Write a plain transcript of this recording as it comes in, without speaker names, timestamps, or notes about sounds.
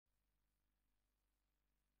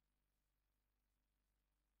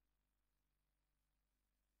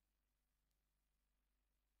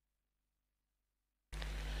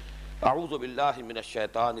اعوذ باللہ من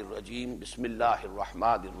الشیطان الرجیم بسم اللہ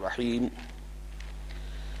الرحمن الرحیم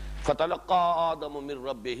فتلقى آدم من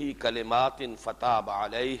ربہ کلمات فتاب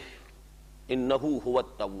علیہ انہ هو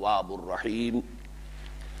التواب الرحیم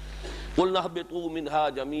قلنا اہبطوا منہا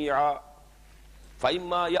جمیعا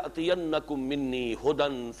فإما يأتينكم مني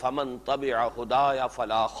هدى فمن تبع هداي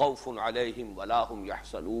فلا خوف عليهم ولا هم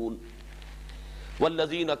يحزنون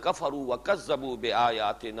والذين كفروا وكذبوا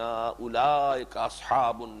بآياتنا أولئك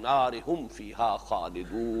أصحاب النار هم فيها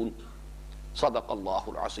خالدون صدق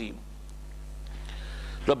الله العظيم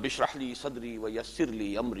رب اشرح لي صدري ويسر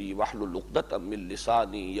لي أمري واحلل عقدة من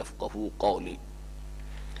لساني يفقهوا قولي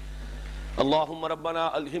اللهم ربنا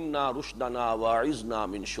ألهمنا رشدنا واعذنا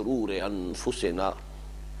من شرور أنفسنا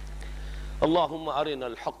اللهم أرنا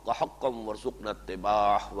الحق حقا وارزقنا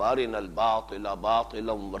اتباعه وأرنا الباطل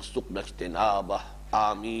باطلا وارزقنا اجتنابه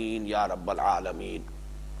آمین یا رب العالمین۔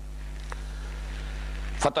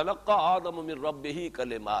 فتلقى آدم من ربہ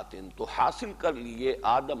کلمات، تو حاصل کر لیے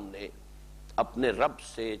آدم نے اپنے رب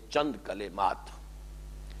سے چند کلمات۔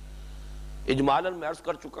 اجمالاً میں عرض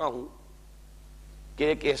کر چکا ہوں کہ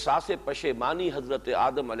ایک احساس پشیمانی حضرت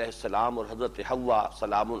آدم علیہ السلام اور حضرت حوا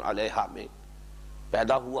سلام علیہا میں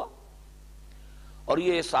پیدا ہوا، اور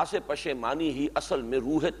یہ احساس پشیمانی ہی اصل میں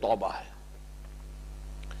روح توبہ ہے۔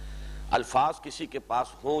 الفاظ کسی کے پاس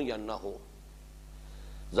ہوں یا نہ ہوں،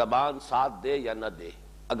 زبان ساتھ دے یا نہ دے،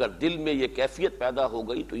 اگر دل میں یہ کیفیت پیدا ہو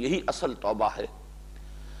گئی تو یہی اصل توبہ ہے۔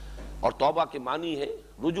 اور توبہ کے معنی ہے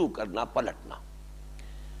رجوع کرنا، پلٹنا۔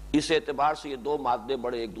 اس اعتبار سے یہ دو مادے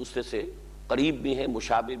بڑے ایک دوسرے سے قریب بھی ہیں،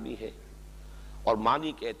 مشابہ بھی ہیں، اور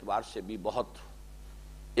معنی کے اعتبار سے بھی بہت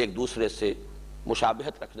ایک دوسرے سے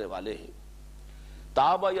مشابہت رکھنے والے ہیں۔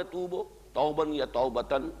 تاب یتوب، توبن یا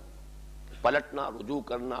توبتن، پلٹنا، رجوع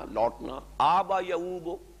کرنا، لوٹنا۔ آبا یعوب،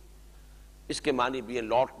 اس کے معنی بھی ہے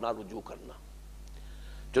لوٹنا، رجوع کرنا۔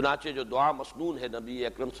 چنانچہ جو دعا مسنون ہے نبی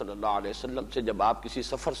اکرم صلی اللہ علیہ وسلم سے، جب آپ کسی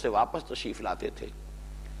سفر سے واپس تشریف لاتے تھے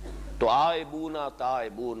تو آئبونا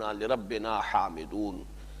تائبونا لربنا حامدون،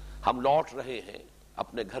 ہم لوٹ رہے ہیں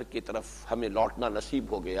اپنے گھر کی طرف، ہمیں لوٹنا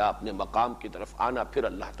نصیب ہو گیا، اپنے مقام کی طرف آنا پھر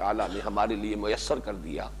اللہ تعالیٰ نے ہمارے لیے میسر کر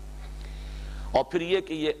دیا۔ اور پھر یہ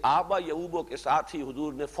کہ یہ آبا یعوبوں کے ساتھ ہی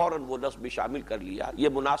حضور نے فوراً وہ لفظ بھی شامل کر لیا، یہ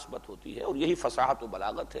مناسبت ہوتی ہے، اور یہی فصاحت و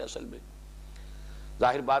بلاغت ہے اصل میں۔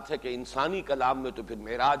 ظاہر بات ہے کہ انسانی کلام میں تو پھر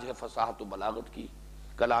معراج ہے فصاحت و بلاغت کی،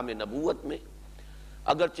 کلام نبوت میں،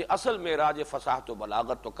 اگرچہ اصل معراج فصاحت و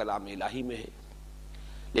بلاغت تو کلام الہی میں ہے،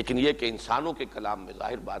 لیکن یہ کہ انسانوں کے کلام میں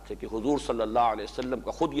ظاہر بات ہے کہ حضور صلی اللہ علیہ وسلم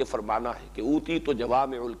کا خود یہ فرمانا ہے کہ اوتی تو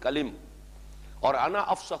جوامع الکلم اور انا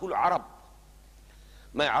افصح العرب،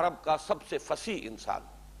 میں عرب کا سب سے فصیح انسان،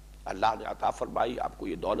 اللہ نے عطا فرمائی آپ کو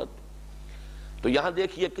یہ دولت۔ تو یہاں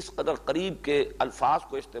دیکھیے کس قدر قریب کے الفاظ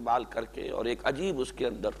کو استعمال کر کے، اور ایک عجیب اس کے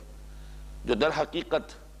اندر جو در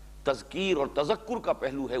حقیقت تذکیر اور تذکر کا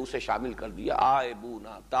پہلو ہے اسے شامل کر دیا۔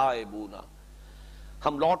 آئبونا تائبونا،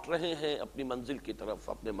 ہم لوٹ رہے ہیں اپنی منزل کی طرف،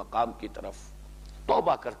 اپنے مقام کی طرف،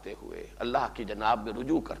 توبہ کرتے ہوئے، اللہ کی جناب میں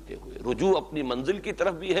رجوع کرتے ہوئے۔ رجوع اپنی منزل کی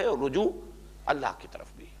طرف بھی ہے اور رجوع اللہ کی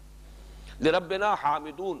طرف بھی ہے۔ لربنا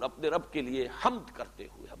حامدون، اپنے رب کے لیے حمد کرتے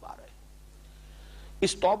ہوئے ہمارے۔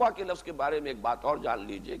 اس توبہ کے لفظ کے بارے میں ایک بات اور جان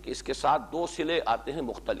لیجئے کہ اس کے ساتھ دو صلے آتے ہیں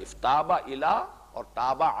مختلف، تابہ الی اور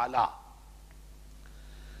تابہ علی۔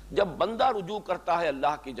 جب بندہ رجوع کرتا ہے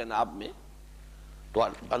اللہ کی جناب میں تو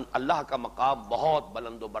اللہ کا مقام بہت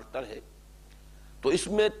بلند و برتر ہے، تو اس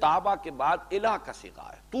میں تابہ کے بعد الی کا صیغہ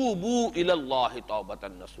ہے، توبو الی اللہ توبۃ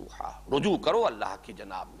نصوحا، رجوع کرو اللہ کی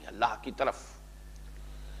جناب میں، اللہ کی طرف۔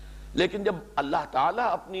 لیکن جب اللہ تعالیٰ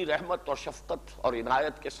اپنی رحمت اور شفقت اور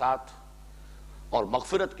عنایت کے ساتھ اور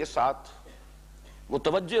مغفرت کے ساتھ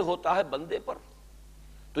متوجہ ہوتا ہے بندے پر،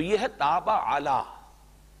 تو یہ ہے تابہ علی،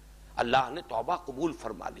 اللہ نے توبہ قبول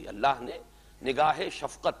فرما لی، اللہ نے نگاہ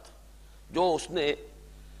شفقت جو اس نے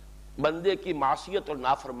بندے کی معصیت اور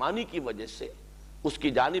نافرمانی کی وجہ سے اس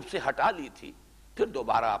کی جانب سے ہٹا لی تھی، پھر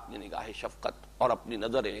دوبارہ اپنی نگاہ شفقت اور اپنی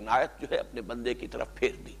نظر عنایت جو ہے اپنے بندے کی طرف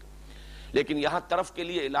پھیر دی۔ لیکن یہاں طرف کے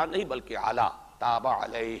لیے اعلان نہیں بلکہ اعلیٰ، تاب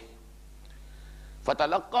علیہ۔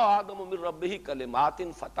 فتلقى آدم من ربہ کلمات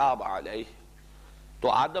فتاب علیہ، تو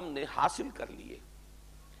آدم نے حاصل کر لیے،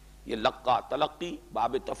 یہ لقا تلقی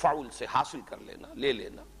باب تفاعل سے حاصل کر لینا، لے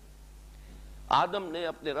لینا۔ آدم نے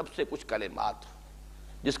اپنے رب سے کچھ کلمات،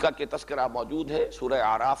 جس کا کہ تذکرہ موجود ہے سورہ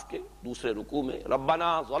اعراف کے دوسرے رکوع میں،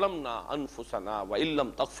 ربنا ظلمنا انفسنا وان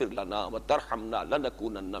لم تغفر لنا وترحمنا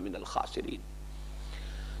لنکونن من الخاسرین۔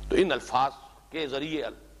 تو ان الفاظ کے ذریعے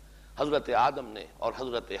حضرت آدم نے اور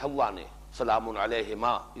حضرت حوا نے سلام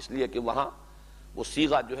علیہما، اس لیے کہ وہاں وہ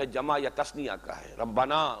صیغہ جو ہے جمع یا تثنیہ کا ہے،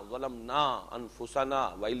 ربنا ظلمنا انفسنا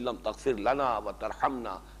وان لم تغفر لنا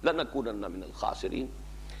وترحمنا لنکونن من الخاسرین۔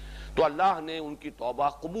 تو اللہ نے ان کی توبہ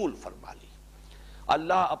قبول فرما لی.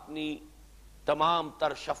 اللہ اپنی تمام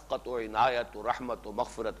تر شفقت و عنایت و رحمت و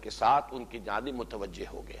مغفرت کے ساتھ ان کی جانب متوجہ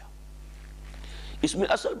ہو گیا. اس میں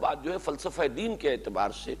اصل بات جو ہے فلسفہ دین کے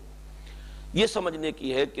اعتبار سے یہ سمجھنے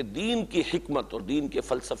کی ہے کہ دین کی حکمت اور دین کے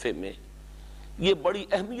فلسفے میں یہ بڑی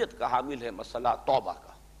اہمیت کا حامل ہے مسئلہ توبہ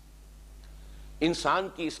کا. انسان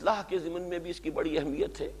کی اصلاح کے ضمن میں بھی اس کی بڑی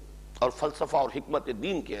اہمیت ہے اور فلسفہ اور حکمت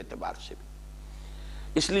دین کے اعتبار سے بھی،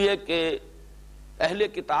 اس لیے کہ اہل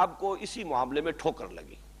کتاب کو اسی معاملے میں ٹھوکر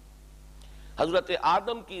لگی. حضرت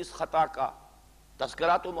آدم کی اس خطا کا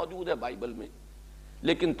تذکرہ تو موجود ہے بائبل میں،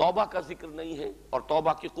 لیکن توبہ کا ذکر نہیں ہے اور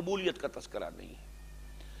توبہ کی قبولیت کا تذکرہ نہیں ہے.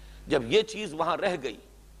 جب یہ چیز وہاں رہ گئی،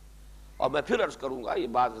 اور میں پھر عرض کروں گا، یہ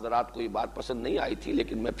بات حضرات کو یہ بات پسند نہیں آئی تھی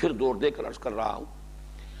لیکن میں پھر زور دے کر عرض کر رہا ہوں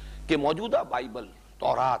کہ موجودہ بائبل،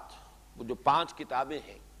 تورات، وہ جو 5 کتابیں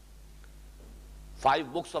ہیں،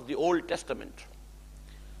 5 books of the Old Testament،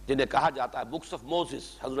 جنہیں کہا جاتا ہے بکس آف موسیس،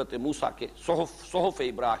 حضرت موسیٰ کے صحف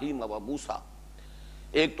ابراہیم و موسیٰ.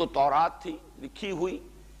 ایک تو تورات تھی لکھی ہوئی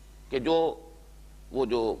کہ وہ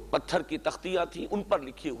جو پتھر کی تختیاں تھیں ان پر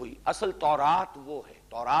لکھی ہوئی. اصل تورات وہ ہے،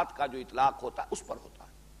 تورات کا جو اطلاق ہوتا ہے اس پر ہوتا ہے.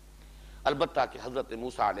 البتہ کہ حضرت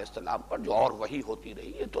موسیٰ علیہ السلام پر جو اور وحی ہوتی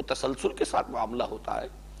رہی ہے تو تسلسل کے ساتھ معاملہ ہوتا ہے،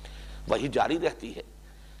 وحی جاری رہتی ہے.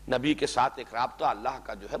 نبی کے ساتھ ایک رابطہ اللہ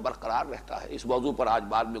کا جو ہے برقرار رہتا ہے. اس موضوع پر آج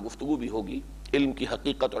بعد میں گفتگو بھی ہوگی علم کی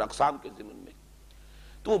حقیقت اور اقسام کے ضمن میں.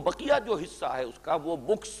 تو وہ بقیہ جو حصہ ہے اس کا، وہ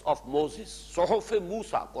بکس آف موسیس، صحف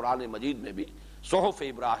موسیٰ، قرآن مجید میں بھی صحف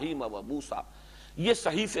ابراہیم و موسیٰ، یہ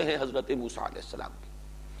صحیفے ہیں حضرت موسیٰ علیہ السلام کی.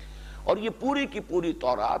 اور یہ پوری کی پوری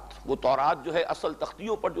تورات، وہ تورات جو ہے اصل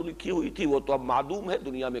تختیوں پر جو لکھی ہوئی تھی وہ تو اب معدوم ہے،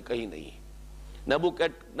 دنیا میں کہیں نہیں ہے.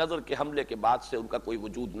 نبوکدنضر کے حملے کے بعد سے ان کا کوئی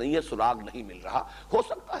وجود نہیں ہے، سراغ نہیں مل رہا. ہو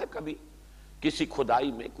سکتا ہے کبھی کسی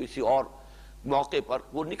کھدائی میں کسی اور موقع پر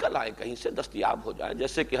وہ نکل آئے، کہیں سے دستیاب ہو جائے،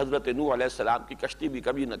 جیسے کہ حضرت نوح علیہ السلام کی کشتی بھی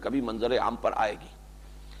کبھی نہ کبھی منظر عام پر آئے گی.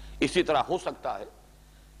 اسی طرح ہو سکتا ہے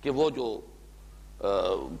کہ وہ جو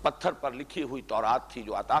پتھر پر لکھی ہوئی تورات تھی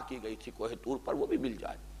جو عطا کی گئی تھی کوہ طور پر، وہ بھی مل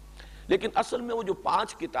جائے. لیکن اصل میں وہ جو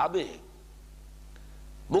 5 کتابیں ہیں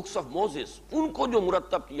بکس آف موسیس، ان کو جو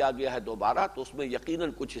مرتب کیا گیا ہے دوبارہ، تو اس میں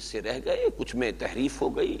یقیناً کچھ حصے رہ گئے، کچھ میں تحریف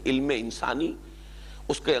ہو گئی. علم انسانی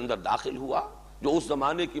اس کے اندر داخل ہوا، جو اس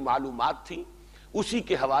زمانے کی معلومات تھی اسی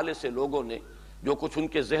کے حوالے سے لوگوں نے جو کچھ ان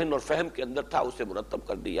کے ذہن اور فہم کے اندر تھا اسے مرتب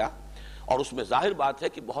کر دیا. اور اس میں ظاہر بات ہے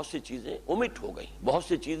کہ بہت سی چیزیں اومٹ ہو گئیں، بہت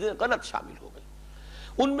سی چیزیں غلط شامل ہو گئیں.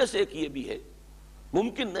 ان میں سے ایک یہ بھی ہے،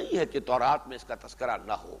 ممکن نہیں ہے کہ تورات میں اس کا تذکرہ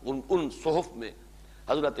نہ ہو، ان صحف میں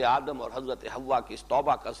حضرت آدم اور حضرت حوا کی اس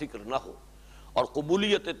توبہ کا ذکر نہ ہو اور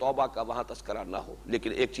قبولیت توبہ کا وہاں تذکرہ نہ ہو.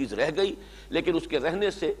 لیکن ایک چیز رہ گئی، لیکن اس کے رہنے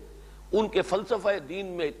سے ان کے فلسفہ دین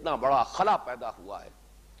میں اتنا بڑا خلا پیدا ہوا ہے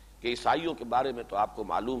کہ عیسائیوں کے بارے میں تو آپ کو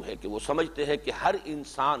معلوم ہے کہ وہ سمجھتے ہیں کہ ہر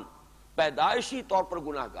انسان پیدائشی طور پر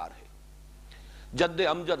گناہ گار ہے. جد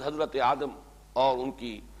امجد حضرت آدم اور ان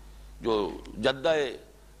کی جو جدہ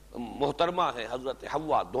محترمہ ہے حضرت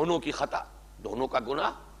حوا، دونوں کی خطا، دونوں کا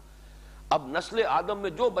گناہ. اب نسل آدم میں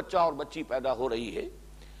جو بچہ اور بچی پیدا ہو رہی ہے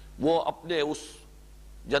وہ اپنے اس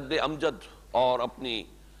جد امجد اور اپنی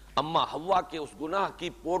اما حوا کے اس گناہ کی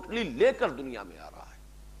پوٹلی لے کر دنیا میں آ رہا ہے.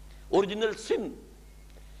 اوریجنل سن،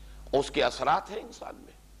 اس کے اثرات ہیں انسان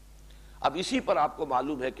میں. اب اسی پر آپ کو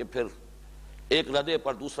معلوم ہے کہ پھر ایک ردے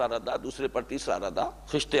پر دوسرا ردا، دوسرے پر تیسرا ردا،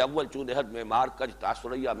 خشت اول چونہد میں مار کج،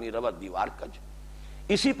 تاثریا می رود دیوار کج.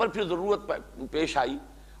 اسی پر پھر ضرورت پیش آئی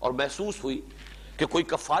اور محسوس ہوئی کہ کوئی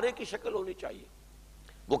کفارے کی شکل ہونی چاہیے.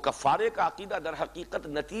 وہ کفارے کا عقیدہ در حقیقت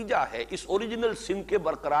نتیجہ ہے اس اوریجنل سن کے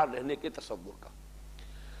برقرار رہنے کے تصور کا.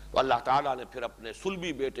 تو اللہ تعالیٰ نے پھر اپنے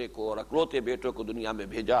صلبی بیٹے کو اور اکلوتے بیٹے کو دنیا میں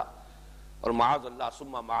بھیجا، اور معاذ اللہ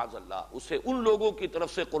ثم معاذ اللہ اسے ان لوگوں کی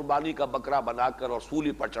طرف سے قربانی کا بکرا بنا کر اور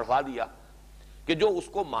سولی پر چڑھوا دیا کہ جو اس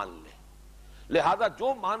کو مان لے. لہذا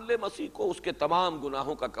جو مان لے مسیح کو، اس کے تمام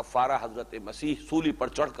گناہوں کا کفارہ حضرت مسیح سولی پر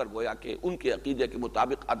چڑھ کر گویا کہ ان کے عقیدے کے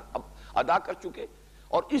مطابق ادا کر چکے.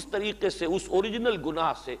 اور اس طریقے سے اس اوریجنل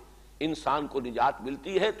گناہ سے انسان کو نجات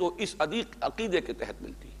ملتی ہے تو اس عقیدے کے تحت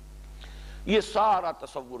ملتی ہے. یہ سارا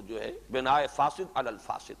تصور جو ہے بنائے فاسد علی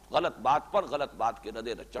الفاسد، غلط بات پر غلط بات کے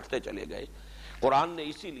ردے چڑھتے چلے گئے. قرآن نے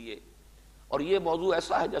اسی لیے، اور یہ موضوع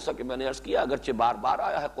ایسا ہے جیسا کہ میں نے عرض کیا، اگرچہ بار بار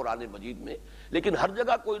آیا ہے قرآن مجید میں، لیکن ہر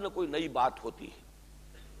جگہ کوئی نہ کوئی نئی بات ہوتی ہے.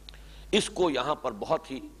 اس کو یہاں پر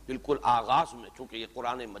بہت ہی بالکل آغاز میں، چونکہ یہ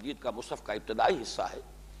قرآن مجید کا مصحف کا ابتدائی حصہ ہے،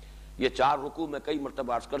 یہ 4 رکوع میں کئی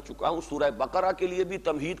مرتبہ عرض کر چکا ہوں، سورہ بقرہ کے لیے بھی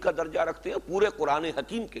تمہید کا درجہ رکھتے ہیں، پورے قرآن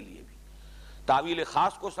حکیم کے لیے بھی. تعویل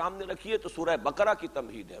خاص کو سامنے رکھیے تو سورہ بقرہ کی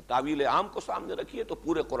تمہید ہے، تعویل عام کو سامنے رکھیے تو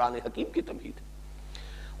پورے قرآن حکیم کی تمہید ہے.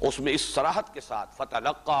 اس میں اس صراحت کے ساتھ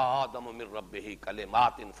فَتَلَقَّى آدَمُ مِن رَبِّهِ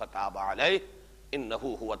كَلِمَاتٍ فَتَابَ عَلَيْهِ انہ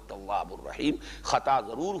هو التواب الرحیم. خطا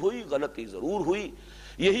ضرور ہوئی، غلطی ضرور ہوئی،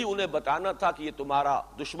 یہی انہیں بتانا تھا کہ یہ تمہارا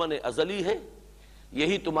دشمن ازلی ہے،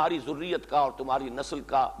 یہی تمہاری ذریت کا اور تمہاری نسل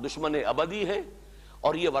کا دشمن ابدی ہے،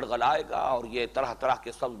 اور یہ ورغلائے گا اور یہ طرح طرح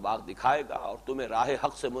کے سبز باغ دکھائے گا اور تمہیں راہ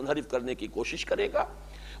حق سے منحرف کرنے کی کوشش کرے گا.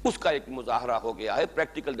 اس کا ایک مظاہرہ ہو گیا ہے،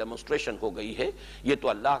 پریکٹیکل ڈیمونسٹریشن ہو گئی ہے. یہ تو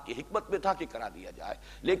اللہ کی حکمت میں تھا کہ کرا دیا جائے،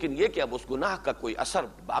 لیکن یہ کہ اب اس گناہ کا کوئی اثر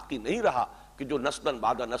باقی نہیں رہا کہ جو نسلاً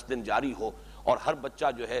بعد نسلاً جاری ہو اور ہر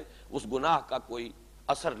بچہ جو ہے اس گناہ کا کوئی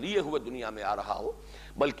اثر لیے ہوئے دنیا میں آ رہا ہو،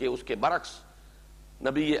 بلکہ اس کے برعکس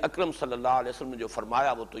نبی اکرم صلی اللہ علیہ وسلم نے جو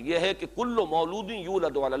فرمایا وہ تو یہ ہے کہ کل مولود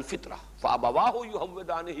یولد علی الفطرہ فابواہ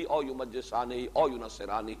یہودانہ او یمجسانہ او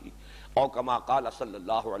ینصرانہ او کما قال صلی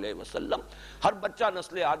اللہ علیہ وسلم. ہر بچہ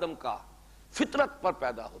نسل آدم کا فطرت پر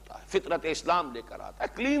پیدا ہوتا ہے، فطرت اسلام لے کر آتا ہے،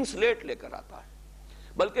 کلین سلیٹ لے کر آتا ہے.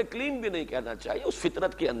 بلکہ کلین بھی نہیں کہنا چاہیے، اس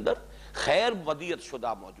فطرت کے اندر خیر ودیت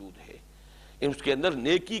شدہ موجود ہے، اس کے اندر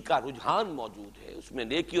نیکی کا رجحان موجود ہے، اس میں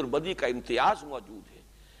نیکی اور بدی کا امتیاز موجود ہے.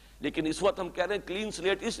 لیکن اس وقت ہم کہہ رہے ہیں کلین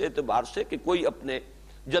سلیٹ اس اعتبار سے کہ کوئی اپنے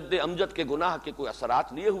جد امجد کے گناہ کے کوئی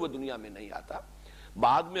اثرات لیے ہوئے دنیا میں نہیں آتا.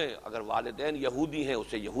 بعد میں اگر والدین یہودی ہیں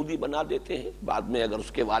اسے یہودی بنا دیتے ہیں، بعد میں اگر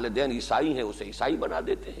اس کے والدین عیسائی ہیں اسے عیسائی بنا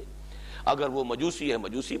دیتے ہیں، اگر وہ مجوسی ہے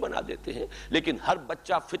مجوسی بنا دیتے ہیں. لیکن ہر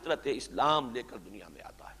بچہ فطرت اسلام لے کر دنیا میں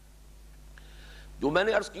آتا ہے. جو میں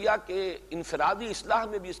نے عرض کیا کہ انفرادی اصلاح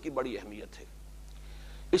میں بھی اس کی بڑی اہمیت ہے،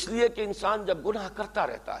 اس لیے کہ انسان جب گناہ کرتا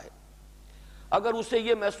رہتا ہے، اگر اسے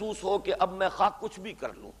یہ محسوس ہو کہ اب میں خواہ کچھ بھی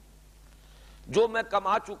کر لوں، جو میں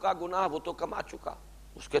کما چکا گناہ وہ تو کما چکا،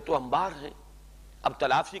 اس کے تو انبار ہیں، اب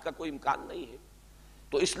تلافی کا کوئی امکان نہیں ہے،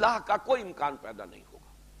 تو اصلاح کا کوئی امکان پیدا نہیں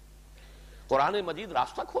ہوگا. قرآن مجید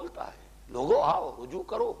راستہ کھولتا ہے، لوگوں آؤ رجوع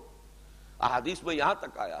کرو. احادیث میں یہاں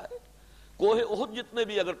تک آیا ہے کوہ احد جتنے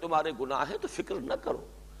بھی اگر تمہارے گناہ ہیں تو فکر نہ کرو،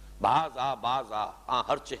 باز آ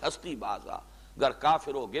ہرچے ہستی باز آ، گر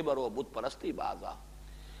کافرو گبرو بت پرستی باز آ،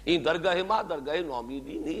 این درگاہ ما درگاہ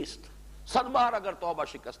نومیدی نیست، صد بار اگر توبہ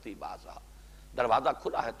شکستی باز آ. دروازہ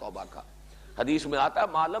کھلا ہے توبہ کا. حدیث میں آتا ہے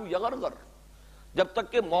معلم یغرغر، جب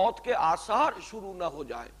تک کہ موت کے آثار شروع نہ ہو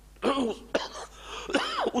جائیں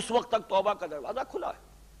اس وقت تک توبہ کا دروازہ کھلا ہے.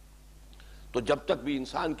 تو جب تک بھی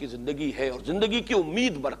انسان کی زندگی ہے اور زندگی کی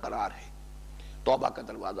امید برقرار ہے، توبہ کا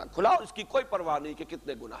دروازہ کھلا، اور اس کی کوئی پرواہ نہیں کہ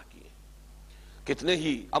کتنے گناہ کیے، کتنے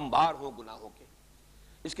ہی انبار ہوں گناہوں کے.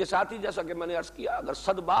 اس کے ساتھ ہی جیسا کہ میں نے عرض کیا، اگر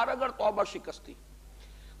 100 بار اگر توبہ شکستی،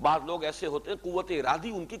 بعض لوگ ایسے ہوتے ہیں قوت ارادی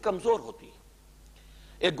ان کی کمزور ہوتی ہے،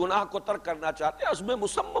 ایک گناہ کو ترک کرنا چاہتے ہیں، عزم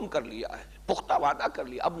مصمم کر لیا ہے، پختہ وعدہ کر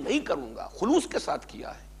لیا اب نہیں کروں گا، خلوص کے ساتھ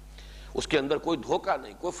کیا ہے، اس کے اندر کوئی دھوکہ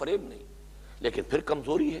نہیں، کوئی فریب نہیں، لیکن پھر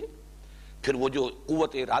کمزوری ہے، پھر وہ جو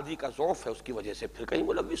قوت ارادی کا ضعف ہے اس کی وجہ سے پھر کہیں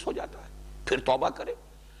ملوث ہو جاتا ہے. پھر توبہ کرے،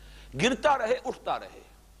 گرتا رہے اٹھتا رہے،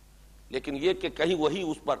 لیکن یہ کہ کہیں وہی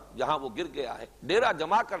اس پر جہاں وہ گر گیا ہے ڈیرا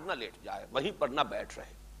جما کر نہ لیٹ جائے، وہیں پر نہ بیٹھ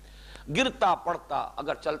رہے. گرتا پڑتا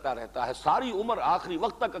اگر چلتا رہتا ہے ساری عمر، آخری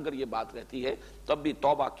وقت تک اگر یہ بات رہتی ہے، تب بھی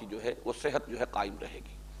توبہ کی جو ہے وہ صحت جو ہے قائم رہے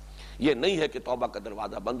گی. یہ نہیں ہے کہ توبہ کا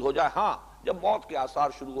دروازہ بند ہو جائے. ہاں جب موت کے آثار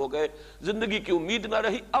شروع ہو گئے، زندگی کی امید نہ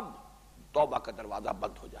رہی، اب توبہ کا دروازہ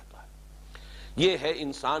بند ہو جاتا ہے. یہ ہے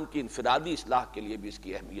انسان کی انفرادی اصلاح کے لیے بھی اس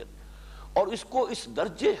کی اہمیت، اور اس کو اس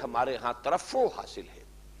درجے ہمارے ہاں ترفع حاصل ہے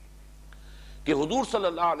کہ حضور صلی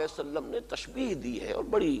اللہ علیہ وسلم نے تشبیہ دی ہے، اور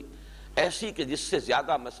بڑی ایسی کہ جس سے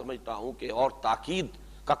زیادہ میں سمجھتا ہوں کہ اور تاکید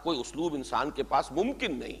کا کوئی اسلوب انسان کے پاس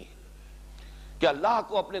ممکن نہیں ہے، کہ اللہ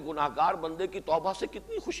کو اپنے گناہگار بندے کی توبہ سے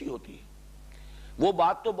کتنی خوشی ہوتی ہے. وہ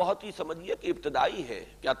بات تو بہت ہی سمجھیے کہ ابتدائی ہے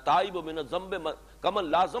کہ التائب من الذنب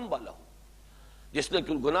کمن لا ذنب لہ، جس نے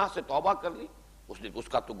گناہ سے توبہ کر لی اس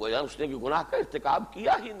کا تو گویا اس نے گناہ کا ارتکاب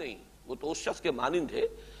کیا ہی نہیں، وہ تو اس شخص کے مانند ہے،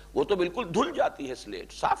 وہ تو بالکل دھل جاتی ہے،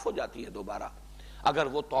 سلیٹ صاف ہو جاتی ہے دوبارہ اگر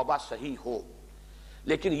وہ توبہ صحیح ہو.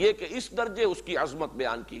 لیکن یہ کہ اس درجے اس کی عظمت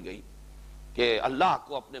بیان کی گئی کہ اللہ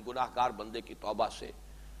کو اپنے گناہگار بندے کی توبہ سے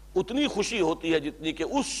اتنی خوشی ہوتی ہے جتنی کہ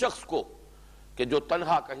اس شخص کو کہ جو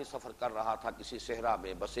تنہا کہیں سفر کر رہا تھا کسی صحرا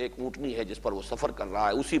میں، بس ایک اونٹنی ہے جس پر وہ سفر کر رہا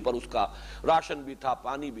ہے، اسی پر اس کا راشن بھی تھا،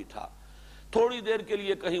 پانی بھی تھا، تھوڑی دیر کے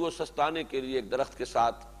لیے کہیں وہ سستانے کے لیے ایک درخت کے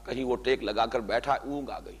ساتھ کہیں وہ ٹیک لگا کر بیٹھا، اونگ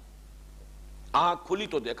آ گئی، آنکھ کھلی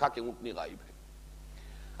تو دیکھا کہ اونٹنی غائب ہے.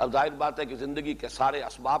 اب ظاہر بات ہے کہ زندگی کے سارے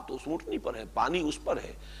اسباب تو اس اونٹنی پر ہے، پانی اس پر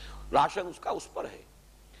ہے، راشن اس کا اس پر ہے.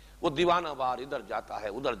 وہ دیوانہ وار ادھر جاتا ہے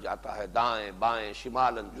ادھر جاتا ہے، دائیں بائیں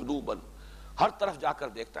شمالن جنوبن، ہر طرف جا کر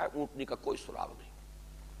دیکھتا ہے، اونٹنی کا کوئی سراغ نہیں.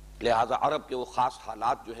 لہذا عرب کے وہ خاص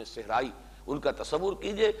حالات جو ہیں صحرائی، ان کا تصور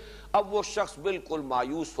کیجئے. اب وہ شخص بالکل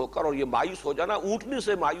مایوس ہو کر، اور یہ مایوس ہو جانا اونٹنی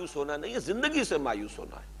سے مایوس ہونا نہیں ہے، زندگی سے مایوس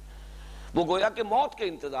ہونا ہے. وہ گویا کہ موت کے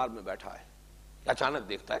انتظار میں بیٹھا ہے، اچانک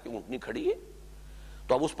دیکھتا ہے کہ اونٹنی کھڑی ہے،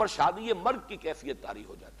 تو اب اس پر شادی مرگ کی کیفیت طاری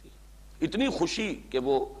ہو جاتی ہے. اتنی خوشی کہ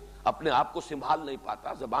وہ اپنے آپ کو سنبھال نہیں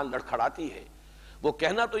پاتا، زبان لڑکھڑاتی ہے. وہ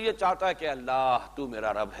کہنا تو یہ چاہتا ہے کہ اللہ تو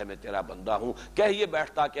میرا رب ہے، میں تیرا بندہ ہوں، کہہ یہ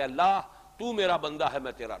بیٹھتا کہ اللہ تو میرا بندہ ہے،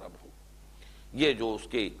 میں تیرا رب ہوں. یہ جو اس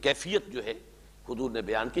کی کیفیت جو ہے حضور نے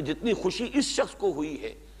بیان کی. جتنی خوشی اس شخص کو ہوئی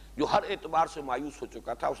ہے جو ہر اعتبار سے مایوس ہو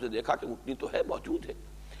چکا تھا، اس نے دیکھا کہ اتنی تو ہے، موجود ہے،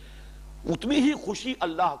 اتنی ہی خوشی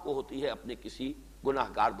اللہ کو ہوتی ہے اپنے کسی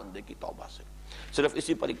گناہگار بندے کی توبہ سے. صرف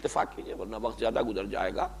اسی پر اکتفا کیجئے ورنہ وقت زیادہ گزر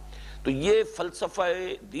جائے گا. تو یہ فلسفہ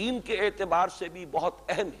دین کے اعتبار سے بھی بہت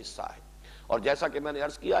اہم حصہ ہے. اور جیسا کہ میں نے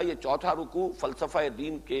عرض کیا، یہ چوتھا رکوع فلسفہ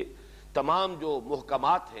دین کے تمام جو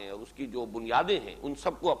محکمات ہیں اور اس کی جو بنیادیں ہیں ان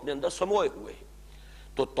سب کو اپنے اندر سموئے ہوئے ہیں.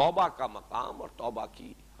 تو توبہ کا مقام اور توبہ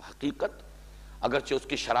کی حقیقت، اگرچہ اس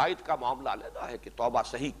کی شرائط کا معاملہ علیحدہ ہے کہ توبہ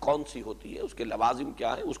صحیح کون سی ہوتی ہے، اس کے لوازم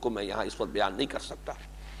کیا ہیں، اس کو میں یہاں اس وقت بیان نہیں کر سکتا.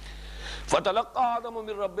 فَتَلَقَّى آدَمُ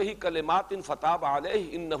مِن رَبِّهِ كَلِمَاتٍ فَتَابَ عَلَيْهِ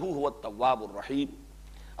إِنَّهُ هُوَ التَّوَّابُ الرَّحِيمُ.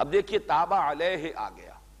 اب دیکھیے تابع علیہ آ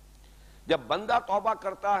گیا. جب بندہ توبہ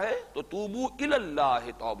کرتا ہے تو توبو الی اللہ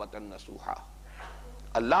توبۃ نصوحا،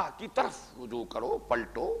 اللہ کی طرف رجوع کرو،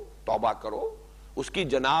 پلٹو، توبہ کرو، اس کی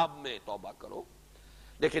جناب میں توبہ کرو.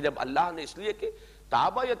 دیکھیں جب اللہ نے، اس لیے کہ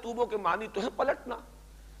تابہ یتوبو کے معنی تو ہے پلٹنا.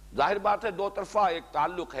 ظاہر بات ہے دو طرفہ ایک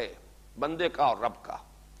تعلق ہے بندے کا اور رب کا،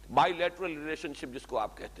 بائی لیٹرل ریلیشن شپ جس کو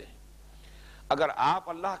آپ کہتے ہیں. اگر آپ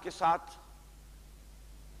اللہ کے ساتھ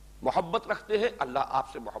محبت رکھتے ہیں، اللہ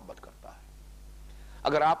آپ سے محبت کرتا ہے.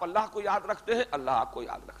 اگر آپ اللہ کو یاد رکھتے ہیں، اللہ آپ کو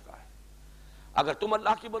یاد رکھتا ہے. اگر تم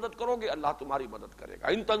اللہ کی مدد کرو گے، اللہ تمہاری مدد کرے گا.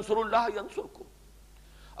 ان تنصروا اللہ ینصرکم.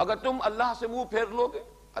 اگر تم اللہ سے منہ پھیر لو گے،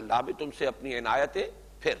 اللہ بھی تم سے اپنی عنایتیں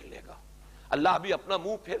پھیر لے گا، اللہ بھی اپنا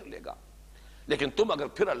منہ پھیر لے گا. لیکن تم اگر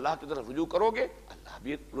پھر اللہ کی طرف رجوع کرو گے، اللہ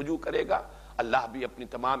بھی رجوع کرے گا، اللہ بھی اپنی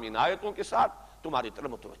تمام عنایتوں کے ساتھ تمہاری طرف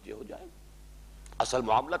متوجہ ہو جائے گا. اصل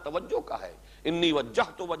معاملہ توجہ کا ہے. انی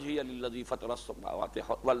وجہت وجہی للذی فطر السماوات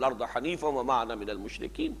والارض حنیفا وما انا من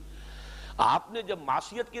المشرکین. آپ نے جب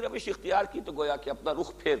معصیت کی روش اختیار کی تو گویا کہ اپنا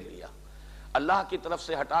رخ پھیر لیا، اللہ کی طرف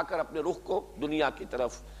سے ہٹا کر اپنے رخ کو دنیا کی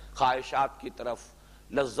طرف، خواہشات کی طرف،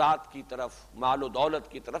 لذات کی طرف، مال و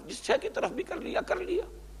دولت کی طرف، جس شے کی طرف بھی کر لیا.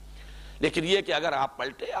 لیکن یہ کہ اگر آپ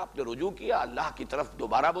پلٹے، آپ نے رجوع کیا، اللہ کی طرف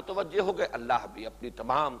دوبارہ متوجہ ہو گئے، اللہ بھی اپنی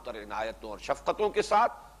تمام تر عنایتوں اور شفقتوں کے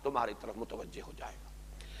ساتھ تمہاری طرف متوجہ ہو جائے گا.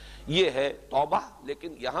 یہ ہے توبہ.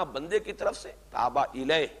 لیکن یہاں بندے کی طرف سے تابع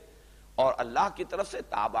الیہ اور اللہ کی طرف سے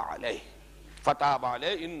تابع علیہ. فتاب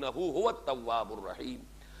علیہ انہ هو التواب الرحیم.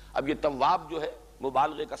 اب یہ تواب جو ہے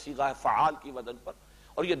مبالغے کا صیغہ ہے فعال کی وزن پر،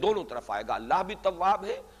 اور یہ دونوں طرف آئے گا. اللہ بھی تواب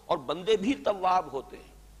ہے اور بندے بھی تواب ہوتے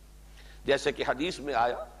ہیں. جیسے کہ حدیث میں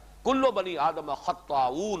آیا کل بنی آدم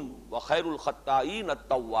خطاؤون وخیر الخطائین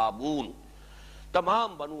التوابون.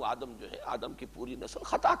 تمام بنو آدم جو ہے، آدم کی پوری نسل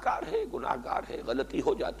خطا کار ہے، گناہ گار ہے، غلطی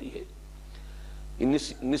ہو جاتی ہے.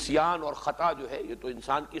 نسیان اور خطا جو ہے یہ تو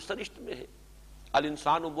انسان کی سرشت میں ہے.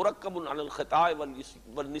 الانسان مرکب عن الخطاء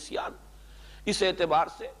والنسیان. اس اعتبار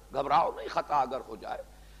سے گھبراؤ نہیں خطا اگر ہو جائے،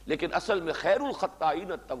 لیکن اصل میں خیر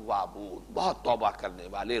الخطائین التوابون، بہت توبہ کرنے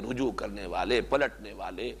والے، رجوع کرنے والے، پلٹنے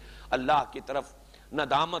والے، اللہ کی طرف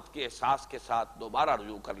ندامت کے احساس کے ساتھ دوبارہ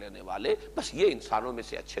رجوع کر لینے والے، بس یہ انسانوں میں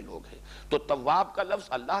سے اچھے لوگ ہیں. تو تواب کا لفظ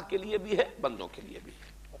اللہ کے لیے بھی ہے، بندوں کے لیے بھی ہے.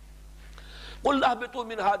 قُلْ اهْبِطُوا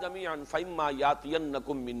مِنْهَا جَمِيعًا فَإِمَّا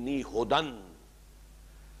يَأْتِيَنَّكُم مِّنِّي هُدًى.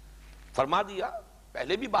 فرما دیا،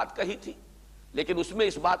 پہلے بھی بات کہی تھی، لیکن اس میں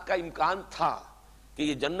اس بات کا امکان تھا کہ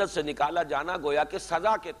یہ جنت سے نکالا جانا گویا کہ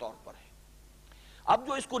سزا کے طور پر ہے. اب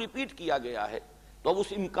جو اس کو ریپیٹ کیا گیا ہے تو اس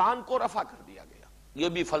امکان کو رفع کر دیا گیا. یہ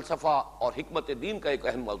بھی فلسفہ اور حکمت دین کا ایک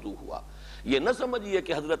اہم موضوع ہوا. یہ نہ سمجھیے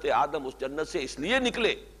کہ حضرت آدم اس جنت سے اس لیے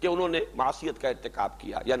نکلے کہ انہوں نے معصیت کا ارتکاب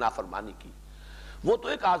کیا یا نافرمانی کی. وہ تو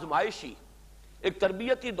ایک آزمائشی، ایک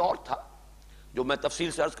تربیتی دور تھا جو میں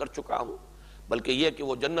تفصیل سے عرض کر چکا ہوں. بلکہ یہ کہ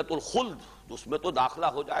وہ جنت الخلد، اس میں تو داخلہ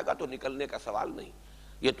ہو جائے گا تو نکلنے کا سوال نہیں.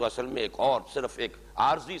 یہ تو اصل میں ایک اور صرف ایک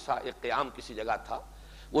عارضی سا ایک قیام کسی جگہ تھا.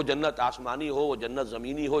 وہ جنت آسمانی ہو، وہ جنت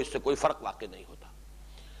زمینی ہو، اس سے کوئی فرق واقع نہیں ہوتا.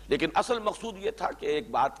 لیکن اصل مقصود یہ تھا کہ ایک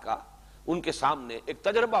بات کا ان کے سامنے ایک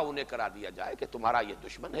تجربہ انہیں کرا دیا جائے کہ تمہارا یہ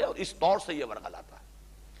دشمن ہے اور اس طور سے یہ ورغلاتا ہے.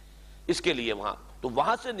 اس کے لیے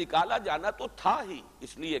وہاں سے نکالا جانا تو تھا ہی،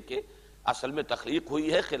 اس لیے کہ اصل میں تخلیق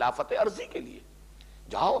ہوئی ہے خلافت عرضی کے لیے.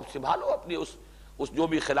 جاؤ اب سنبھالو اپنی اس جو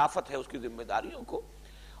بھی خلافت ہے اس کی ذمہ داریوں کو.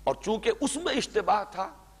 اور چونکہ اس میں اشتباہ تھا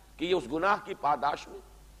کہ یہ اس گناہ کی پاداش میں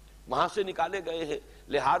وہاں سے نکالے گئے ہیں،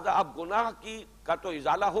 لہذا اب گناہ کا تو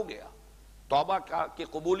ازالہ ہو گیا، توبہ کی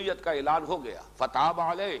قبولیت کا اعلان ہو گیا. فتاب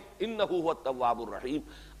علیہ انہ هو التواب الرحیم.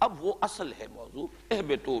 اب وہ اصل ہے موضوع.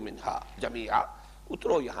 اہبطوا منہا جمیعا،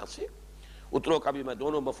 اترو یہاں سے. اترو کا بھی میں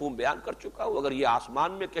دونوں مفہوم بیان کر چکا ہوں. اگر یہ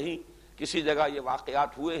آسمان میں کہیں کسی جگہ یہ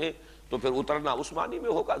واقعات ہوئے ہیں تو پھر اترنا اس معنی میں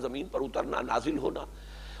ہوگا، زمین پر اترنا، نازل ہونا.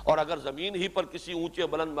 اور اگر زمین ہی پر کسی اونچے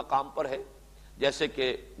بلند مقام پر ہے، جیسے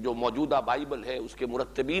کہ جو موجودہ بائبل ہے اس کے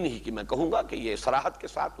مرتبین ہی کی میں کہوں گا کہ یہ صراحت کے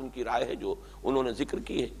ساتھ ان کی رائے ہے جو انہوں نے ذکر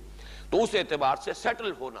کی ہے، تو اس اعتبار سے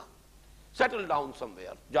سیٹل ہونا، سیٹل ڈاؤن سم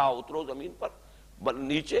ویئر، جاؤ اترو زمین پر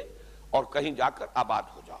نیچے اور کہیں جا کر آباد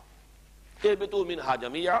ہو جاؤ۔ اہبطوا منہا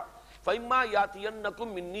جمیعا فإما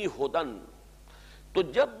یاتینکم منی ھدی، تو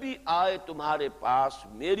جب بھی آئے تمہارے پاس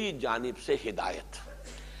میری جانب سے ہدایت۔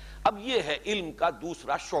 اب یہ ہے علم کا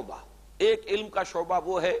دوسرا شعبہ۔ ایک علم کا شعبہ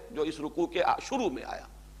وہ ہے جو اس رکوع کے شروع میں آیا،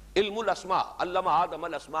 علم الاسماء، علم آدم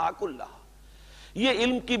الاسماء کلھا، یہ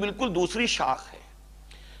علم کی بالکل دوسری شاخ ہے۔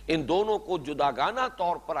 ان دونوں کو جداگانہ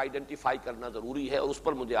طور پر آئیڈینٹیفائی کرنا ضروری ہے، اور اس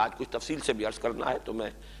پر مجھے آج کچھ تفصیل سے بھی عرض کرنا ہے، تو میں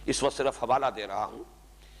اس وقت صرف حوالہ دے رہا ہوں۔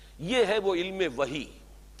 یہ ہے وہ علم وحی،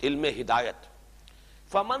 علم ہدایت۔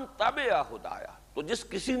 فمن تبع ہدایا، تو جس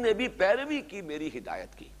کسی نے بھی پیروی کی میری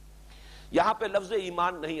ہدایت کی۔ یہاں پہ لفظ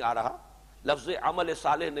ایمان نہیں آ رہا، لفظ عمل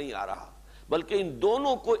صالح نہیں آ رہا، بلکہ ان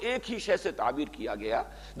دونوں کو ایک ہی شے سے تعبیر کیا گیا،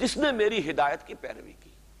 جس نے میری ہدایت کی پیروی کی۔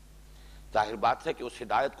 ظاہر بات ہے کہ اس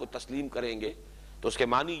ہدایت کو تسلیم کریں گے تو اس کے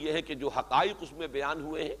معنی یہ ہے کہ جو حقائق اس میں بیان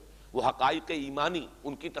ہوئے ہیں وہ حقائق ایمانی،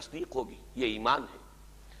 ان کی تصدیق ہوگی، یہ ایمان ہے۔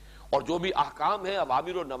 اور جو بھی احکام ہیں،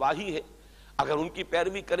 اوامر و نواہی ہے، اگر ان کی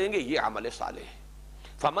پیروی کریں گے یہ عمل صالح ہے۔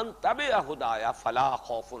 فمن تبع ہدایا فلا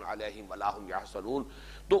خوف علیہم ولا هم یحزنون،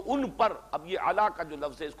 تو ان پر، اب یہ علا کا جو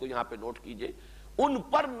لفظ ہے اس کو یہاں پہ نوٹ کیجئے، ان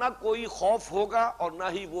پر نہ کوئی خوف ہوگا اور نہ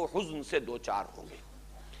ہی وہ حزن سے دوچار ہوں گے۔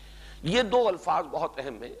 یہ دو الفاظ بہت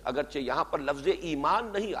اہم ہیں، اگرچہ یہاں پر لفظ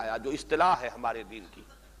ایمان نہیں آیا جو اصطلاح ہے ہمارے دین کی،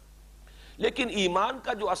 لیکن ایمان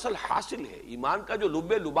کا جو اصل حاصل ہے، ایمان کا جو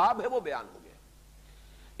لب لباب ہے وہ بیان ہو گیا،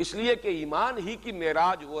 اس لیے کہ ایمان ہی کی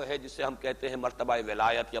معراج وہ ہے جسے ہم کہتے ہیں مرتبہ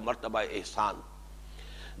ولایت یا مرتبہ احسان،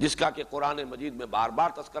 جس کا کہ قرآن مجید میں بار بار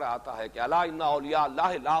تذکرہ آتا ہے کہ الا ان اولیاء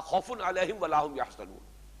اللہ لا خوف علیہم ولا هم یحزنون،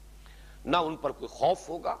 نہ ان پر کوئی خوف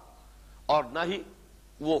ہوگا اور نہ ہی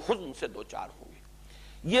وہ حزن سے دوچار ہوں گے۔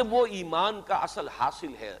 یہ وہ ایمان کا اصل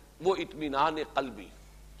حاصل ہے، وہ اطمینان قلبی،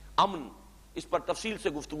 امن۔ اس پر تفصیل سے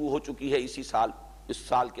گفتگو ہو چکی ہے اسی سال، اس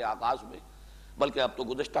سال کے آغاز میں، بلکہ اب تو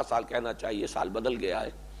گزشتہ سال کہنا چاہیے، سال بدل گیا ہے،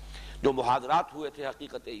 جو محاضرات ہوئے تھے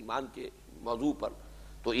حقیقت ایمان کے موضوع پر،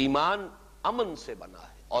 تو ایمان امن سے بنا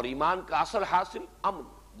ہے، اور ایمان کا اصل حاصل امن،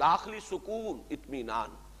 داخلی سکون،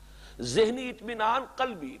 اطمینان، ذہنی اطمینان،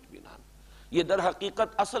 قلبی اطمینان۔ یہ در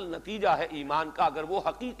حقیقت اصل نتیجہ ہے ایمان کا، اگر وہ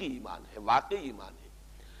حقیقی ایمان ہے، واقعی ایمان ہے،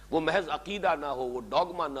 وہ محض عقیدہ نہ ہو، وہ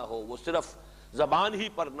ڈوگما نہ ہو، وہ صرف زبان ہی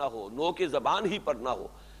پر نہ ہو، نو کے زبان ہی پر نہ ہو،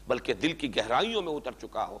 بلکہ دل کی گہرائیوں میں اتر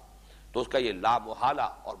چکا ہو، تو اس کا یہ لا محالہ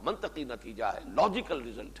اور منطقی نتیجہ ہے، لاجیکل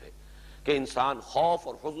رزلٹ ہے کہ انسان خوف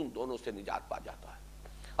اور حزن دونوں سے نجات پا جاتا ہے۔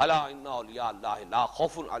 الا ان اولیاء اللہ لا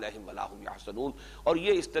خوف علیہم ولا هم یحزنون، اور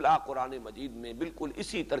یہ اصطلاح قرآن مجید میں بالکل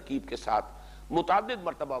اسی ترکیب کے ساتھ متعدد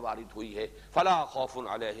مرتبہ وارد ہوئی ہے، فلا خوف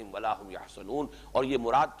علیہم ولا هم یحزنون، اور یہ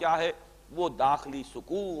مراد کیا ہے؟ وہ داخلی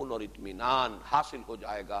سکون اور اطمینان حاصل ہو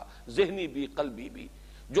جائے گا، ذہنی بھی قلبی بھی،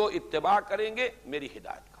 جو اتباع کریں گے میری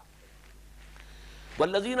ہدایت کا۔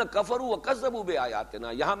 والذین کفروا وکذبوا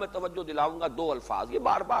بآیاتنا، یہاں میں توجہ دلاؤں گا دو الفاظ، یہ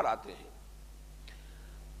بار بار آتے ہیں،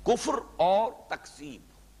 کفر اور تکذیب۔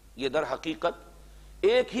 یہ در حقیقت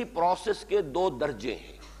ایک ہی پروسیس کے دو درجے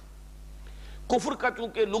ہیں۔ کفر کا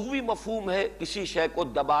چونکہ لغوی مفہوم ہے کسی شے کو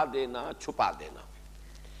دبا دینا، چھپا دینا،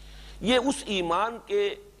 یہ اس ایمان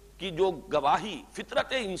کی جو گواہی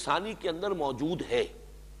فطرت انسانی کے اندر موجود ہے،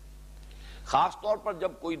 خاص طور پر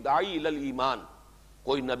جب کوئی داعی الی الایمان،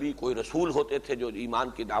 کوئی نبی کوئی رسول ہوتے تھے جو ایمان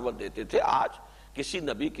کی دعوت دیتے تھے، آج کسی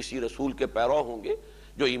نبی کسی رسول کے پیرو ہوں گے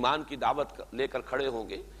جو ایمان کی دعوت لے کر کھڑے ہوں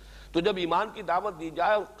گے، تو جب ایمان کی دعوت دی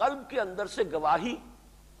جائے اور قلب کے اندر سے گواہی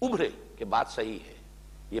ابھرے کہ بات صحیح ہے،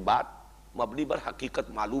 یہ بات مبنی بر حقیقت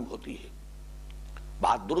معلوم ہوتی ہے،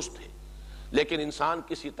 بات درست ہے، لیکن انسان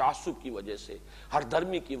کسی تعصب کی وجہ سے، ہر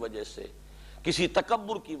دھرمی کی وجہ سے، کسی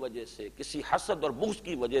تکبر کی وجہ سے، کسی حسد اور بغض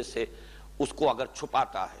کی وجہ سے اس کو اگر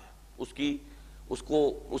چھپاتا ہے، اس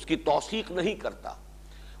کی توثیق نہیں کرتا،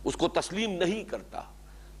 اس کو تسلیم نہیں کرتا،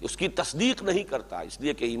 اس کی تصدیق نہیں کرتا، اس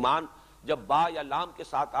لیے کہ ایمان جب با یا لام کے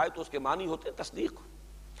ساتھ آئے تو اس کے معنی ہوتے ہیں تصدیق۔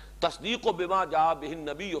 تصدیق بما جاء بہ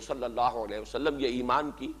النبی صلی اللہ علیہ وسلم، یہ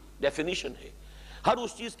ایمان کی ڈیفینیشن ہے، ہر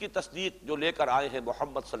اس چیز کی تصدیق جو لے کر آئے ہیں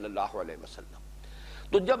محمد صلی اللہ علیہ وسلم۔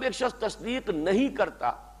 تو جب ایک شخص تصدیق نہیں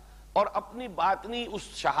کرتا اور اپنی باطنی اس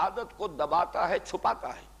شہادت کو دباتا ہے،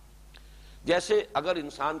 چھپاتا ہے، جیسے اگر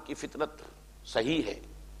انسان کی فطرت صحیح ہے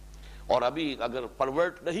اور ابھی اگر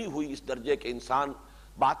پرورٹ نہیں ہوئی اس درجے کے انسان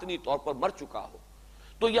باطنی طور پر مر چکا ہو،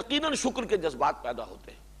 تو یقیناً شکر کے جذبات پیدا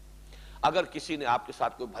ہوتے ہیں۔ اگر کسی نے آپ کے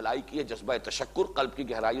ساتھ کوئی بھلائی کی ہے، جذبہ تشکر قلب کی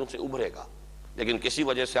گہرائیوں سے ابھرے گا، لیکن کسی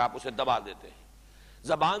وجہ سے آپ اسے دبا دیتے ہیں،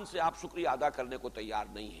 زبان سے آپ شکریہ ادا کرنے کو تیار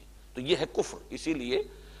نہیں ہیں، تو یہ ہے کفر۔ اسی لیے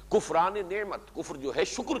کفران نعمت، کفر جو ہے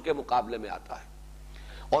شکر کے مقابلے میں آتا ہے.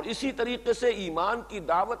 اور اسی طریقے سے ایمان کی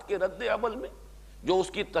دعوت کے رد عمل میں جو اس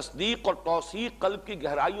کی تصدیق اور توثیق قلب کی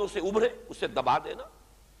گہرائیوں سے ابھرے اسے دبا دینا،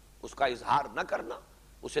 اس کا اظہار نہ کرنا،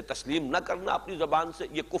 اسے تسلیم نہ کرنا اپنی زبان سے،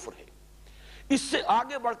 یہ کفر ہے. اس سے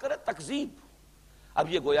آگے بڑھ کر ہے تکذیب. اب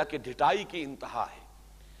یہ گویا کہ ڈھٹائی کی انتہا ہے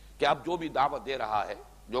کہ اب جو بھی دعوت دے رہا ہے،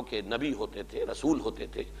 جو کہ نبی ہوتے تھے، رسول ہوتے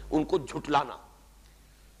تھے، ان کو جھٹلانا.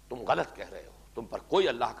 تم غلط کہہ رہے ہو، تم پر کوئی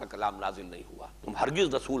اللہ کا کلام نازل نہیں ہوا، تم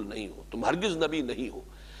ہرگز رسول نہیں ہو، تم ہرگز نبی نہیں ہو.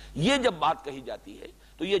 یہ جب بات کہی جاتی ہے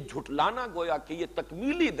تو یہ جھٹلانا گویا کہ یہ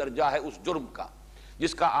تکمیلی درجہ ہے اس جرم کا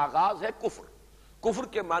جس کا آغاز ہے کفر. کفر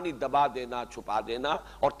کے معنی دبا دینا، چھپا دینا،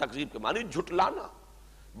 اور تکذیب کے معنی جھٹلانا،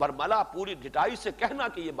 برملا پوری ڈھٹائی سے کہنا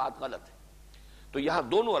کہ یہ بات غلط ہے. تو یہاں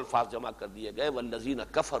دونوں الفاظ جمع کر دیے گئے، والذین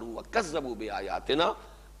کفروا وکذبوا بآیاتنا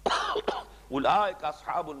اولئک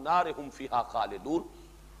اصحاب النار هم فیہا خالدون.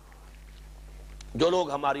 جو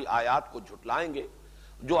لوگ ہماری آیات کو جھٹلائیں گے،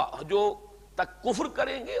 جو تک کفر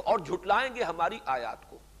کریں گے اور جھٹلائیں گے ہماری آیات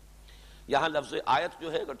کو. یہاں لفظ آیت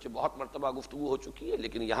جو ہے اگرچہ بہت مرتبہ گفتگو ہو چکی ہے،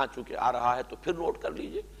 لیکن یہاں چونکہ آ رہا ہے تو پھر نوٹ کر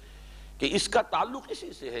لیجئے کہ اس کا تعلق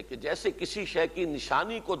اسی سے ہے کہ جیسے کسی شے کی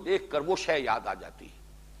نشانی کو دیکھ کر وہ شے یاد آ جاتی ہے،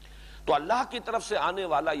 تو اللہ کی طرف سے آنے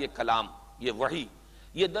والا یہ کلام، یہ وحی،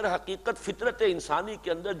 یہ در حقیقت فطرت انسانی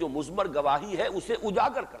کے اندر جو مضمر گواہی ہے اسے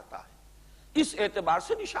اجاگر کرتا ہے. اس اعتبار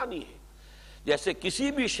سے نشانی ہے. جیسے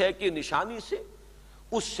کسی بھی شے کی نشانی سے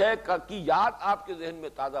اس شے کی یاد آپ کے ذہن میں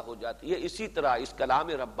تازہ ہو جاتی ہے، اسی طرح اس کلام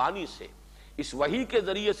ربانی سے، اس وحی کے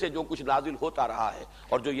ذریعے سے جو کچھ نازل ہوتا رہا ہے،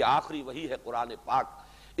 اور جو یہ آخری وحی ہے قرآن پاک،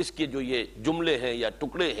 اس کے جو یہ جملے ہیں یا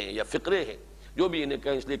ٹکڑے ہیں یا فقرے ہیں، جو بھی انہیں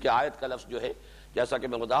کہیں، اس لیے کہ آیت کا لفظ جو ہے جیسا کہ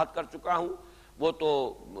میں وضاحت کر چکا ہوں وہ تو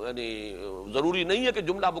یعنی ضروری نہیں ہے کہ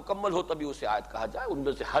جملہ مکمل ہو تبھی اسے آیت کہا جائے. ان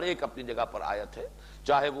میں سے ہر ایک اپنی جگہ پر آیت ہے،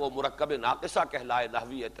 چاہے وہ مرکب ناقصہ کہلائے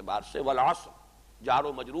نحوی اعتبار سے، والعصر جار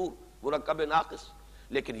و مجرور مرکب ناقص،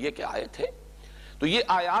 لیکن یہ کہ آیت ہے. تو یہ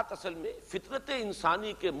آیات اصل میں فطرت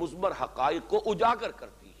انسانی کے مضمر حقائق کو اجاگر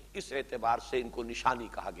کرتی ہیں. اس اعتبار سے ان کو نشانی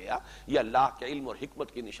کہا گیا. یہ اللہ کے علم اور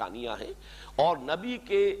حکمت کی نشانیاں ہیں اور نبی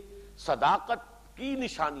کے صداقت کی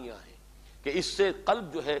نشانیاں ہیں کہ اس سے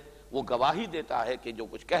قلب جو ہے وہ گواہی دیتا ہے کہ جو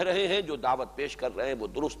کچھ کہہ رہے ہیں، جو دعوت پیش کر رہے ہیں، وہ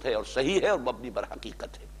درست ہے اور صحیح ہے اور مبنی بر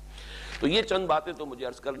حقیقت ہے. تو یہ چند باتیں تو مجھے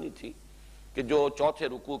عرض کرنی تھی کہ جو چوتھے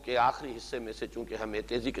رکوع کے آخری حصے میں سے چونکہ ہمیں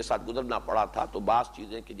تیزی کے ساتھ گزرنا پڑا تھا تو بعض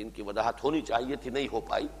چیزیں کہ جن کی وضاحت ہونی چاہیے تھی نہیں ہو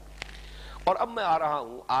پائی. اور اب میں آ رہا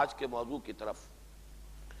ہوں آج کے موضوع کی طرف.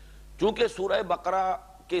 چونکہ سورہ بقرہ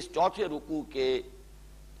کے اس چوتھے رکوع کے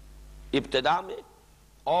ابتدا میں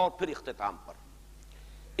اور پھر اختتام پر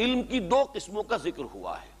علم کی دو قسموں کا ذکر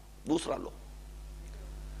ہوا ہے. دوسرا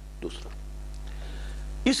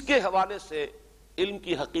اس کے حوالے سے علم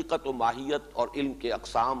کی حقیقت و ماہیت اور علم کے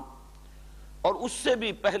اقسام، اور اس سے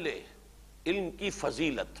بھی پہلے علم کی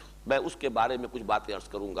فضیلت، میں اس کے بارے میں کچھ باتیں عرض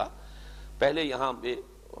کروں گا. پہلے یہاں پہ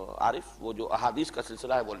عارف وہ جو احادیث کا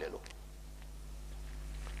سلسلہ ہے وہ لے لو.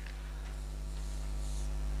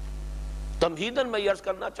 تمہیداً میں یہ عرض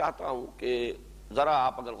کرنا چاہتا ہوں کہ ذرا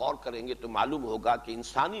آپ اگر غور کریں گے تو معلوم ہوگا کہ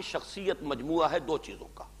انسانی شخصیت مجموعہ ہے دو چیزوں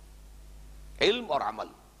کا، علم اور عمل.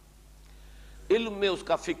 علم میں اس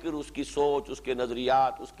کا فکر، اس کی سوچ، اس کے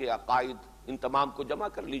نظریات، اس کے عقائد، ان تمام کو جمع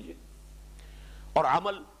کر لیجئے. اور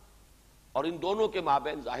عمل، اور ان دونوں کے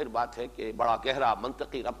مابین ظاہر بات ہے کہ بڑا گہرا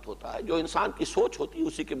منطقی ربط ہوتا ہے. جو انسان کی سوچ ہوتی ہے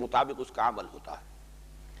اسی کے مطابق اس کا عمل ہوتا ہے.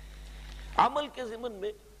 عمل کے ضمن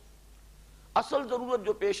میں اصل ضرورت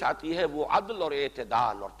جو پیش آتی ہے وہ عدل اور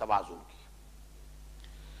اعتدال اور توازن کی.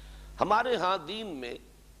 ہمارے ہاں دین میں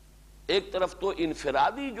ایک طرف تو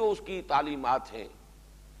انفرادی جو اس کی تعلیمات ہیں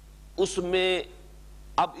اس میں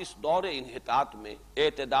اب اس دور انحطاط میں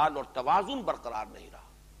اعتدال اور توازن برقرار نہیں رہا.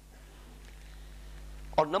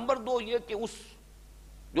 اور نمبر دو یہ کہ اس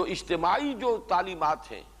جو اجتماعی جو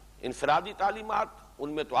تعلیمات ہیں، انفرادی تعلیمات، ان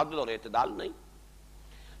میں تو عدل اور اعتدال نہیں.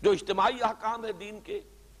 جو اجتماعی احکام ہیں دین کے،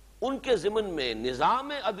 ان کے ضمن میں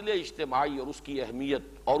نظام عدل اجتماعی اور اس کی اہمیت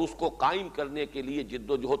اور اس کو قائم کرنے کے لیے جد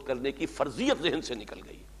و جہد کرنے کی فرضیت ذہن سے نکل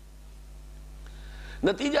گئی.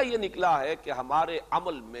 نتیجہ یہ نکلا ہے کہ ہمارے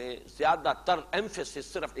عمل میں زیادہ تر ایمفیسس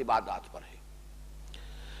صرف عبادات پر ہے.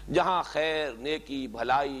 جہاں خیر، نیکی،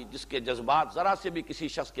 بھلائی، جس کے جذبات ذرا سے بھی کسی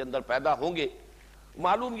شخص کے اندر پیدا ہوں گے،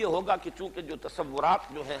 معلوم یہ ہوگا کہ چونکہ جو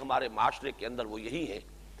تصورات جو ہیں ہمارے معاشرے کے اندر وہ یہی ہیں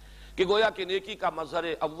کہ گویا کہ نیکی کا مظہر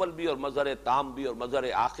اول بھی اور مظہر تام بھی اور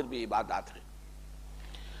مظہر آخر بھی عبادات ہیں.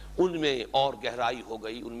 ان میں اور گہرائی ہو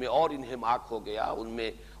گئی، ان میں اور انہماک ہو گیا، ان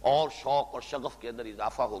میں اور شوق اور شغف کے اندر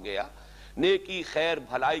اضافہ ہو گیا. نیکی، خیر،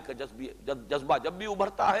 بھلائی کا جذبہ جب بھی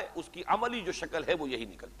ابھرتا ہے اس کی عملی جو شکل ہے وہ یہی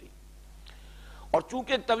نکلتی. اور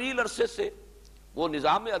چونکہ طویل عرصے سے وہ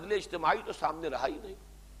نظام عدل اجتماعی تو سامنے رہا ہی نہیں،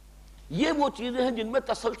 یہ وہ چیزیں ہیں جن میں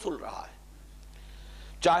تسلسل رہا ہے،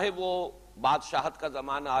 چاہے وہ بادشاہت کا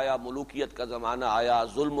زمانہ آیا، ملوکیت کا زمانہ آیا،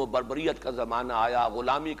 ظلم و بربریت کا زمانہ آیا،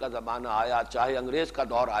 غلامی کا زمانہ آیا، چاہے انگریز کا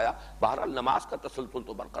دور آیا، بہرحال نماز کا تسلسل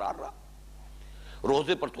تو برقرار رہا۔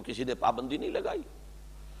 روزے پر تو کسی نے پابندی نہیں لگائی،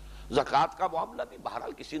 زکوٰۃ کا معاملہ بھی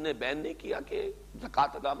بہرحال کسی نے بین نہیں کیا کہ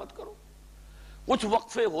زکوٰۃ ادا مت کرو۔ کچھ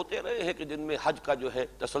وقفے ہوتے رہے ہیں کہ جن میں حج کا جو ہے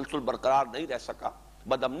تسلسل برقرار نہیں رہ سکا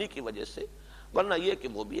بدامنی کی وجہ سے، ورنہ یہ کہ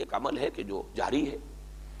وہ بھی ایک عمل ہے کہ جو جاری ہے۔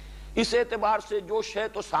 اس اعتبار سے جو شے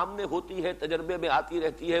تو سامنے ہوتی ہے، تجربے میں آتی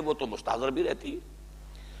رہتی ہے، وہ تو مستحضر بھی رہتی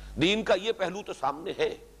ہے۔ دین کا یہ پہلو تو سامنے ہے،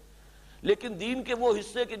 لیکن دین کے وہ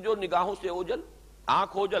حصے کہ جو نگاہوں سے اوجل،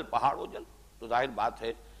 آنکھ اوجل پہاڑ اوجل، تو ظاہر بات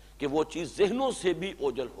ہے کہ وہ چیز ذہنوں سے بھی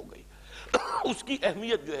اوجل ہو گئی، اس کی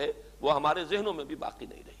اہمیت جو ہے وہ ہمارے ذہنوں میں بھی باقی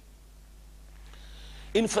نہیں رہی۔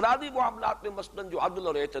 انفرادی معاملات میں مثلاً جو عدل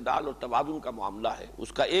اور اعتدال اور توازن کا معاملہ ہے،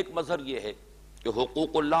 اس کا ایک مظہر یہ ہے کہ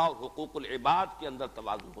حقوق اللہ اور حقوق العباد کے اندر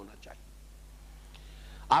توازن ہونا چاہیے۔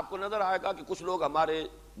 آپ کو نظر آئے گا کہ کچھ لوگ ہمارے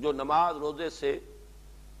جو نماز روزے سے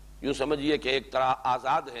یوں سمجھیے کہ ایک طرح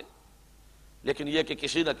آزاد ہیں، لیکن یہ کہ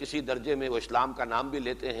کسی نہ کسی درجے میں وہ اسلام کا نام بھی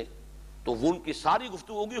لیتے ہیں، تو وہ ان کی ساری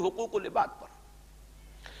گفتگو ہوگی حقوق العباد پر،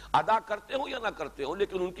 ادا کرتے ہوں یا نہ کرتے ہوں،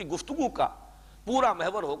 لیکن ان کی گفتگو کا پورا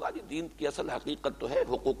محور ہوگا جی دین کی اصل حقیقت تو ہے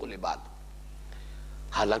حقوق العباد۔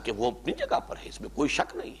 حالانکہ وہ اپنی جگہ پر ہے، اس میں کوئی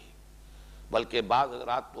شک نہیں ہے، بلکہ بعض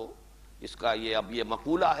حضرات تو اس کا یہ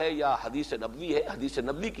مقولہ ہے یا حدیث نبوی ہے، حدیث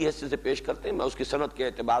نبوی کی حیثیت سے پیش کرتے ہیں، میں اس کی سند کے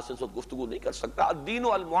اعتبار سے اس وقت گفتگو نہیں کر سکتا۔ الدین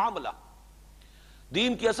والمعاملہ،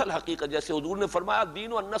 دین کی اصل حقیقت جیسے حضور نے فرمایا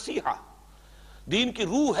دین والنصیحہ، دین کی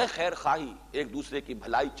روح ہے خیر خواہی، ایک دوسرے کی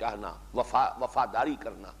بھلائی چاہنا، وفاداری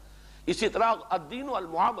کرنا۔ اسی طرح الدین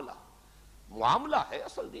والمعاملہ، معاملہ ہے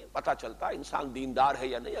اصل دین، پتہ چلتا ہے انسان دیندار ہے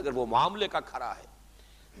یا نہیں اگر وہ معاملے کا کھرا ہے۔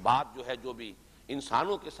 بات جو ہے جو بھی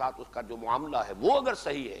انسانوں کے ساتھ اس کا جو معاملہ ہے وہ اگر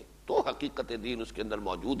صحیح ہے تو حقیقت دین اس کے اندر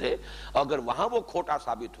موجود ہے، اگر وہاں وہ کھوٹا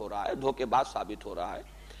ثابت ہو رہا ہے، دھوکے باز ثابت ہو رہا ہے،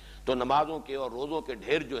 تو نمازوں کے اور روزوں کے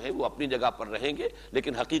ڈھیر جو ہیں وہ اپنی جگہ پر رہیں گے،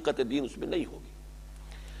 لیکن حقیقت دین اس میں نہیں ہوگی۔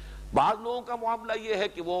 بعض لوگوں کا معاملہ یہ ہے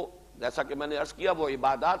کہ وہ جیسا کہ میں نے عرض کیا وہ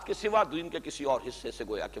عبادات کے سوا دین کے کسی اور حصے سے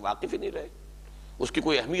گویا کہ واقف ہی نہیں رہے، اس کی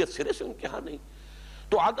کوئی اہمیت سرے سے ان کے ہاں نہیں۔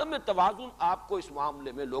 تو عدم توازن آپ کو اس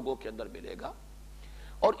معاملے میں لوگوں کے اندر ملے گا،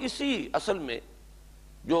 اور اسی اصل میں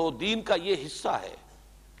جو دین کا یہ حصہ ہے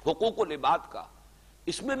حقوق العباد کا،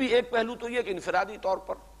 اس میں بھی ایک پہلو تو یہ کہ انفرادی طور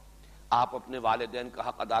پر آپ اپنے والدین کا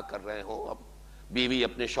حق ادا کر رہے ہوں، اب بیوی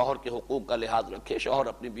اپنے شوہر کے حقوق کا لحاظ رکھے، شوہر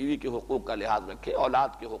اپنی بیوی کے حقوق کا لحاظ رکھے،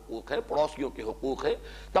 اولاد کے حقوق ہے، پڑوسیوں کے حقوق ہے،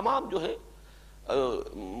 تمام جو ہے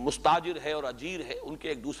مستاجر ہے اور اجیر ہے ان کے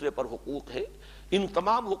ایک دوسرے پر حقوق ہے، ان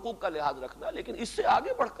تمام حقوق کا لحاظ رکھنا۔ لیکن اس سے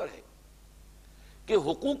آگے بڑھ کر ہے کہ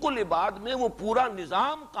حقوق العباد میں وہ پورا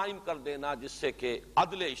نظام قائم کر دینا جس سے کہ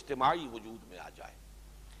عدل اجتماعی وجود میں آ جائے،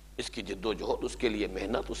 اس کی جد و جہد، اس کے لیے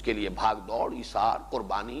محنت، اس کے لیے بھاگ دوڑ، ایثار،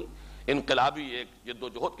 قربانی، انقلابی ایک جد و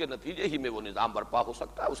جہد کے نتیجے ہی میں وہ نظام برپا ہو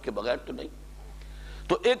سکتا ہے، اس کے بغیر تو نہیں۔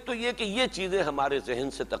 تو ایک تو یہ کہ یہ چیزیں ہمارے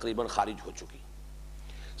ذہن سے تقریباً خارج ہو چکی،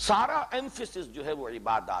 سارا ایمفیسس جو ہے وہ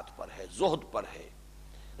عبادات پر ہے، زہد پر ہے،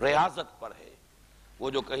 ریاضت پر ہے۔ وہ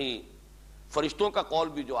جو کہیں فرشتوں کا قول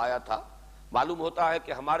بھی جو آیا تھا، معلوم ہوتا ہے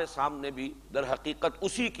کہ ہمارے سامنے بھی در حقیقت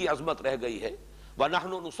اسی کی عظمت رہ گئی ہے،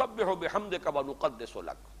 وَنَحْنُ نُسَبِّحُ بِحَمْدِكَ وَنُقَدِّسُ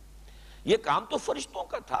لَكَ۔ یہ کام تو فرشتوں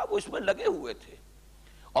کا تھا، وہ اس میں لگے ہوئے تھے،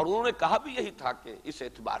 اور انہوں نے کہا بھی یہی تھا کہ اس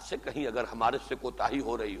اعتبار سے کہیں اگر ہمارے سے کوتاہی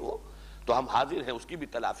ہو رہی ہو تو ہم حاضر ہیں اس کی بھی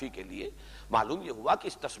تلافی کے لیے۔ معلوم یہ ہوا کہ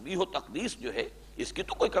اس تسبیح و تقدیس جو ہے اس کی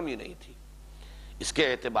تو کوئی کمی نہیں تھی۔ اس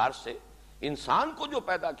کے اعتبار سے انسان کو جو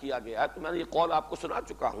پیدا کیا گیا ہے، تو میں نے یہ قول آپ کو سنا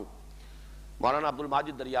چکا ہوں، مولانا عبد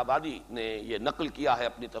الماجد دریابادی نے یہ نقل کیا ہے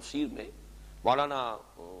اپنی تفسیر میں، مولانا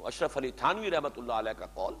اشرف علی تھانوی رحمۃ اللہ علیہ کا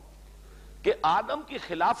قول کہ آدم کی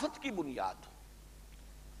خلافت کی بنیاد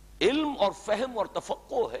علم اور فہم اور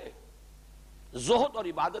تفقہ ہے، زہد اور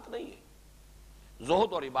عبادت نہیں ہے۔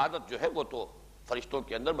 زہد اور عبادت جو ہے وہ تو فرشتوں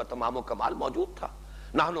کے اندر بتمام و کمال موجود تھا،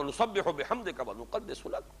 نحن نسبح بحمدک ونقدس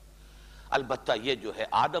لک۔ البتہ یہ جو ہے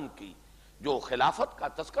آدم کی جو خلافت کا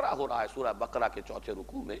تذکرہ ہو رہا ہے سورہ بقرہ کے 4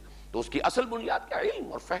 رکوع میں، تو اس کی اصل بنیاد کیا؟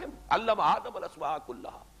 علم اور فہم، علم آدم الاسماء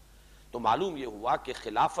کلہا۔ تو معلوم یہ ہوا کہ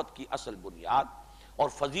خلافت کی اصل بنیاد اور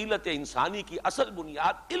فضیلت انسانی کی اصل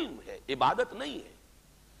بنیاد علم ہے، عبادت نہیں ہے۔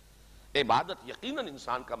 عبادت یقیناً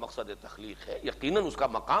انسان کا مقصد تخلیق ہے، یقیناً اس کا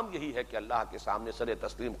مقام یہی ہے کہ اللہ کے سامنے سر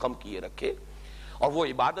تسلیم خم کیے رکھے، اور وہ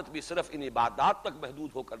عبادت بھی صرف ان عبادات تک محدود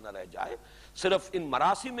ہو کر نہ رہ جائے، صرف ان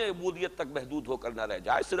مراسم عبودیت تک محدود ہو کر نہ رہ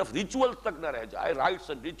جائے، صرف ریچولز تک نہ رہ جائے، رائٹس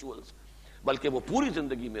اینڈ ریچولز، بلکہ وہ پوری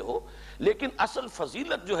زندگی میں ہو۔ لیکن اصل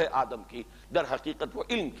فضیلت جو ہے آدم کی در حقیقت وہ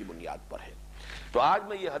علم کی بنیاد پر ہے۔ تو آج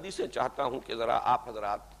میں یہ حدیثیں چاہتا ہوں کہ ذرا آپ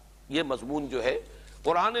حضرات یہ مضمون جو ہے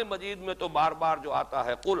قرآن مجید میں تو بار بار جو آتا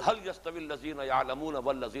ہے قل هل يستوي الذين يعلمون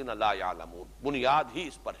والذين لا يعلمون، بنیاد ہی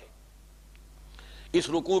اس پر ہے۔ اس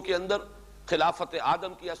رکوع کے اندر خلافت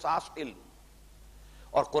آدم کی اساس علم،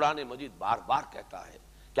 اور قرآن مجید بار بار کہتا ہے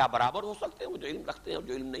کیا برابر ہو سکتے ہیں وہ جو علم رکھتے ہیں اور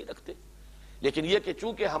جو علم نہیں رکھتے؟ لیکن یہ کہ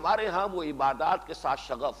چونکہ ہمارے ہاں وہ عبادات کے ساتھ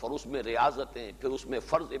شغف، اور اس میں ریاضتیں، پھر اس میں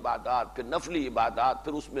فرض عبادات، پھر نفلی عبادات،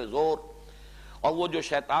 پھر اس میں زور، اور وہ جو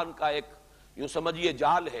شیطان کا ایک یوں سمجھیے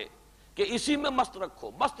جال ہے کہ اسی میں مست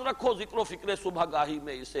رکھو ذکر و فکر صبح گاہی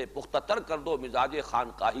میں اسے، پختہ تر کر دو مزاج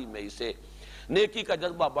خانقاہی میں اسے، نیکی کا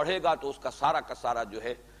جذبہ بڑھے گا تو اس کا سارا جو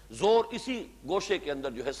ہے زور اسی گوشے کے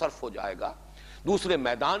اندر جو ہے صرف ہو جائے گا۔ دوسرے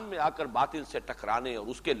میدان میں آ کر باطل سے ٹکرانے اور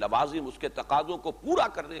اس کے لوازم، اس کے تقاضوں کو پورا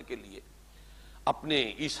کرنے کے لیے اپنے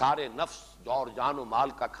ایثار نفس، اور جان و مال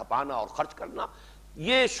کا کھپانا اور خرچ کرنا،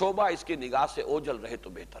 یہ شعبہ اس کی نگاہ سے اوجھل رہے تو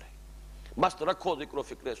بہتر ہے۔ مست رکھو ذکر و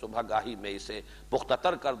فکر صبح گاہی میں اسے، پختہ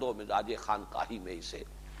تر کر دو مزاج خانقاہی میں اسے۔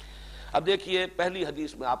 اب دیکھیے پہلی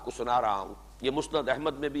حدیث میں آپ کو سنا رہا ہوں، یہ مسند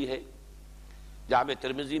احمد میں بھی ہے، جامع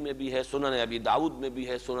ترمذی میں بھی ہے، سنن ابی داؤد میں بھی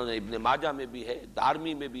ہے، سنن ابن ماجہ میں بھی ہے،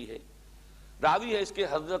 دارمی میں بھی ہے۔ راوی ہے اس کے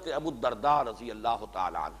حضرت ابو الدرداء رضی اللہ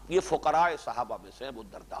تعالی عنہ، یہ فقراء صحابہ میں سے ابو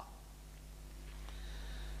الدرداء،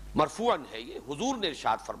 مرفوعاً ہے یہ، حضور نے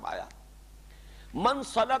ارشاد فرمایا من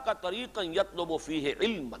سلک طریقا یطلب فیہ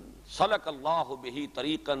علما سلک اللہ بہ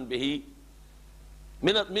طریقا بہ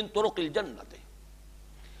من طرق الجنت،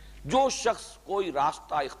 جو شخص کوئی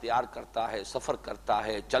راستہ اختیار کرتا ہے، سفر کرتا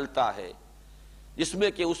ہے، چلتا ہے، جس میں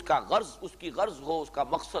کہ اس کی غرض ہو، اس کا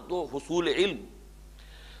مقصد ہو حصول علم،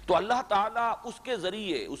 تو اللہ تعالیٰ اس کے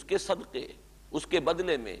ذریعے، اس کے صدقے، اس کے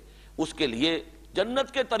بدلے میں اس کے لیے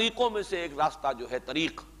جنت کے طریقوں میں سے ایک راستہ جو ہے،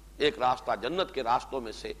 ایک راستہ جنت کے راستوں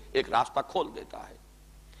میں سے ایک راستہ کھول دیتا ہے۔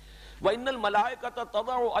 وَإِنَّ الْمَلَائِكَةَ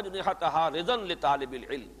تَضَعُ أَجْنِحَتَهَا رِضًا لِطَالِبِ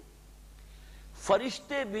الْعِلْمِ،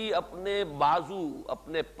 فرشتے بھی اپنے بازو،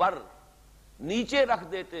 اپنے پر نیچے رکھ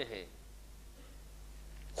دیتے ہیں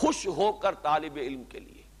خوش ہو کر طالب علم کے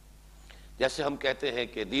لیے۔ جیسے ہم کہتے ہیں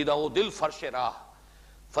کہ دیدہ و دل فرش راہ،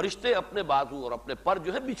 فرشتے اپنے بازو اور اپنے پر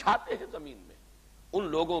جو ہے بچھاتے ہیں زمین میں ان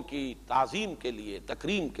لوگوں کی تعظیم کے لیے،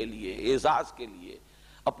 تکریم کے لیے، اعزاز کے لیے،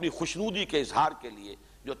 اپنی خوشنودی کے اظہار کے لیے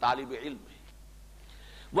جو طالب علم ہے۔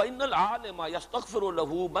 وَإِنَّ الْعَالِمَ يَسْتَغْفِرُ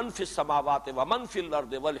لَهُ مَنْ فِي السَّمَاوَاتِ وَمَنْ فِي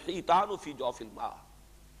الْأَرْضِ وَالْحِيتَانُ فِي جَوْفِ الْمَاءِ،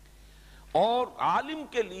 اور عالم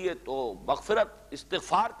کے لیے تو مغفرت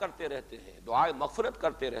استغفار کرتے رہتے ہیں، دعائے مغفرت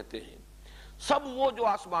کرتے رہتے ہیں، سب وہ جو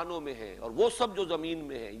آسمانوں میں ہیں اور وہ سب جو زمین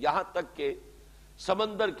میں ہیں، یہاں تک کہ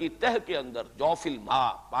سمندر کی تہ کے اندر جوف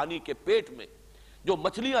الماء، پانی کے پیٹ میں جو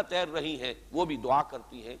مچھلیاں تیر رہی ہیں وہ بھی دعا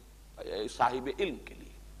کرتی ہیں صاحب علم کے لیے۔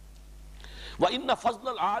 وَإِنَّ فَضْلَ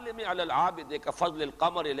الْعَالِمِ عَلَى الْعَابِدِ كَفَضْلِ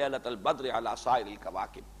الْقَمَرِ لَيْلَةَ الْبَدْرِ عَلَى سَائِرِ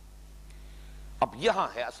الْكَوَاكِبِ۔ اب یہاں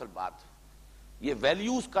ہے اصل بات، یہ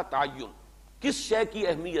ویلیوز کا تعین، کس شے کی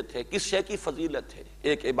اہمیت ہے، کس شے کی فضیلت ہے۔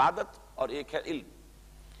 ایک عبادت اور ایک ہے علم،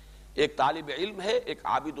 ایک طالب علم ہے، ایک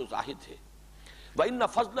عابد و زاہد ہے۔ وَإِنَّ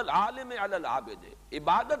فَضْلَ الْعَالِمِ عَلَى الْعَابِدِ،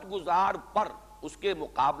 عبادت گزار پر اس کے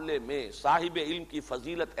مقابلے میں صاحب علم کی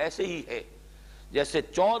فضیلت ایسے ہی ہے جیسے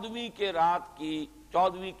 14ویں کی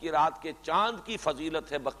رات کے چاند کی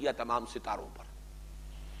فضیلت ہے بقیہ تمام ستاروں پر۔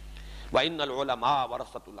 وَإِنَّ الْعُلَمَاءَ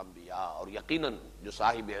وَرَثَةُ الْأَنْبِيَاء، اور یقیناً جو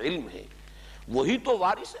صاحب علم ہے وہی تو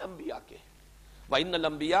وارث انبیاء کے۔ وَإِنَّ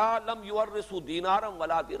الْأَنْبِيَاءَ لَمْ يُوَرِّثُوا دِينَارًا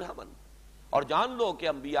وَلَا دِرْهَمًا، اور جان لو کہ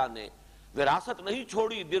انبیاء نے وراثت نہیں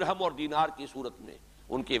چھوڑی درہم اور دینار کی صورت میں،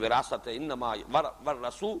 ان کی وراثت ہے انما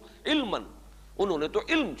ورثوا علما، انہوں نے تو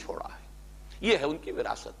علم چھوڑا ہے، یہ ہے ان کی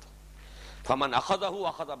وراثت۔ فمن اخذہ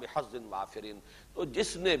اخذ بحظ وافر، تو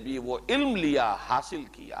جس نے بھی وہ علم لیا، حاصل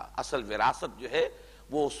کیا، اصل وراثت جو ہے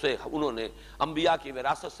وہ اس سے انہوں نے انبیاء کی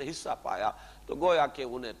وراثت سے حصہ پایا، تو گویا کہ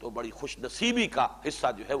انہیں تو بڑی خوش نصیبی کا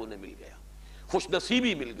حصہ جو ہے انہیں مل گیا، خوش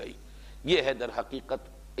نصیبی مل گئی۔ یہ ہے در حقیقت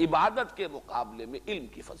عبادت کے مقابلے میں علم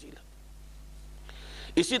کی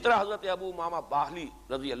فضیلت۔ اسی طرح حضرت ابو امامہ باہلی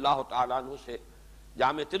رضی اللہ تعالیٰ عنہ سے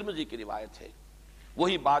جامع ترمذی کی روایت ہے،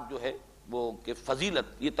 وہی بات جو ہے وہ کہ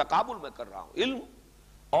فضیلت، یہ تقابل میں کر رہا ہوں، علم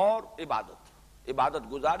اور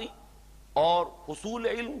عبادت گزاری اور حصول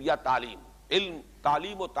علم یا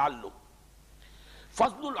تعلیم و تعلم۔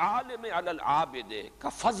 فضل العالم علی العابد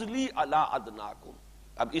کفضلی علی ادناکم،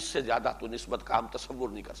 اب اس سے زیادہ تو نسبت کا ہم تصور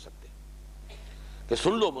نہیں کر سکتے کہ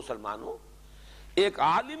سن لو مسلمانوں، ایک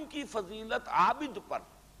عالم کی فضیلت عابد پر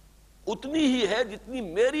اتنی ہی ہے جتنی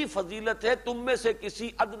میری فضیلت ہے تم میں سے کسی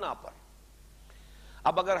ادنا پر۔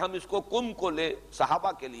 اب اگر ہم اس کو کم کو لیں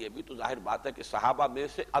صحابہ کے لیے بھی، تو ظاہر بات ہے کہ صحابہ میں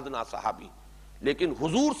سے ادنا صحابی، لیکن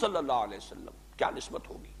حضور صلی اللہ علیہ وسلم کیا نسبت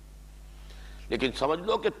ہوگی۔ لیکن سمجھ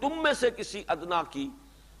لو کہ تم میں سے کسی ادنا کی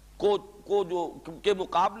کے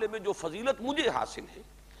مقابلے میں جو فضیلت مجھے حاصل ہے،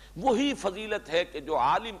 وہی فضیلت ہے کہ جو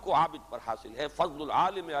عالم کو عابد پر حاصل ہے. فضل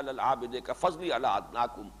العالم علی العابد کفضلی علی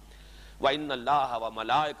ادناکم وَإِنَّ اللَّهَ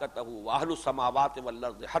وَمَلَائِكَتَهُ وَأَهْلُ السَّمَاوَاتِ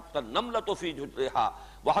وَالْأَرْضِ حَتَّى النَّمْلَةُ فِي جُحْرِهَا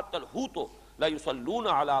وَحَتَّى الْحُوتُ لَيُصَلُّونَ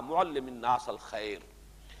عَلَى مُعَلِّمِ النَّاسِ الْخَيْرِ.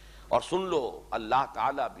 اور سن لو اللہ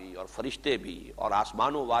تعالیٰ بھی اور فرشتے بھی اور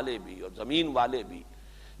آسمانوں والے بھی اور زمین والے بھی،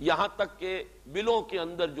 یہاں تک کہ بلوں کے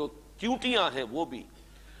اندر جو چیونٹیاں ہیں وہ بھی،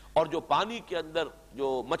 اور جو پانی کے اندر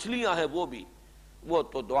جو مچھلیاں ہیں وہ بھی، وہ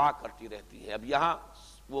تو دعا کرتی رہتی ہیں. اب یہاں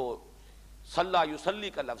وہ صلی یصلی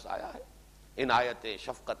کا لفظ آیا ہے. عنایتیں،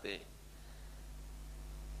 شفقتیں،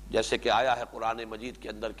 جیسے کہ آیا ہے قرآن مجید کے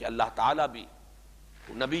اندر کہ اللہ تعالیٰ بھی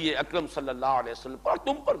نبی اکرم صلی اللہ علیہ وسلم پر،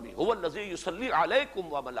 تم پر بھی، هو الذی یصلی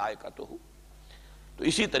علیکم وملائکتہ. تو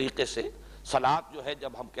اسی طریقے سے صلاۃ جو ہے،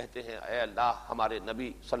 جب ہم کہتے ہیں اے اللہ ہمارے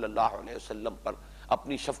نبی صلی اللہ علیہ وسلم پر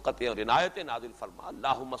اپنی شفقتیں اور عنایتیں نازل فرما،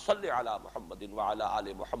 اللہم صلی علی محمد وعلی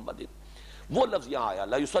آل محمد، وہ لفظ یہاں آیا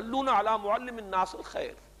لا یصلون علی معلم الناس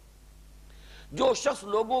الخیر. جو شخص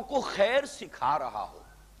لوگوں کو خیر سکھا رہا ہو،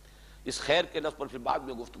 اس خیر کے لفظ پر پھر بعد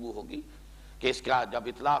میں گفتگو ہوگی کہ اس کا جب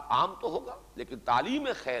اطلاق عام تو ہوگا، لیکن تعلیم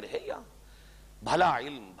خیر ہے یا بھلا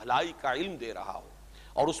علم، بھلائی کا علم دے رہا ہو،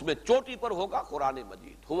 اور اس میں چوٹی پر ہوگا قرآن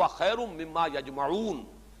مجید. ہوا خیر مما یجمعون،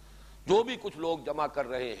 جو بھی کچھ لوگ جمع کر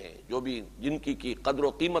رہے ہیں، جو بھی جن کی قدر و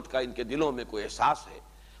قیمت کا ان کے دلوں میں کوئی احساس ہے،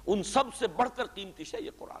 ان سب سے بڑھ کر قیمتی شے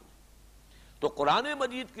یہ قرآن ہے. تو قرآن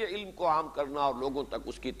مجید کے علم کو عام کرنا اور لوگوں تک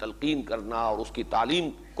اس کی تلقین کرنا اور اس کی تعلیم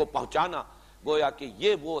کو پہنچانا، گویا کہ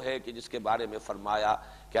یہ وہ ہے کہ جس کے بارے میں فرمایا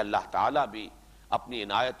کہ اللہ تعالیٰ بھی اپنی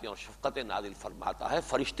عنایتیں اور شفقتیں نازل فرماتا ہے،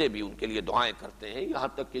 فرشتے بھی ان کے لیے دعائیں کرتے ہیں، یہاں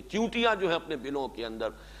تک کہ چیونٹیاں جو ہیں اپنے بلوں کے اندر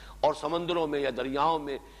اور سمندروں میں یا دریاؤں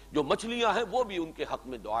میں جو مچھلیاں ہیں وہ بھی ان کے حق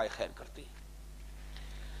میں دعائیں خیر کرتی ہیں.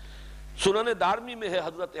 سنن دارمی میں ہے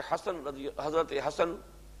حضرت حسن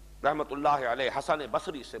رحمت اللہ علیہ، حسن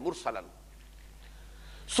بصری سے مرسلاً،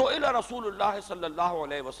 سئل رسول اللہ صلی اللہ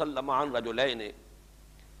علیہ وسلم عن رجلین،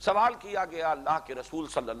 سوال کیا گیا اللہ کے رسول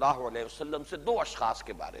صلی اللہ علیہ وسلم سے دو اشخاص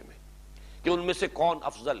کے بارے میں کہ ان میں سے کون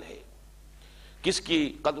افضل ہے، کس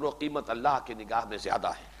کی قدر و قیمت اللہ کی نگاہ میں زیادہ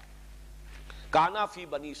ہے. کانا فی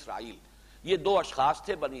بنی اسرائیل، یہ دو اشخاص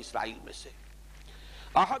تھے بنی اسرائیل میں سے.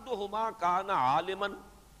 احدہما کانا عالما،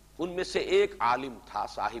 ان میں سے ایک عالم تھا،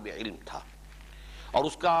 صاحب علم تھا، اور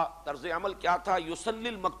اس کا طرز عمل کیا تھا، یصلی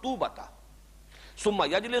المکتوبۃ ثم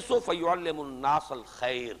یجلس فیعلم الناس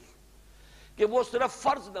الخیر، کہ وہ صرف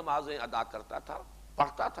فرض نمازیں ادا کرتا تھا،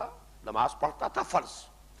 پڑھتا تھا، نماز پڑھتا تھا فرض،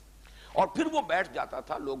 اور پھر وہ بیٹھ جاتا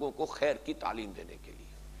تھا لوگوں کو خیر کی تعلیم دینے کے لیے.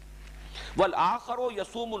 والآخر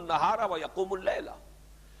یصوم النہار ویقوم اللیل،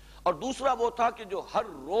 اور دوسرا وہ تھا کہ جو ہر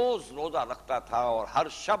روز روزہ رکھتا تھا اور ہر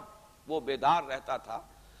شب وہ بیدار رہتا تھا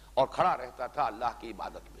اور کھڑا رہتا تھا اللہ کی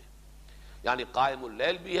عبادت میں، یعنی قائم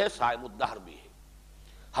اللیل بھی ہے، صائم الدہر بھی ہے،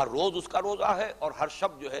 ہر روز اس کا روزہ ہے اور ہر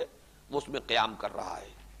شب جو ہے وہ اس میں قیام کر رہا ہے.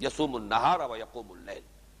 یصوم النہار ویقوم اللیل.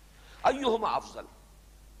 ایہما افضل،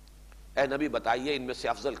 اے نبی بتائیے ان میں سے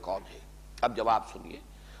افضل کون ہے. اب جواب سنیے،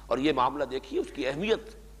 اور یہ معاملہ دیکھیے اس کی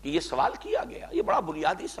اہمیت کہ یہ سوال کیا گیا، یہ بڑا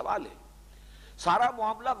بنیادی سوال ہے. سارا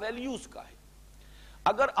معاملہ ویلیوز کا ہے.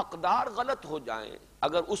 اگر اقدار غلط ہو جائیں،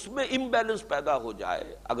 اگر اس میں امبیلنس پیدا ہو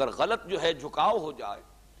جائے، اگر غلط جو ہے جھکاؤ ہو جائے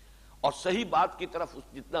اور صحیح بات کی طرف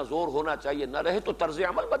جتنا زور ہونا چاہیے نہ رہے تو طرز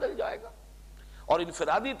عمل بدل جائے گا، اور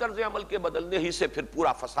انفرادی طرز عمل کے بدلنے ہی سے پھر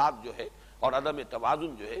پورا فساد جو ہے اور عدم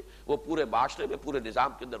توازن جو ہے وہ پورے معاشرے میں، پورے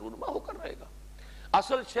نظام کے اندر رونما ہو کر رہے گا.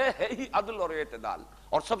 اصل شے ہے ہی عدل اور اعتدال،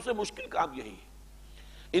 اور سب سے مشکل کام یہی ہے.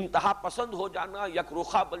 انتہا پسند ہو جانا، یک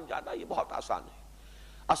رخا بن جانا، یہ بہت آسان ہے.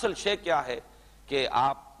 اصل شے کیا ہے کہ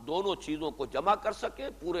آپ دونوں چیزوں کو جمع کر سکیں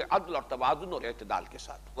پورے عدل اور توازن اور اعتدال کے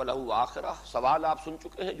ساتھ. وَلَهُ آخرہ، سوال آپ سن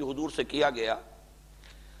چکے ہیں جو حضور سے کیا گیا.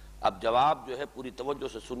 اب جواب جو ہے پوری توجہ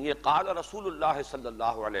سے سنیے. قال رسول اللہ صلی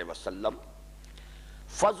اللہ علیہ وسلم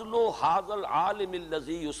فضل هذا العالم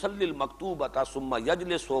الذي يصلي المكتوبة ثم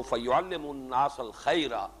يجلس فيعلم الناس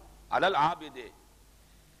الخير على العابد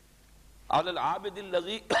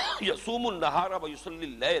الذي يصوم النهار ويصلي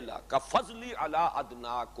الليل كفضل على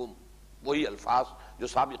ادناكم. وہی الفاظ جو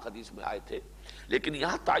سابق حدیث میں آئے تھے، لیکن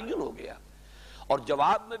یہاں تعین ہو گیا، اور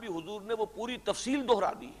جواب میں بھی حضور نے وہ پوری تفصیل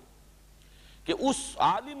دہرا دی ہے کہ اس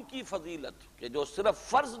عالم کی فضیلت کہ جو صرف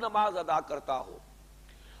فرض نماز ادا کرتا ہو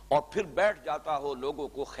اور پھر بیٹھ جاتا ہو لوگوں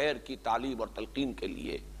کو خیر کی تعلیم اور تلقین کے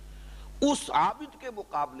لیے، اس عابد کے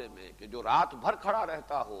مقابلے میں کہ جو رات بھر کھڑا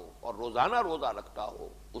رہتا ہو اور روزانہ روزہ رکھتا ہو،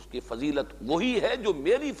 اس کی فضیلت وہی ہے جو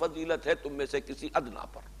میری فضیلت ہے تم میں سے کسی ادنا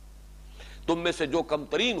پر، تم میں سے جو کم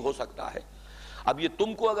ترین ہو سکتا ہے. اب یہ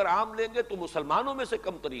تم کو اگر عام لیں گے تو مسلمانوں میں سے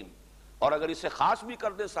کم ترین، اور اگر اسے خاص بھی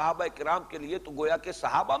کر دیں صحابہ کرام کے لیے تو گویا کہ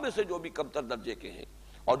صحابہ میں سے جو بھی کم تر درجے کے ہیں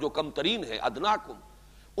اور جو کم ترین ہیں ادناکم،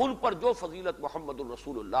 ان پر جو فضیلت محمد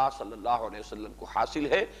الرسول اللہ صلی اللہ علیہ وسلم کو حاصل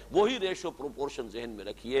ہے وہی ریشو پروپورشن ذہن میں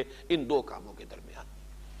رکھیے ان دو کاموں کے درمیان۔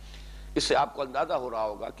 اس سے آپ کو اندازہ ہو رہا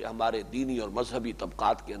ہوگا کہ ہمارے دینی اور مذہبی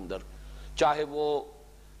طبقات کے اندر، چاہے وہ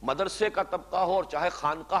مدرسے کا طبقہ ہو اور چاہے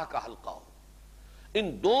خانقاہ کا حلقہ ہو،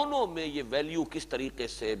 ان دونوں میں یہ ویلیو کس طریقے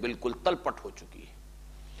سے بالکل تلپٹ ہو چکی ہے،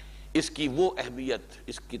 اس کی وہ اہمیت،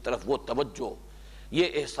 اس کی طرف وہ توجہ،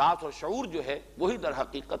 یہ احساس اور شعور جو ہے وہی در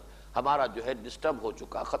حقیقت ہمارا جو ہے ڈسٹرب ہو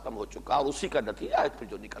چکا، ختم ہو چکا، اور اسی کا نتیجہ ہے پھر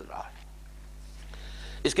جو نکل رہا ہے۔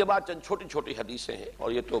 اس کے بعد چند چھوٹی چھوٹی حدیثیں ہیں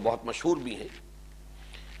اور یہ تو بہت مشہور بھی ہیں۔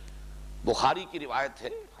 بخاری کی روایت ہے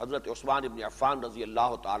حضرت عثمان بن عفان رضی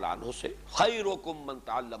اللہ تعالی عنہ سے، خیرکم من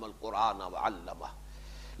تعلم القرآن وعلمہ۔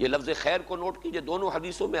 یہ لفظ خیر کو نوٹ کیجئے، دونوں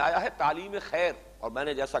حدیثوں میں آیا ہے تعلیم خیر، اور میں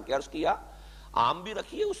نے جیسا کہ عرض کیا عام بھی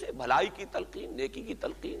رکھیے اسے، بھلائی کی تلقین، نیکی کی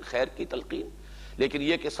تلقین، خیر کی تلقین، لیکن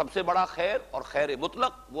یہ کہ سب سے بڑا خیر اور خیر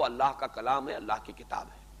مطلق وہ اللہ کا کلام ہے، اللہ کی کتاب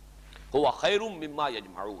ہے۔ هو خیر مما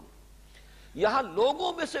یجمعون، یہاں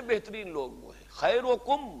لوگوں میں سے بہترین لوگ وہ ہیں،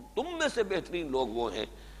 خیرکم، تم میں سے بہترین لوگ وہ ہیں،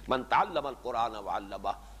 من تعلم القرآن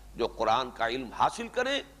وعلمہ، جو قرآن کا علم حاصل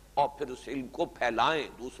کریں اور پھر اس علم کو پھیلائیں،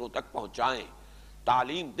 دوسروں تک پہنچائیں،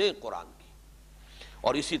 تعلیم دیں قرآن کی۔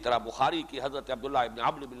 اور اسی طرح بخاری کی حضرت عبداللہ ابن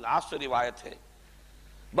عمرو بن العاص سے روایت ہے،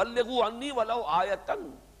 بلغوا عنی ولو آیۃ،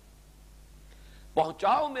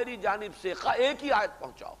 پہنچاؤ میری جانب سے ایک ہی آیت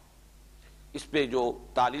پہنچاؤ۔ اس پہ جو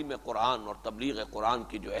تعلیم قرآن اور تبلیغ قرآن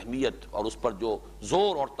کی جو اہمیت اور اس پر جو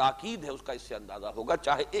زور اور تاکید ہے اس کا اس سے اندازہ ہوگا،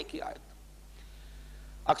 چاہے ایک ہی آیت۔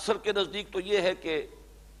 اکثر کے نزدیک تو یہ ہے کہ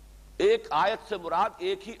ایک آیت سے مراد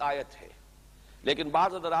ایک ہی آیت ہے، لیکن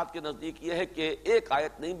بعض حضرات کے نزدیک یہ ہے کہ ایک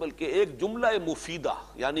آیت نہیں بلکہ ایک جملہ مفیدہ،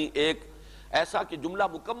 یعنی ایک ایسا کہ جملہ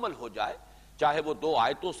مکمل ہو جائے، چاہے وہ دو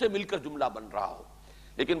آیتوں سے مل کر جملہ بن رہا ہو۔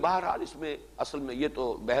 لیکن بہرحال اس میں اصل میں یہ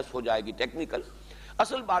تو بحث ہو جائے گی ٹیکنیکل۔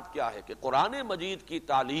 اصل بات کیا ہے کہ قرآن مجید کی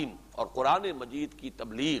تعلیم اور قرآن مجید کی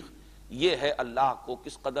تبلیغ یہ ہے اللہ کو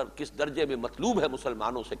کس قدر کس درجے میں مطلوب ہے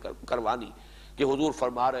مسلمانوں سے کروانی، کہ حضور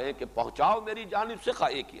فرما رہے ہیں کہ پہنچاؤ میری جانب سے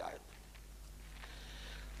ایک ہی آیت۔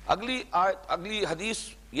 اگلی حدیث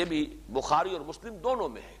یہ بھی بخاری اور مسلم دونوں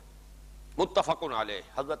میں ہے، متفق علیہ،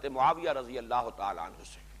 حضرت معاویہ رضی اللہ تعالی عنہ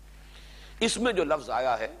سے۔ اس میں جو لفظ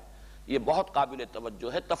آیا ہے یہ بہت قابل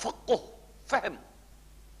توجہ ہے، تفقہ، فہم۔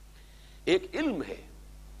 ایک علم ہے،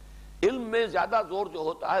 علم میں زیادہ زور جو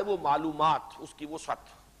ہوتا ہے وہ معلومات، اس کی وسعت۔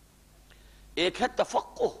 ایک ہے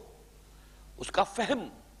تفقہ، اس کا فہم،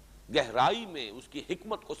 گہرائی میں اس کی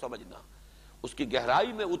حکمت کو سمجھنا، اس کی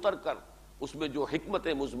گہرائی میں اتر کر اس میں جو حکمت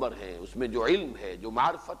مضمر ہیں، اس میں جو علم ہے، جو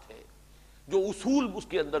معرفت ہے، جو اصول اس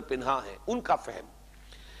کے اندر پنہا ہے، ان کا فہم۔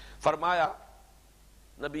 فرمایا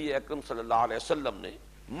نبی اکرم صلی اللہ علیہ وسلم نے،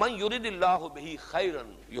 من یرد اللہ بہ خیرا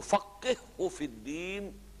یفقہہ فی الدین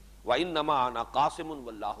وانما انا قاسم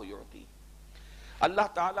واللہ یعطی۔ اللہ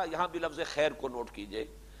تعالیٰ، یہاں بھی لفظ خیر کو نوٹ کیجئے،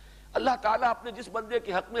 اللہ تعالیٰ اپنے جس بندے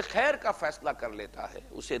کے حق میں خیر کا فیصلہ کر لیتا ہے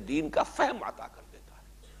اسے دین کا فہم عطا کر دیتا ہے۔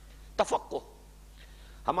 تفقہ،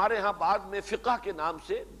 ہمارے ہاں بعد میں فقہ کے نام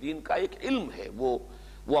سے دین کا ایک علم ہے،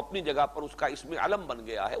 وہ اپنی جگہ پر اس کا اسم علم بن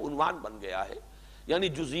گیا ہے، عنوان بن گیا ہے، یعنی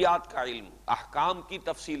جزیات کا علم، احکام کی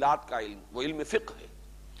تفصیلات کا علم، وہ علم فقہ ہے۔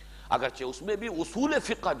 اگرچہ اس میں بھی اصول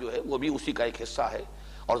فقہ جو ہے وہ بھی اسی کا ایک حصہ ہے،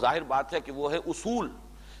 اور ظاہر بات ہے کہ وہ ہے اصول،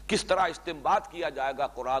 کس طرح استنباط کیا جائے گا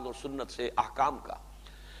قرآن اور سنت سے احکام کا۔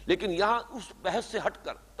 لیکن یہاں اس بحث سے ہٹ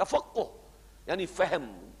کر تفقہ یعنی فہم،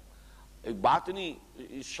 ایک باطنی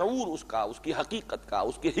شعور اس کا، اس کی حقیقت کا،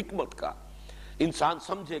 اس کی حکمت کا، انسان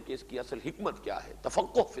سمجھے کہ اس کی اصل حکمت کیا ہے،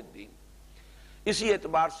 تفقہ فی الدین۔ اسی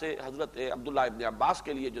اعتبار سے حضرت عبداللہ ابن عباس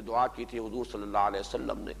کے لیے جو دعا کی تھی حضور صلی اللہ علیہ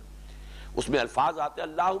وسلم نے، اس میں الفاظ آتے ہیں،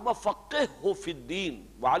 اللہم فقہہ فی الدین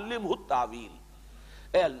وعلمہ التاویل۔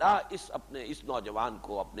 اے اللہ اس نوجوان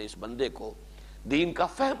کو، اپنے اس بندے کو دین کا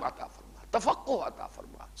فہم عطا فرما، تفقہ عطا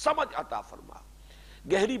فرما، سمجھ عطا فرما،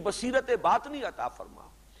 گہری بصیرت باطنی عطا فرما،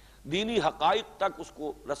 دینی حقائق تک اس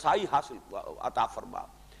کو رسائی حاصل عطا فرما،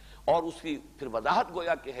 اور اس کی پھر وضاحت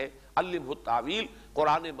گویا کہ ہے علمہ التاویل،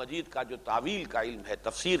 قرآن مجید کا جو تاویل کا علم ہے،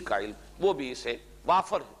 تفسیر کا علم، وہ بھی اسے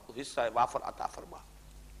وافر حصہ وافر عطا فرما۔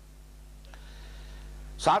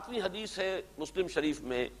 ساتویں حدیث ہے مسلم شریف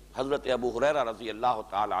میں حضرت ابو ہریرہ رضی اللہ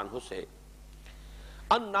تعالی عنہ سے،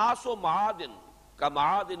 الناس معادن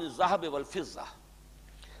کمعادن الذهب والفضہ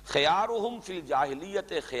خیارہم فی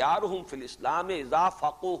الجاہلیت خیارہم فی الاسلام اذا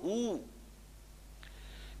فقہوا۔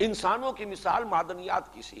 انسانوں کی مثال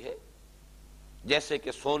معدنیات کی سی ہے، جیسے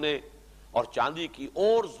کہ سونے اور چاندی کی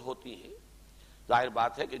اورز ہوتی ہیں۔ ظاہر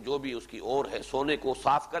بات ہے کہ جو بھی اس کی اور ہے، سونے کو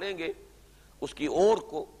صاف کریں گے، اس کی اور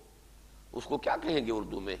کو، اس کو کیا کہیں گے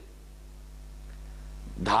اردو میں،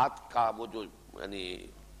 دھات کا وہ جو، یعنی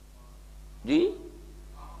جی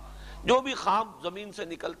جو بھی خام زمین سے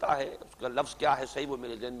نکلتا ہے، اس کا لفظ کیا ہے صحیح وہ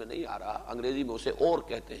میرے ذہن میں نہیں آ رہا، انگریزی میں اسے اور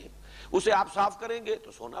کہتے ہیں، اسے آپ صاف کریں گے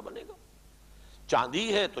تو سونا بنے گا۔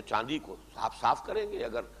 چاندی ہے تو چاندی کو آپ صاف کریں گے،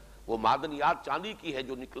 اگر وہ معدنیات چاندی کی ہے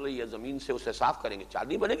جو نکل رہی ہے زمین سے، اسے صاف کریں گے،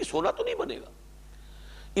 چاندی بنے گی، سونا تو نہیں بنے گا۔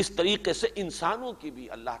 اس طریقے سے انسانوں کی بھی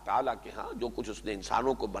اللہ تعالیٰ کے ہاں جو کچھ اس نے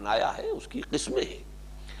انسانوں کو بنایا ہے اس کی قسمیں ہیں،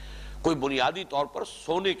 کوئی بنیادی طور پر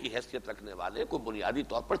سونے کی حیثیت رکھنے والے، کوئی بنیادی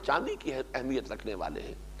طور پر چاندی کی اہمیت رکھنے والے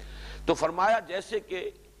ہیں۔ تو فرمایا جیسے کہ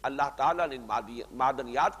اللہ تعالیٰ نے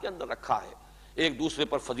معدنیات کے اندر رکھا ہے، ایک دوسرے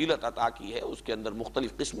پر فضیلت عطا کی ہے، اس کے اندر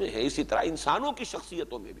مختلف قسمیں ہیں، اسی طرح انسانوں کی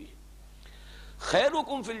شخصیتوں میں بھی ہے۔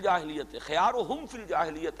 خیرکم فی الجاہلیت خیارہم فی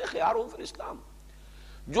الجاہلیت خیارہم فی الاسلام،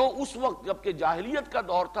 جو اس وقت جبکہ جاہلیت کا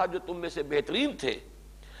دور تھا جو تم میں سے بہترین تھے،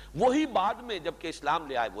 وہی بعد میں جبکہ اسلام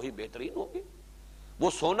لے آئے وہی بہترین ہوں گے۔ وہ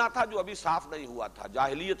سونا تھا جو ابھی صاف نہیں ہوا تھا،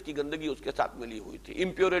 جاہلیت کی گندگی اس کے ساتھ ملی ہوئی تھی،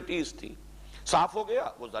 امپیورٹیز تھی، صاف ہو گیا،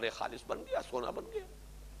 وہ زر خالص بن گیا، سونا بن گیا۔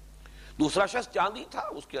 دوسرا شخص چاندی تھا،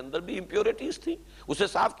 اس کے اندر بھی امپیورٹیز تھی، اسے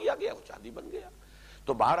صاف کیا گیا، وہ چاندی بن گیا۔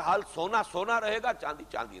 تو بہرحال سونا سونا رہے گا، چاندی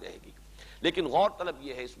چاندی رہے گی۔ لیکن غور طلب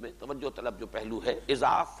یہ ہے، اس میں توجہ طلب جو پہلو ہے،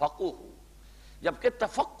 اذا فقہوا، جبکہ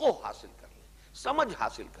تفقہ حاصل کر لیں، سمجھ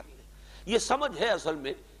حاصل کر لیں۔ یہ سمجھ ہے اصل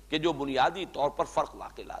میں کہ جو بنیادی طور پر فرق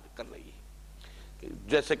واقع کر رہی ہے،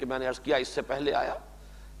 جیسے کہ میں نے عرض کیا اس سے پہلے آیا،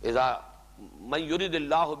 اذا من یرید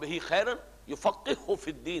اللہ بہ خیرا یفقہہ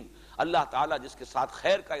فی الدین، اللہ تعالیٰ جس کے ساتھ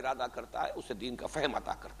خیر کا ارادہ کرتا ہے اسے دین کا فہم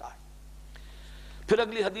عطا کرتا ہے۔ پھر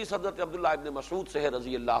اگلی حدیث حضرت عبداللہ ابن مسعود سے ہے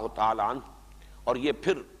رضی اللہ تعالی عنہ، اور یہ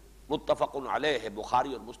پھر متفق علیہ ہے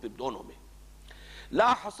بخاری اور مسلم دونوں میں۔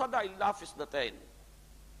 لا حسد الا فی اثنتین،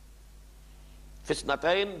 فی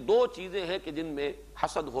اثنتین دو چیزیں ہیں کہ جن میں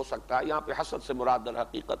حسد ہو سکتا ہے۔ یہاں پہ حسد سے مراد در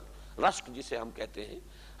حقیقت رشک جسے ہم کہتے ہیں،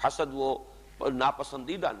 حسد وہ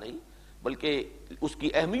ناپسندیدہ نہیں بلکہ اس کی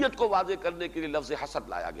اہمیت کو واضح کرنے کے لیے لفظ حسد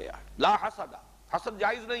لایا گیا ہے۔ لا حسد، حسد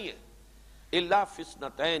جائز نہیں ہے، الا فی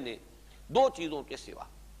اثنتین، دو چیزوں کے سوا۔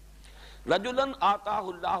 رجلا آتاہ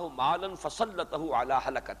اللہ مالا فسلطہ علی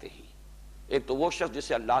ہلکتہ، ایک تو وہ شخص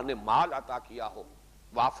جسے اللہ نے مال عطا کیا ہو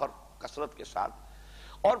وافر کثرت کے ساتھ،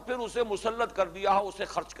 اور پھر اسے مسلط کر دیا ہو اسے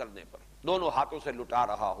خرچ کرنے پر، دونوں ہاتھوں سے لٹا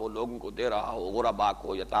رہا ہو، لوگوں کو دے رہا ہو، غرباء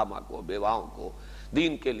کو، یتامہ کو، بیواؤں کو،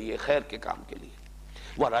 دین کے لیے، خیر کے کام کے لیے۔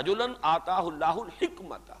 وَرَجُلًا آتَاهُ اللَّهُ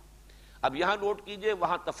الْحِكْمَةَ، اب یہاں نوٹ کیجئے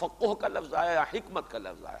وہاں تفقہ کا لفظ آیا یا حکمت کا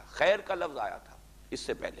لفظ آیا، خیر کا لفظ آیا تھا اس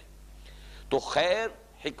سے پہلے، تو خیر،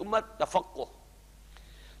 حکمت، تفقہ،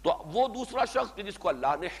 تو وہ دوسرا شخص جس کو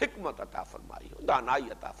اللہ نے حکمت عطا فرمائی ہو،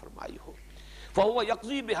 دانائی عطا فرمائی ہو، فَهُوَ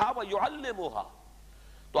يَقْضِي بِهَا وَيُعَلِّمُهَا،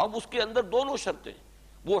 تو اب اس کے اندر دونوں شرطیں،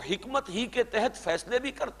 وہ حکمت ہی کے تحت فیصلے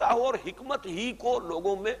بھی کرتا ہو اور حکمت ہی کو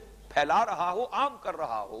لوگوں میں پھیلا رہا ہو، عام کر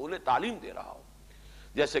رہا ہو، انہیں تعلیم دے رہا ہو۔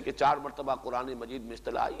 جیسے کہ 4 مرتبہ قرآن مجید میں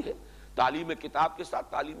اصطلاح آئی ہے، تعلیم کتاب کے ساتھ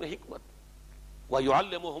تعلیم حکمت،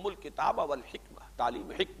 وَيُعَلِّمُهُمُ الْكِتَابَ وَالْحِكْمَةَ،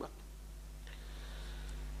 تعلیم حکمت۔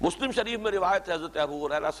 مسلم شریف میں روایت ہے حضرت ابو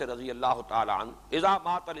ہریرہ سے رضی اللہ تعالی عنہ، اذا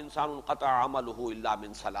مات الانسان انقطع عمله الا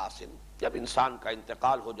من ثلاث، جب انسان کا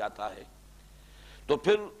انتقال ہو جاتا ہے تو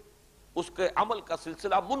پھر اس کے عمل کا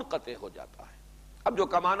سلسلہ منقطع ہو جاتا ہے۔ اب جو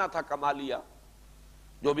کمانا تھا کما لیا،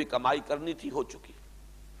 جو بھی کمائی کرنی تھی ہو چکی،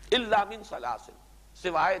 الا من ثلاث،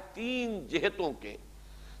 سوائے 3 جہتوں کے،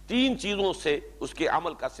 3 چیزوں سے اس کے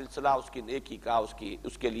عمل کا سلسلہ، اس کی نیکی کا،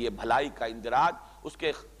 اس کے لیے بھلائی کا اندراج اس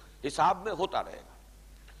کے حساب میں ہوتا رہے گا۔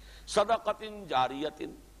 صدقۃ جاریۃ،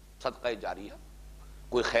 صدقہ جاریہ،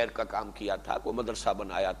 کوئی خیر کا کام کیا تھا، کوئی مدرسہ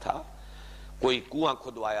بنایا تھا، کوئی کنواں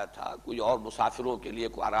کھدوایا تھا، کوئی اور مسافروں کے لیے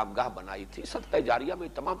کوئی آرام گاہ بنائی تھی، صدقہ جاریہ میں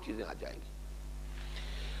تمام چیزیں آ جائیں گی۔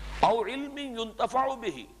 او علم ينتفع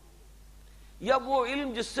به، یا وہ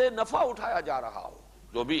علم جس سے نفع اٹھایا جا رہا ہو،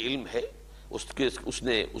 جو بھی علم ہے اس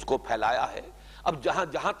نے اس کو پھیلایا ہے، اب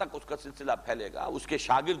جہاں تک اس کا سلسلہ پھیلے گا، اس کے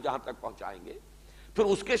شاگرد جہاں تک پہنچائیں گے، پھر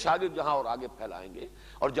اس کے شاگرد جہاں اور آگے پھیلائیں گے،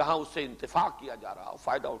 اور جہاں اس سے انتفاع کیا جا رہا ہو،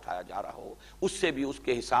 فائدہ اٹھایا جا رہا ہو، اس سے بھی اس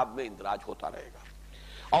کے حساب میں اندراج ہوتا رہے گا۔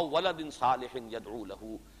 او ولد صالح یدعو لہ،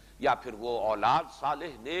 یا پھر وہ اولاد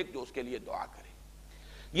صالح نیک جو اس کے لیے دعا کرے۔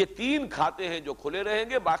 یہ 3 کھاتے ہیں جو کھلے رہیں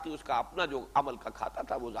گے، باقی اس کا اپنا جو عمل کا کھاتا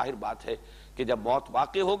تھا وہ ظاہر بات ہے کہ جب موت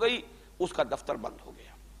واقع ہو گئی اس کا دفتر بند ہو گیا۔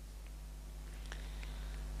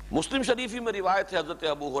 مسلم شریفی میں روایت ہے حضرت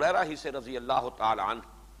ابو ہریرہ ہی سے رضی اللہ تعالی عنہ،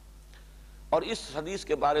 اور اس حدیث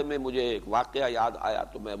کے بارے میں مجھے ایک واقعہ یاد آیا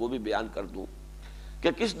تو میں وہ بھی بیان کر دوں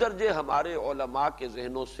کہ کس درجے ہمارے علماء کے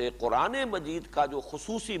ذہنوں سے قرآن مجید کا جو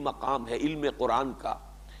خصوصی مقام ہے علم قرآن کا،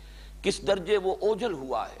 کس درجے وہ اوجھل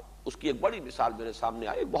ہوا ہے۔ اس کی ایک بڑی مثال میرے سامنے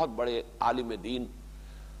آئی، بہت بڑے عالم دین،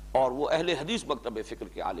 اور وہ اہل حدیث مکتب فکر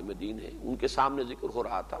کے عالم دین ہیں، ان کے سامنے ذکر ہو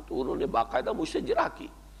رہا تھا تو انہوں نے باقاعدہ مجھ سے جرح کی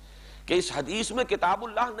کہ اس حدیث میں کتاب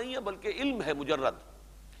اللہ نہیں ہے بلکہ علم ہے مجرد،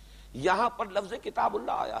 یہاں پر لفظ کتاب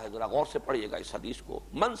اللہ آیا ہے، ذرا غور سے پڑھیے گا اس حدیث کو.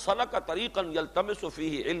 من سلک طریقا یلتمس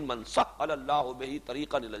فیہ علما سہل اللہ بہ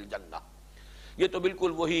طریقا الی الجنہ. یہ تو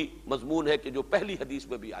بالکل وہی مضمون ہے کہ جو پہلی حدیث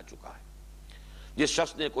میں بھی آ چکا ہے. جس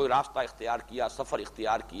شخص نے کوئی راستہ اختیار کیا، سفر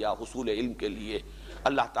اختیار کیا حصول علم کے لیے،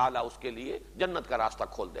 اللہ تعالیٰ اس کے لیے جنت کا راستہ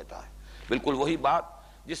کھول دیتا ہے. بالکل وہی بات،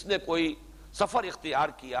 جس نے کوئی سفر اختیار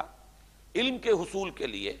کیا علم کے حصول کے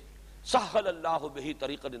لیے، سہل اللہ بہ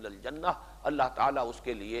طریقا الی الجنہ، اللہ تعالیٰ اس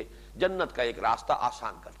کے لیے جنت کا ایک راستہ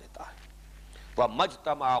آسان کر دیتا ہے.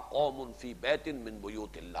 وَمَجْتَمَعَ قَوْمٌ فِي بَيْتٍ مِّن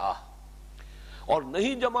بُيُوتِ اللَّهِ. اور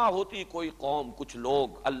نہیں جمع ہوتی کوئی قوم، کچھ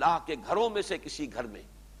لوگ اللہ کے گھروں میں سے کسی گھر میں.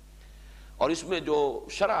 اور اس میں جو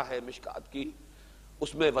شرح ہے مشکات کی،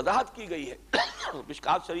 اس میں وضاحت کی گئی ہے.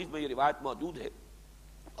 مشکات شریف میں یہ روایت موجود ہے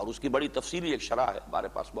اور اس کی بڑی تفصیلی ایک شرح ہے ہمارے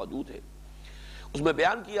پاس موجود ہے. اس میں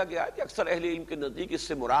بیان کیا گیا ہے کہ اکثر اہل علم کے نزدیک اس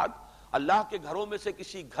سے مراد اللہ کے گھروں میں سے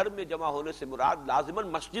کسی گھر میں جمع ہونے سے مراد لازماً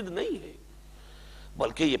مسجد نہیں ہے،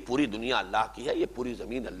 بلکہ یہ پوری دنیا اللہ کی ہے، یہ پوری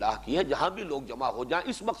زمین اللہ کی ہے. جہاں بھی لوگ جمع ہو جائیں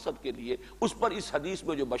اس مقصد کے لیے، اس پر اس حدیث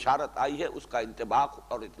میں جو بشارت آئی ہے اس کا انطباق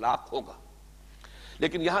اور اطلاق ہوگا.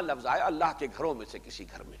 لیکن یہاں لفظ آیا اللہ کے گھروں میں سے کسی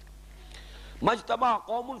گھر میں. مجتمع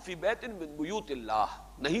قوم فی بیت من بیوت اللہ،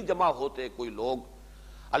 نہیں جمع ہوتے کوئی لوگ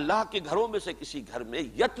اللہ کے گھروں میں سے کسی گھر میں،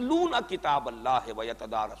 یتلون کتاب اللہ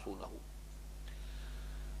ویتدارسونہ،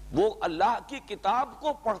 وہ اللہ کی کتاب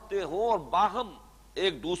کو پڑھتے ہوں اور باہم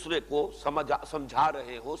ایک دوسرے کو سمجھا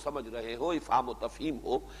رہے ہو، سمجھ رہے ہو، افہام و تفہیم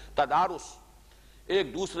ہو، تدارس،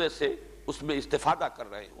 ایک دوسرے سے اس میں استفادہ کر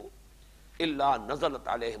رہے ہوں. الا نزلت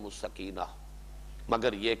علیہم السکینہ،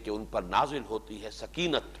 مگر یہ کہ ان پر نازل ہوتی ہے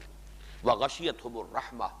سکینت. وغشیتہم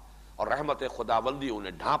الرحمہ، اور رحمت خداوندی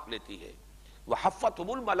انہیں ڈھانپ لیتی ہے.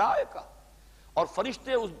 وحفتہم الملائکہ، اور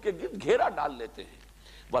فرشتے ان کے گرد گھیرا ڈال لیتے ہیں.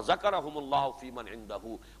 وذکرہم اللہ فی من عندہ،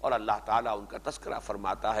 اور اللہ تعالیٰ ان کا تذکرہ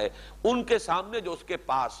فرماتا ہے ان کے سامنے جو اس کے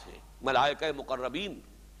پاس ہیں. ملائکہ مقربین،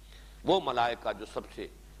 وہ ملائکہ جو سب سے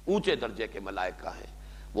اونچے درجے کے ملائکہ ہیں.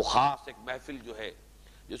 وہ خاص ایک محفل جو ہے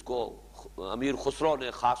جس کو امیر خسرو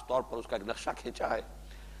نے خاص طور پر اس کا ایک نقشہ کھینچا ہے.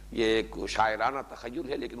 یہ ایک شاعرانہ تخیل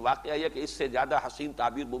ہے، لیکن واقعہ یہ کہ اس سے زیادہ حسین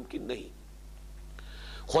تعبیر ممکن نہیں.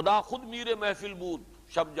 خدا خود میر محفل بود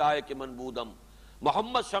شب جائے کہ من بودم،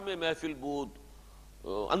 محمد شمع محفل بود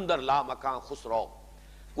اندر لا مکان خسرو.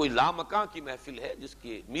 کوئی لا مکان کی محفل ہے جس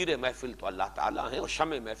کی میر محفل تو اللہ تعالیٰ ہیں اور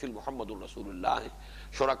شمع محفل محمد الرسول اللہ ہیں.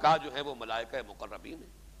 شرکاء جو ہیں وہ ملائکہ مقربین ہیں.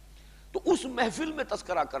 تو اس محفل میں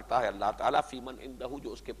تذکرہ کرتا ہے اللہ تعالیٰ فی من عندہ،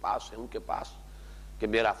 جو اس کے پاس ہے، ان کے پاس، کہ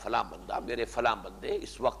میرا فلاں بندہ، میرے فلاں بندے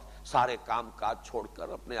اس وقت سارے کام کاج چھوڑ کر،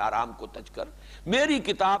 اپنے آرام کو تج کر میری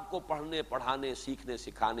کتاب کو پڑھنے، پڑھانے، سیکھنے،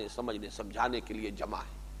 سکھانے، سمجھنے، سمجھانے کے لیے جمع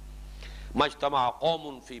ہے. مجتمع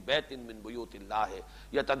قوم فی بیت من بیوت اللہ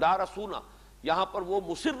یتدارسون، یہاں پر وہ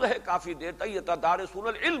مصر رہے کافی دیر تک. یتدارسون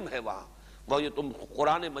العلم ہے وہاں، وہ یہ تم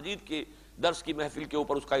قرآن مجید کے درس کی محفل کے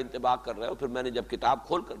اوپر اس کا انطباق کر رہے ہو. پھر میں نے جب کتاب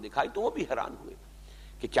کھول کر دکھائی تو وہ بھی حیران ہوئے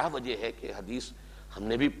کہ کیا وجہ ہے کہ حدیث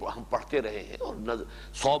ہم پڑھتے رہے ہیں اور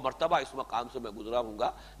 100 مرتبہ اس مقام سے میں گزرا ہوں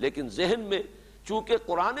گا، لیکن ذہن میں چونکہ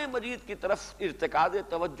قرآن مجید کی طرف ارتکاز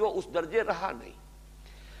توجہ اس درجے رہا نہیں،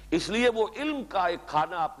 اس لیے وہ علم کا ایک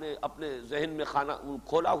خانہ اپنے ذہن میں خانہ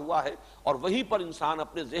کھولا ہوا ہے اور وہیں پر انسان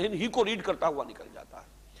اپنے ذہن ہی کو ریڈ کرتا ہوا نکل جاتا ہے.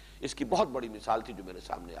 اس کی بہت بڑی مثال تھی جو میرے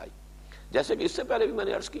سامنے آئی. جیسے کہ اس سے پہلے بھی میں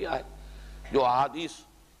نے عرض کیا ہے، جو احادیث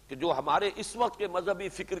کہ جو ہمارے اس وقت کے مذہبی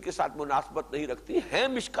فکر کے ساتھ مناسبت نہیں رکھتی ہیں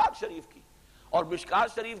مشکات شریف کی. اور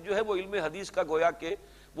مشکات شریف جو ہے وہ علم حدیث کا گویا کہ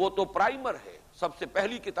وہ تو پرائمر ہے، سب سے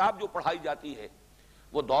پہلی کتاب جو پڑھائی جاتی ہے.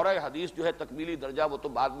 وہ دورہ حدیث جو ہے تکمیلی درجہ وہ تو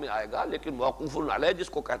بعد میں آئے گا، لیکن موقوف علیہ جس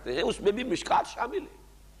کو کہتے ہیں اس میں بھی مشکات شامل ہے.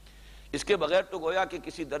 اس کے بغیر تو گویا کہ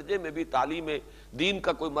کسی درجے میں بھی تعلیم دین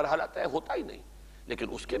کا کوئی مرحلہ طے ہوتا ہی نہیں. لیکن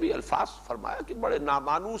اس کے بھی الفاظ فرمایا کہ بڑے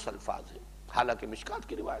نامانوس الفاظ ہیں، حالانکہ مشکات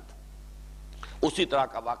کی روایت. اسی طرح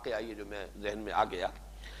کا واقعہ یہ جو میں ذہن میں آ گیا.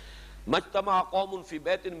 مجتمع قوم فی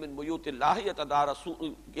بیت من بیوت اللہ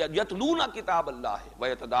یتلون کتاب اللہ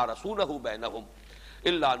ویتدارسونہ بینہم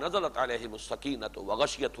الا نزلت علیہم السکینۃ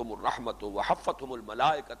وغشیتہم الرحمۃ وحفتہم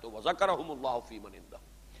الملائکۃ وذکرہم اللہ فی من عندہ.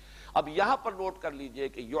 اب یہاں پر نوٹ کر لیجئے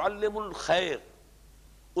کہ یعلم الخیر،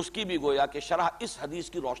 اس کی بھی گویا کہ شرح اس حدیث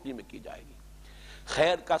کی روشنی میں کی جائے گی.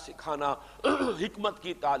 خیر کا سکھانا، حکمت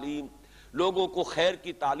کی تعلیم، لوگوں کو خیر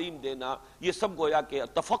کی تعلیم دینا، یہ سب گویا کہ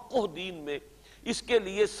تفقہ دین میں اس کے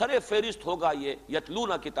لیے سر فہرست ہوگا یہ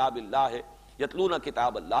یتلون کتاب اللہ ہے، یتلون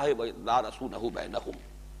کتاب اللہ ویتدارسونہ بینہم.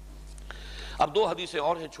 اب 2 حدیثیں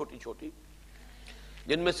اور ہیں چھوٹی چھوٹی،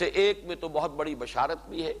 جن میں سے ایک میں تو بہت بڑی بشارت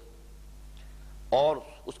بھی ہے اور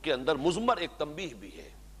اس کے اندر مضمر ایک تنبیہ بھی ہے،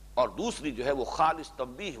 اور دوسری جو ہے وہ خالص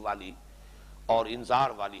تنبیہ والی اور انذار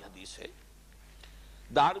والی حدیث ہے.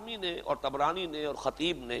 دارمی نے اور طبرانی نے اور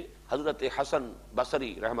خطیب نے حضرت حسن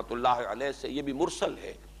بصری رحمۃ اللہ علیہ سے یہ بھی مرسل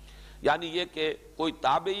ہے، یعنی یہ کہ کوئی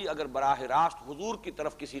تابعی اگر براہ راست حضور کی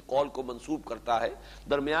طرف کسی قول کو منسوب کرتا ہے،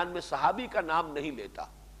 درمیان میں صحابی کا نام نہیں لیتا،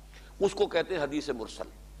 اس کو کہتے ہیں حدیث مرسل۔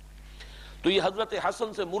 تو یہ حضرت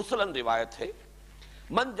حسن سے مرسلاً روایت ہے،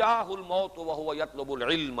 من جاءہ الموت وهو يطلب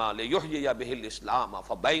العلم ليحيي به الاسلام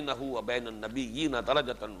فبينه وبين النبيين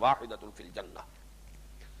درجة واحدة في الجنة۔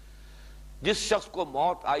 جس شخص کو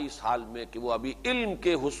موت آئی اس حال میں کہ وہ ابھی علم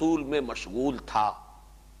کے حصول میں مشغول تھا،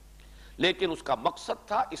 لیکن اس کا مقصد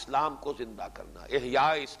تھا اسلام کو زندہ کرنا،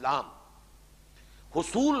 احیاء اسلام،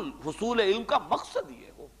 حصول علم کا مقصد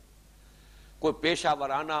یہ ہو۔ کوئی پیشہ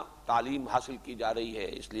ورانہ تعلیم حاصل کی جا رہی ہے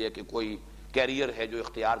اس لیے کہ کوئی کیریئر ہے جو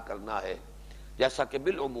اختیار کرنا ہے، جیسا کہ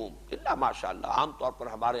بالعموم الا ماشاءاللہ عام طور پر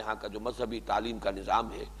ہمارے ہاں کا جو مذہبی تعلیم کا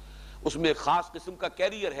نظام ہے اس میں ایک خاص قسم کا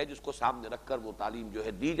کیریئر ہے جس کو سامنے رکھ کر وہ تعلیم جو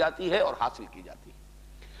ہے دی جاتی ہے اور حاصل کی جاتی ہے۔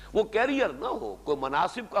 وہ کیریئر نہ ہو، کوئی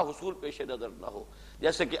مناصب کا حصول پیش نظر نہ ہو،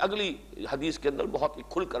 جیسے کہ اگلی حدیث کے اندر بہت ہی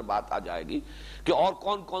کھل کر بات آ جائے گی کہ اور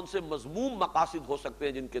کون کون سے مذموم مقاصد ہو سکتے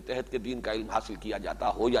ہیں جن کے تحت کے دین کا علم حاصل کیا جاتا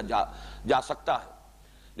ہو یا جا سکتا ہے۔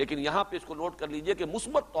 لیکن یہاں پہ اس کو نوٹ کر لیجئے کہ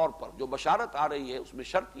مثبت طور پر جو بشارت آ رہی ہے اس میں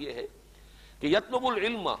شرط یہ ہے کہ یطلب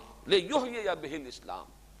العلم لیحیی بہ الاسلام،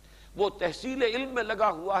 وہ تحصیل علم میں لگا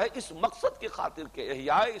ہوا ہے اس مقصد کی خاطر کہ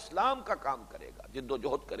احیاء اسلام کا کام کرے گا، جد و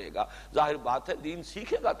جہد کرے گا۔ ظاہر بات ہے دین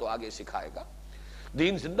سیکھے گا تو آگے سکھائے گا۔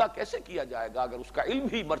 دین زندہ کیسے کیا جائے گا اگر اس کا علم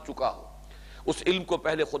ہی مر چکا ہو؟ اس علم کو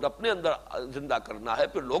پہلے خود اپنے اندر زندہ کرنا ہے،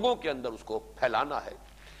 پھر لوگوں کے اندر اس کو پھیلانا ہے۔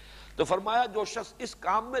 تو فرمایا جو شخص اس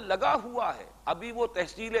کام میں لگا ہوا ہے، ابھی وہ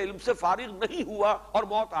تحصیل علم سے فارغ نہیں ہوا اور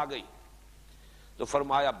موت آ گئی، تو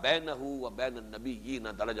فرمایا بینہ و بین النبیین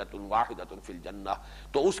درجۃ واحدۃ فی الجنہ،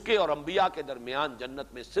 تو اس کے اور انبیاء کے درمیان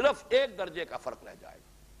جنت میں صرف ایک درجے کا فرق رہ جائے گا۔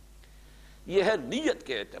 یہ ہے نیت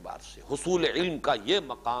کے اعتبار سے حصول علم کا یہ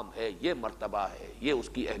مقام ہے، یہ مرتبہ ہے، یہ اس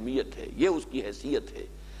کی اہمیت ہے، یہ اس کی حیثیت ہے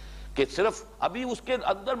کہ صرف ابھی اس کے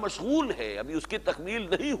اندر مشغول ہے، ابھی اس کی تکمیل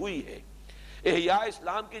نہیں ہوئی ہے، احیاء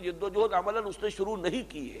اسلام کی جد و جہد عملاً اس نے شروع نہیں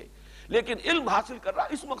کی ہے، لیکن علم حاصل کر رہا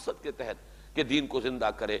اس مقصد کے تحت کہ دین کو زندہ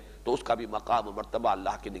کرے، تو اس کا بھی مقام و مرتبہ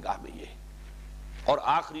اللہ کی نگاہ میں یہ ہے۔ اور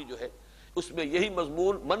آخری جو ہے اس میں یہی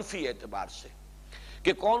مضمون منفی اعتبار سے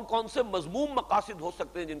کہ کون کون سے مذموم مقاصد ہو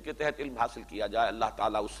سکتے ہیں جن کے تحت علم حاصل کیا جائے، اللہ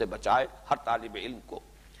تعالیٰ اس سے بچائے ہر طالب علم کو۔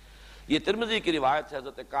 یہ ترمذی کی روایت ہے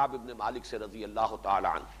حضرت کعب بن مالک سے رضی اللہ تعالی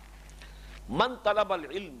عنہ، من طلب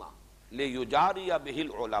العلم لیجاری بہ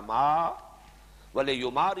العلماء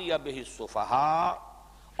ولیماری بہ السفہاء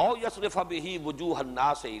او یصرف بہ وجوہ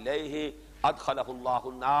الناس الیہ ادخلہ اللہ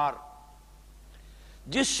النار۔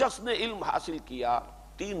 جس شخص نے علم حاصل کیا،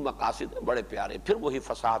 تین مقاصد ہیں بڑے پیارے، پھر وہی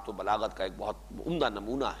فصاحت و بلاغت کا ایک بہت عمدہ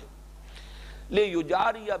نمونہ ہے۔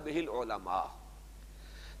 لیجاری بہ العلماء،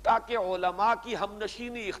 تاکہ علماء کی ہم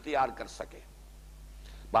نشینی اختیار کر سکے۔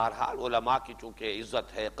 بہرحال علماء کی چونکہ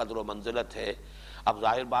عزت ہے، قدر و منزلت ہے، اب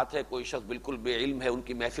ظاہر بات ہے کوئی شخص بالکل بے علم ہے، ان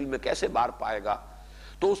کی محفل میں کیسے بار پائے گا؟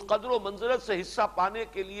 تو اس قدر و منزلت سے حصہ پانے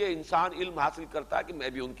کے لیے انسان علم حاصل کرتا ہے کہ میں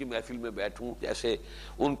بھی ان کی محفل میں بیٹھوں، جیسے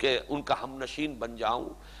ان کا ہم نشین بن جاؤں،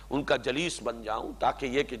 ان کا جلیس بن جاؤں، تاکہ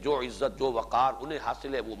یہ کہ جو عزت جو وقار انہیں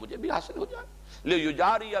حاصل ہے وہ مجھے بھی حاصل ہو جائے۔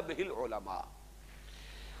 لیجاری بہ العلماء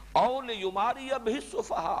او لیماری بہ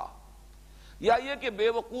السفہاء، یا یہ کہ بے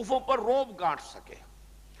وقوفوں پر روب گانٹ سکے،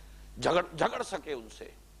 جھگڑ سکے ان سے،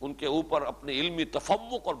 ان کے اوپر اپنے علمی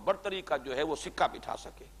تفوق اور برتری کا جو ہے وہ سکہ بٹھا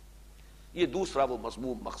سکے۔ یہ دوسرا وہ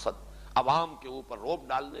مذموم مقصد، عوام کے اوپر روب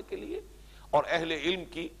ڈالنے کے لیے اور اہل علم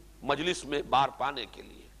کی مجلس میں بار پانے کے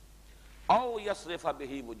لیے۔ او یصرف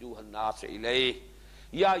بہ وجوہ الناس الیہ،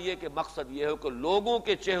 یا یہ کہ مقصد یہ ہے کہ لوگوں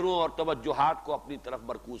کے چہروں اور توجہات کو اپنی طرف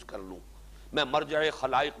مرکوز کر لوں، میں مرجع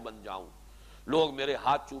خلائق بن جاؤں، لوگ میرے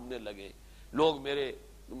ہاتھ چومنے لگیں، لوگ میرے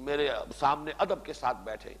سامنے ادب کے ساتھ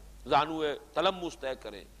بیٹھیں، زانوئے تلمس طے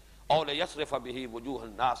کریں۔ اور یصرف بہ وجوہ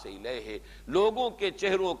الناس الیہ، لوگوں کے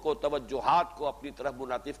چہروں کو توجہات کو اپنی طرف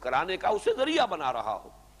منعطف کرانے کا اسے ذریعہ بنا رہا ہو۔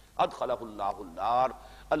 ادخلہ اللہ النار،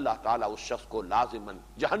 اللہ تعالیٰ اس شخص کو لازماً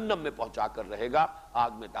جہنم میں پہنچا کر رہے گا،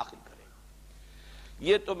 آگ میں داخل کرے گا۔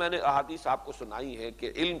 یہ تو میں نے احادیث آپ کو سنائی ہے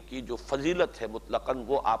کہ علم کی جو فضیلت ہے مطلقاً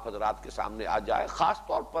وہ آپ حضرات کے سامنے آ جائے، خاص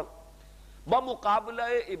طور پر بمقابلہ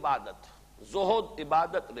عبادت، زہد،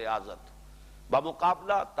 عبادت، ریاضت،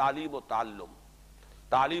 بمقابلہ تعلیم و تعلم،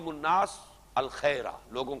 تعلیم الناس الخیرہ،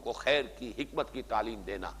 لوگوں کو خیر کی، حکمت کی تعلیم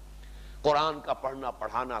دینا، قرآن کا پڑھنا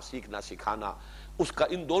پڑھانا، سیکھنا سکھانا، اس کا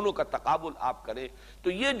ان دونوں کا تقابل آپ کریں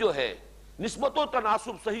تو یہ جو ہے نسبت و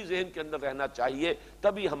تناسب صحیح ذہن کے اندر رہنا چاہیے،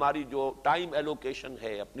 تبھی ہماری جو ٹائم ایلوکیشن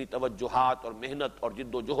ہے، اپنی توجہات اور محنت اور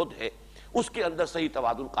جد و جہد ہے، اس کے اندر صحیح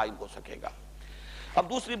توازن قائم ہو سکے گا۔ اب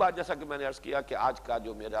دوسری بات، جیسا کہ میں نے عرض کیا کہ آج کا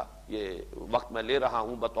جو میرا یہ وقت میں لے رہا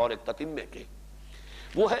ہوں بطور ایک تتمے کے،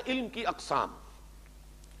 وہ ہے علم کی اقسام۔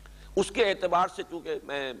 اس کے اعتبار سے چونکہ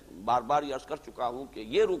میں بار بار یہ عرض کر چکا ہوں کہ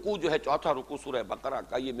یہ رکوع جو ہے چوتھا رکوع سورہ بقرہ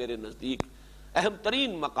کا، یہ میرے نزدیک اہم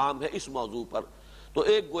ترین مقام ہے اس موضوع پر، تو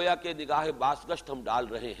ایک گویا کہ نگاہ بازگشت ہم ڈال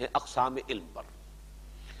رہے ہیں اقسام علم پر۔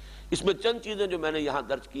 اس میں چند چیزیں جو میں نے یہاں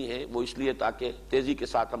درج کی ہیں وہ اس لیے تاکہ تیزی کے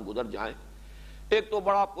ساتھ ہم گزر جائیں۔ ایک تو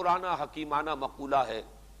بڑا پرانا حکیمانہ مقولہ ہے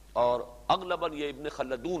اور اغلباً یہ ابن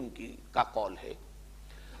خلدون کا قول ہے،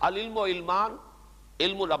 العلم و علمان،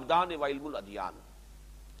 علم الابدان و علم الادیان۔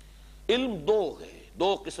 علم دو ہے،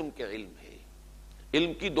 دو قسم کے علم ہے،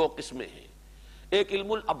 علم کی دو قسمیں ہیں۔ ایک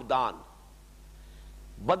علم الابدان،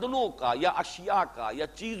 بدنوں کا یا اشیاء کا یا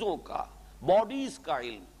چیزوں کا، باڈیز کا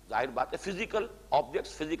علم، ظاہر بات ہے فزیکل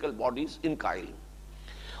آبجیکٹس، فزیکل باڈیز، ان کا علم۔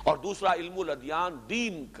 اور دوسرا علم الادیان،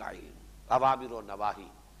 دین کا علم، اوامر و نواہی،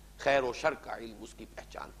 خیر و شر کا علم، اس کی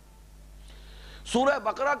پہچان۔ سورہ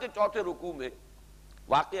بقرہ کے چوتھے رکوع میں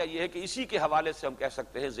واقعہ یہ ہے کہ اسی کے حوالے سے ہم کہہ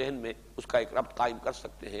سکتے ہیں، ذہن میں اس کا ایک ربط قائم کر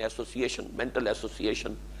سکتے ہیں، ایسوسیشن، مینٹل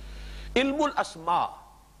ایسوسیشن۔ علم الاسماء،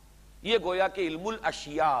 یہ گویا کہ علم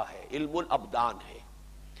الاشیاء ہے، علم الابدان ہے،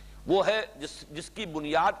 وہ ہے جس کی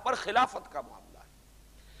بنیاد پر خلافت کا معاملہ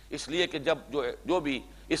ہے۔ اس لیے کہ جب جو بھی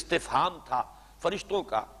استفہام تھا فرشتوں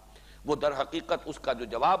کا، وہ در حقیقت اس کا جو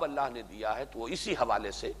جواب اللہ نے دیا ہے تو وہ اسی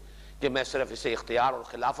حوالے سے کہ میں صرف اسے اختیار اور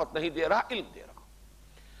خلافت نہیں دے رہا، علم دے رہا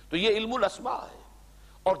ہوں۔ تو یہ علم الاسماء ہے۔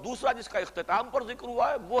 اور دوسرا جس کا اختتام پر ذکر ہوا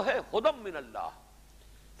ہے وہ ہے ہدی من اللہ،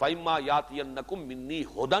 فَإِمَّا يَأْتِيَنَّكُم مِّنِّي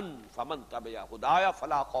هُدًى فَمَن تَبِعَ هُدَايَ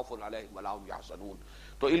فَلَا خَوْفٌ عَلَيْهِمْ وَلَا هُمْ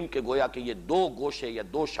يَحْزَنُونَ۔ تو علم کے گویا کہ یہ دو گوشے یا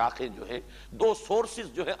دو شاخیں جو ہیں، دو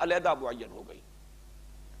سورسز جو ہیں علیحدہ معین ہو گئی۔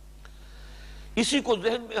 اسی کو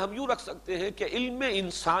ذہن میں ہم یوں رکھ سکتے ہیں کہ علم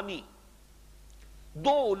انسانی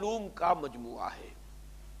دو علوم کا مجموعہ ہے۔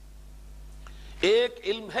 ایک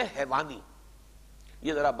علم ہے حیوانی،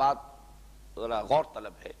 یہ ذرا غور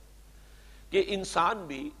طلب ہے کہ انسان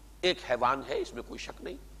بھی ایک حیوان ہے، اس میں کوئی شک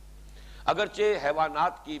نہیں، اگرچہ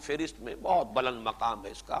حیوانات کی فہرست میں بہت بلند مقام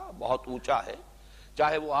ہے، اس کا بہت اونچا ہے،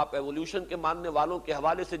 چاہے وہ آپ ایولیوشن کے ماننے والوں کے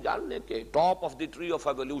حوالے سے جان لیں کہ top of the tree of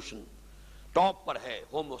evolution, top پر ہے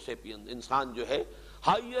ہومو سیپین، انسان جو ہے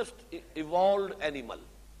ہائیسٹ ایوالوڈ اینیمل۔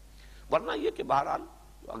 ورنہ یہ کہ بہرحال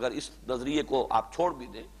اگر اس نظریے کو آپ چھوڑ بھی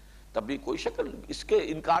دیں تب بھی کوئی شک، اس کے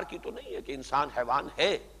انکار کی تو نہیں ہے کہ انسان حیوان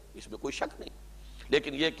ہے، اس میں کوئی شک نہیں،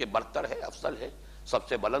 لیکن یہ کہ برتر ہے، افضل ہے، سب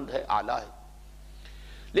سے بلند ہے، اعلیٰ ہے۔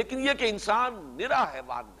 لیکن یہ کہ انسان نرا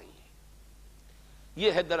حیوان نہیں ہے،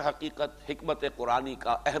 یہ ہے در حقیقت حکمت قرآنی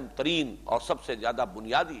کا اہم ترین اور سب سے زیادہ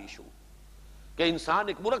بنیادی ایشو، کہ انسان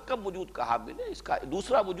ایک مرکب وجود کا حامل ہے۔ اس کا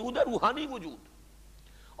دوسرا وجود ہے روحانی وجود،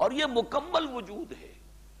 اور یہ مکمل وجود ہے،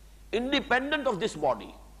 انڈیپینڈنٹ آف دس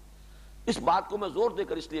باڈی۔ اس بات کو میں زور دے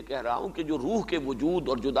کر اس لیے کہہ رہا ہوں کہ جو روح کے وجود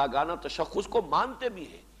اور جداگانہ تشخص کو مانتے بھی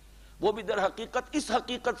ہیں، وہ بھی در حقیقت اس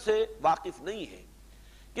حقیقت سے واقف نہیں ہے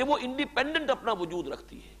کہ وہ انڈیپینڈنٹ اپنا وجود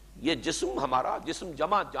رکھتی ہے۔ یہ جسم ہمارا، جسم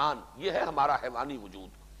جمع جان، یہ ہے ہمارا حیوانی وجود،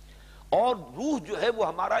 اور روح جو ہے وہ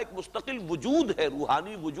ہمارا ایک مستقل وجود ہے،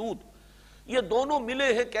 روحانی وجود۔ یہ دونوں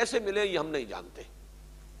ملے ہیں، کیسے ملے یہ ہم نہیں جانتے۔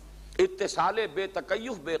 اتصال بے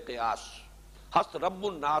تکیف بے قیاس، ہست رب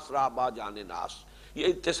الناس را با جان ناس، یہ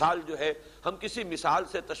اتصال جو ہے ہم کسی مثال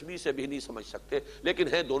سے تشبیہ سے بھی نہیں سمجھ سکتے، لیکن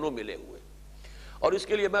ہے دونوں ملے ہوئے۔ اور اس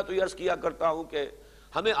کے لیے میں تو یہ عرض کیا کرتا ہوں کہ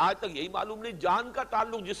ہمیں آج تک یہی معلوم نہیں جان کا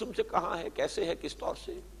تعلق جسم سے کہاں ہے، کیسے ہے، کس طور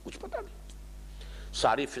سے، کچھ پتہ نہیں۔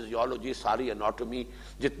 ساری فزیولوجی، ساری اناٹومی،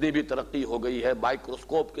 جتنی بھی ترقی ہو گئی ہے،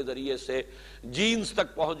 مائکروسکوپ کے ذریعے سے جینز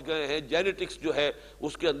تک پہنچ گئے ہیں، جینیٹکس جو ہے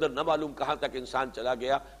اس کے اندر نہ معلوم کہاں تک انسان چلا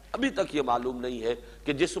گیا، ابھی تک یہ معلوم نہیں ہے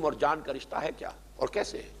کہ جسم اور جان کا رشتہ ہے کیا اور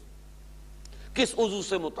کیسے ہے، کس عضو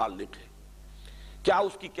سے متعلق ہے، کیا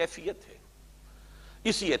اس کی کیفیت ہے۔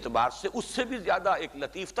 اسی اعتبار سے اس سے بھی زیادہ ایک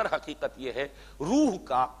لطیف تر حقیقت یہ ہے روح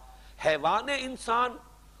کا، حیوان انسان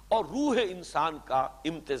اور روح انسان کا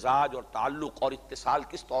امتزاج اور تعلق اور اتصال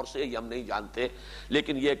کس طور سے یہ ہم نہیں جانتے۔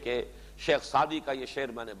 لیکن یہ کہ شیخ سعدی کا یہ شعر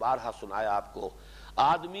میں نے بارہا سنایا آپ کو،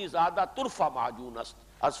 آدمی زادہ طرفہ معجون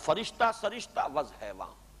است از فرشتہ سرشتہ وز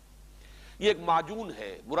حیوان۔ یہ ایک معجون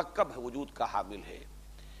ہے، مرکب ہے، وجود کا حامل ہے،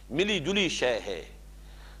 ملی جلی شے ہے،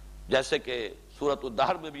 جیسے کہ سورۃ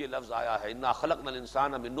الدہر میں بھی یہ لفظ آیا ہے انا خلقنا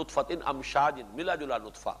الانسان من نطفۃ امشاج ملا جلا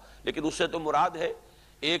نطفہ، لیکن اس سے تو مراد ہے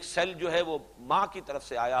ایک سیل جو ہے وہ ماں کی طرف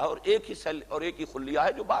سے آیا ہے، اور ایک ہی سیل اور ایک ہی خلیہ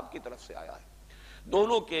ہے جو باپ کی طرف سے آیا ہے،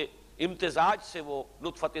 دونوں کے امتزاج سے وہ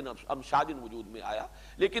نطفۃ امشاج وجود میں آیا۔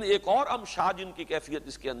 لیکن ایک اور امشاج کی کیفیت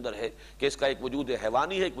اس کے اندر ہے کہ اس کا ایک وجود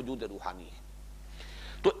حیوانی ہے، ایک وجود روحانی ہے۔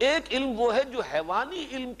 تو ایک علم وہ ہے جو حیوانی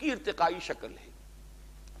علم کی ارتقائی شکل ہے،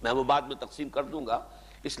 میں وہ بعد میں تقسیم کر دوں گا۔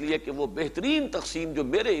 اس لیے کہ وہ بہترین تقسیم جو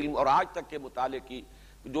میرے علم اور آج تک کے مطالعے کی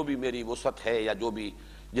جو بھی میری وسعت ہے یا جو بھی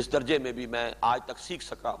جس درجے میں بھی میں آج تک سیکھ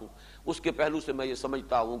سکا ہوں، اس کے پہلو سے میں یہ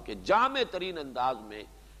سمجھتا ہوں کہ جامع ترین انداز میں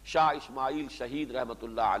شاہ اسماعیل شہید رحمت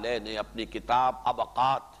اللہ علیہ نے اپنی کتاب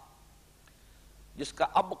ابقات، جس کا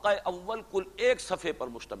ابقہ اول کل 1 صفحے پر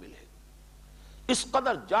مشتمل ہے، اس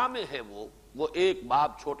قدر جامع ہے وہ ایک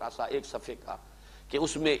باب چھوٹا سا 1 صفحے کا، کہ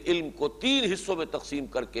اس میں علم کو 3 حصوں میں تقسیم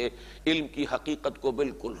کر کے علم کی حقیقت کو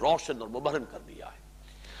بالکل روشن اور مبہن کر دیا ہے۔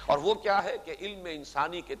 اور وہ کیا ہے کہ علم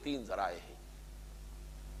انسانی کے 3 ذرائع ہیں۔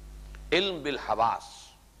 علم بالحواس،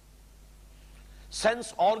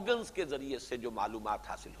 سینس آرگنز کے ذریعے سے جو معلومات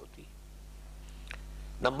حاصل ہوتی ہے۔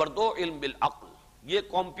 نمبر 2 علم بالعقل، یہ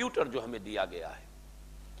کمپیوٹر جو ہمیں دیا گیا ہے،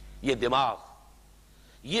 یہ دماغ،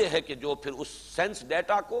 یہ ہے کہ جو پھر اس سینس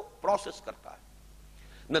ڈیٹا کو پروسیس کرتا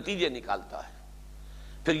ہے، نتیجے نکالتا ہے۔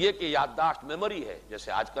 پھر یہ کہ یادداشت میموری ہے،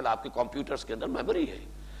 جیسے آج کل آپ کے کمپیوٹرز کے اندر میموری ہے،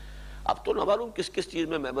 اب تو نہ معلوم کس چیز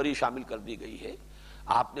میں میموری شامل کر دی گئی ہے،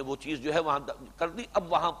 آپ نے وہ چیز جو ہے وہاں کر دی،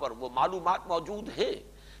 اب وہاں پر وہ معلومات موجود ہیں،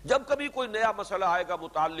 جب کبھی کوئی نیا مسئلہ آئے گا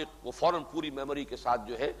متعلق، وہ فوراً پوری میموری کے ساتھ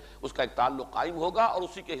جو ہے اس کا ایک تعلق قائم ہوگا اور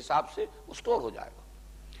اسی کے حساب سے وہ سٹور ہو جائے گا،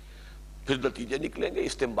 پھر نتیجے نکلیں گے،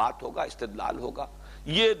 استنباط ہوگا، استدلال ہوگا۔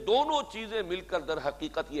 یہ دونوں چیزیں مل کر در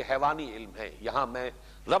حقیقت یہ حیوانی علم ہے۔ یہاں میں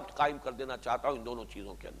ربط قائم کر دینا چاہتا ہوں ان دونوں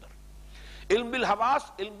چیزوں کے اندر، علم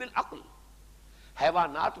بالحواس، علم بالعقل۔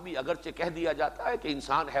 حیوانات بھی اگرچہ کہہ دیا جاتا ہے کہ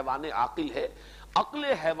انسان حیوان عاقل ہے، عقل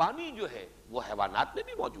حیوانی جو ہے وہ حیوانات میں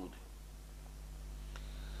بھی موجود ہے،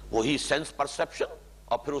 وہی سینس پرسپشن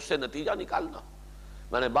اور پھر اس سے نتیجہ نکالنا۔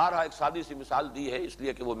 میں نے بارہا ایک سادی سی مثال دی ہے اس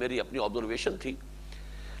لیے کہ وہ میری اپنی آبزرویشن تھی۔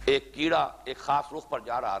 ایک کیڑا ایک خاص رخ پر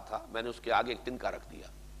جا رہا تھا، میں نے اس کے آگے ایک تنکا رکھ دیا،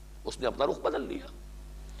 اس نے اپنا رخ بدل لیا،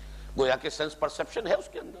 گویا کہ سینس پرسپشن ہے اس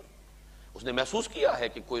کے اندر، اس نے محسوس کیا ہے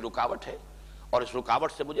کہ کوئی رکاوٹ ہے اور اس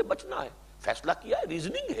رکاوٹ سے مجھے بچنا ہے، فیصلہ کیا ہے،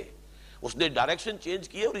 ریزننگ ہے، اس نے ڈائریکشن چینج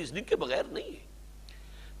کی ہے اور ریزننگ کے بغیر نہیں ہے۔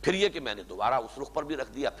 پھر یہ کہ میں نے دوبارہ اس رخ پر بھی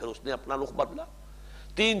رکھ دیا، پھر اس نے اپنا رخ بدلا،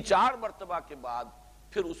 3-4 مرتبہ کے بعد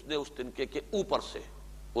پھر اس نے اس تنکے کے اوپر سے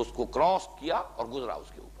اس کو کراس کیا اور گزرا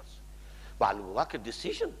اس کے اوپر سے، معلوم ہوا کہ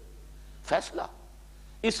ڈیسیژن، فیصلہ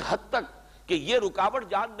اس حد تک کہ یہ رکاوٹ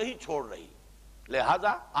جان نہیں چھوڑ رہی،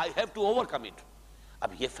 لہذا I have to overcome it۔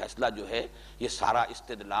 اب یہ فیصلہ جو ہے، یہ سارا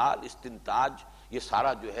استدلال، استنتاج، یہ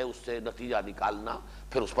سارا جو ہے اس سے نتیجہ نکالنا،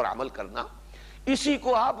 پھر اس پر عمل کرنا، اسی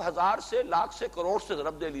کو آپ 1000 سے لاکھ سے کروڑ سے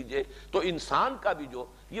ضرب دے لیجئے تو انسان کا بھی جو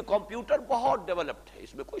یہ کمپیوٹر بہت ڈیولپڈ ہے،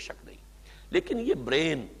 اس میں کوئی شک نہیں، لیکن یہ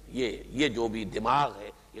برین، یہ جو بھی دماغ ہے،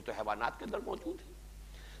 یہ تو حیوانات کے اندر موجود ہے،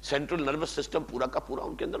 سینٹرل نروس سسٹم پورا کا پورا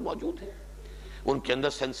ان کے اندر موجود ہے، ان کے اندر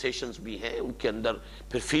سینسیشنز بھی ہیں، ان کے اندر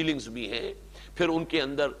پھر فیلنگز بھی ہیں، پھر ان کے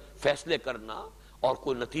اندر فیصلے کرنا اور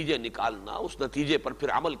کوئی نتیجے نکالنا، اس نتیجے پر پھر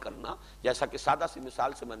عمل کرنا، جیسا کہ سادہ سی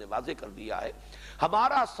مثال سے میں نے واضح کر دیا ہے۔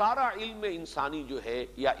 ہمارا سارا علم انسانی جو ہے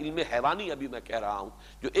یا علم حیوانی ابھی میں کہہ رہا ہوں،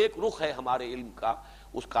 جو ایک رخ ہے ہمارے علم کا،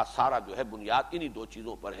 اس کا سارا جو ہے بنیاد انہی 2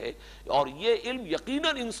 چیزوں پر ہے، اور یہ علم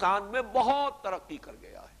یقیناً انسان میں بہت ترقی کر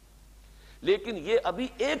گیا ہے، لیکن یہ ابھی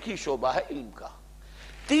ایک ہی شعبہ ہے علم کا۔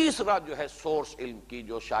 تیسرا جو ہے سورس علم کی،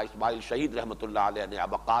 جو شاہ اسماعیل شہید رحمت اللہ علیہ نے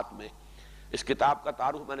ابقات میں، اس کتاب کا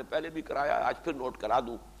تعارف میں نے پہلے بھی کرایا، آج پھر نوٹ کرا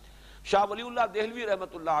دوں۔ شاہ ولی اللہ دہلوی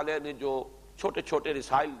رحمت اللہ علیہ نے جو چھوٹے چھوٹے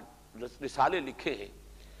رسالے لکھے ہیں،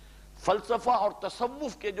 فلسفہ اور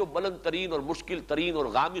تصوف کے جو بلند ترین اور مشکل ترین اور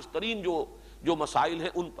غامض ترین جو مسائل ہیں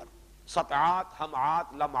ان پر، سطعات،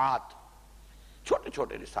 ہمعات، لمعات، چھوٹے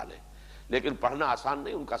چھوٹے رسالے، لیکن پڑھنا آسان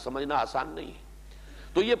نہیں، ان کا سمجھنا آسان نہیں ہے۔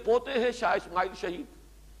 تو یہ پوتے ہیں شاہ اسماعیل شہید،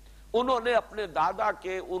 انہوں نے اپنے دادا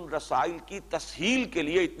کے ان رسائل کی تسہیل کے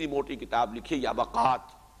لیے اتنی موٹی کتاب لکھی یا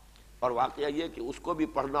ابقات، اور واقعہ یہ کہ اس کو بھی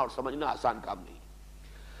پڑھنا اور سمجھنا آسان کام نہیں،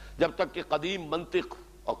 جب تک کہ قدیم منطق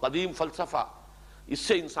اور قدیم فلسفہ اس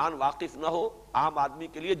سے انسان واقف نہ ہو، عام آدمی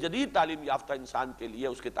کے لیے، جدید تعلیم یافتہ انسان کے لیے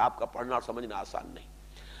اس کتاب کا پڑھنا اور سمجھنا آسان نہیں۔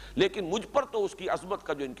 لیکن مجھ پر تو اس کی عظمت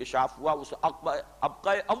کا جو انکشاف ہوا اس ابقہ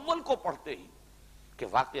اول کو پڑھتے ہی کہ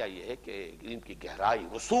واقعہ یہ ہے کہ علم کی گہرائی،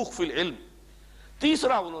 رسوخ فی العلم۔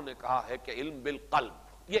 تیسرا انہوں نے کہا ہے کہ علم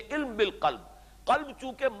بالقلب، یہ علم بالقلب، قلب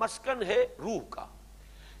چونکہ مسکن ہے روح کا،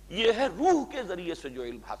 یہ ہے روح کے ذریعے سے جو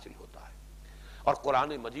علم حاصل ہوتا ہے، اور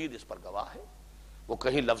قرآن مجید اس پر گواہ ہے، وہ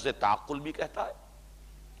کہیں لفظ تعقل بھی کہتا ہے،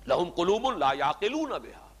 لہم قلوب لا یعقلون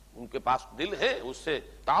بہا، ان کے پاس دل ہے اس سے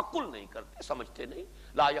تعقل نہیں کرتے، سمجھتے نہیں،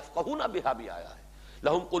 لا یفقہون بہا بھی آیا ہے،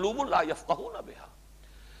 لہم قلوب لا یفقہون بہا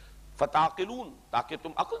فتعقلون، تاکہ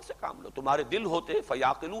تم عقل سے کام لو، تمہارے دل ہوتے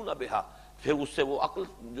فیعقلون بہا، پھر اس سے وہ عقل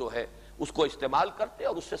جو ہے اس کو استعمال کرتے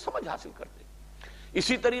اور اس سے سمجھ حاصل کرتے۔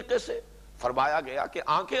 اسی طریقے سے فرمایا گیا کہ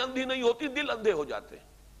آنکھیں اندھی نہیں ہوتی، دل اندھے ہو جاتے ہیں،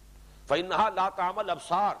 فإنها لا تعمل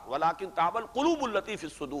الابصار ولكن تعمل قلوب التي في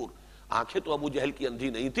الصدور، آنکھیں تو ابو جہل کی اندھی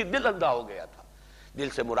نہیں تھی، دل اندھا ہو گیا تھا۔ دل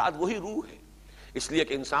سے مراد وہی روح ہے، اس لیے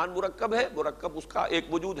کہ انسان مرکب ہے، مرکب اس کا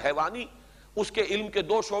ایک وجود حیوانی، اس کے علم کے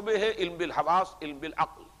دو شعبے ہیں، علم بالحواس، علم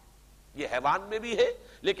بالعقل۔ یہ حیوان میں بھی ہے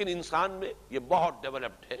لیکن انسان میں یہ بہت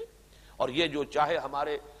ڈیولپڈ ہے، اور یہ جو چاہے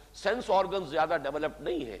ہمارے سینس آرگنز زیادہ ڈیولپڈ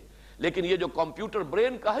نہیں ہے لیکن یہ جو کمپیوٹر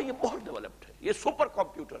برین کا ہے یہ بہت ڈیولپڈ ہے، یہ سپر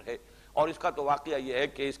کمپیوٹر ہے، اور اس کا تو واقعہ یہ ہے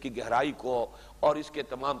کہ اس کی گہرائی کو اور اس کے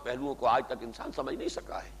تمام پہلوؤں کو آج تک انسان سمجھ نہیں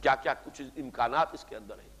سکا ہے، کیا کیا کچھ امکانات اس کے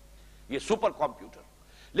اندر ہیں، یہ سپر کمپیوٹر۔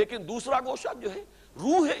 لیکن دوسرا گوشہ جو ہے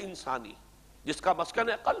روح انسانی، جس کا مسکن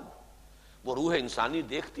ہے قلب، وہ روح انسانی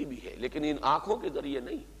دیکھتی بھی ہے لیکن ان آنکھوں کے ذریعے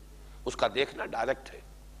نہیں، اس کا دیکھنا ڈائریکٹ ہے،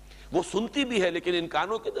 وہ سنتی بھی ہے لیکن ان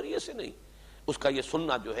کانوں کے ذریعے سے نہیں، اس کا یہ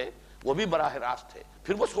سننا جو ہے وہ بھی براہ راست ہے،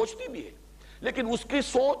 پھر وہ سوچتی بھی ہے لیکن اس کی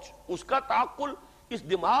سوچ، اس کا تعقل اس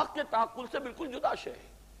دماغ کے تعقل سے بالکل جدا شے ہے۔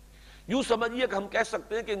 یوں سمجھیے کہ ہم کہہ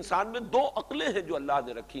سکتے ہیں کہ انسان میں دو عقلیں ہیں جو اللہ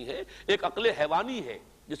نے رکھی ہیں، ایک عقل حیوانی ہے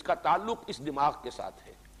جس کا تعلق اس دماغ کے ساتھ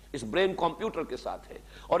ہے، اس برین کمپیوٹر کے ساتھ ہے،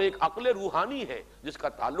 اور ایک عقل روحانی ہے جس کا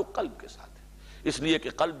تعلق قلب کے ساتھ ہے، اس لیے کہ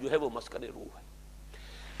قلب جو ہے وہ مسکن روح ہے۔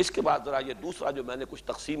 اس کے بعد ذرا یہ دوسرا جو میں نے کچھ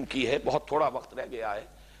تقسیم کی ہے، بہت تھوڑا وقت رہ گیا ہے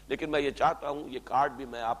لیکن میں یہ چاہتا ہوں، یہ کارڈ بھی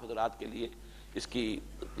میں آپ حضرات کے لیے اس کی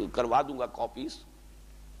کروا دوں گا کاپیز۔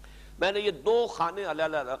 میں نے یہ دو خانے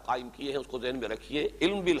علیحدہ علیحدہ قائم کیے ہیں، اس کو ذہن میں رکھیے،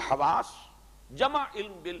 علم بالحواس جمع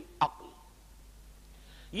علم بالعقل۔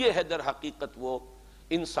 یہ ہے در حقیقت وہ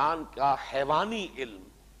انسان کا حیوانی علم،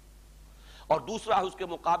 اور دوسرا ہے اس کے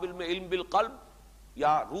مقابل میں علم بالقلب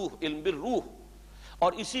یا روح، علم بالروح،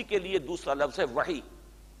 اور اسی کے لیے دوسرا لفظ ہے وحی،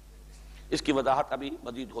 اس کی وضاحت ابھی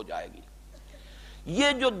مزید ہو جائے گی۔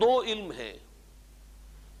 یہ جو دو علم ہیں،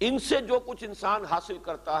 ان سے جو کچھ انسان حاصل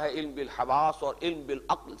کرتا ہے علم بالحواس اور علم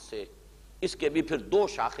بالعقل سے، اس کے بھی پھر دو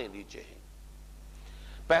شاخیں نیچے ہیں۔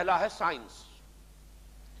 پہلا ہے سائنس،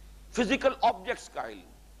 فزیکل آبجیکٹس کا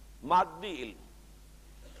علم، مادی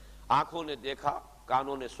علم، آنکھوں نے دیکھا،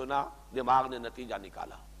 کانوں نے سنا، دماغ نے نتیجہ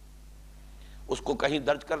نکالا، اس کو کہیں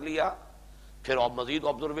درج کر لیا، پھر اور مزید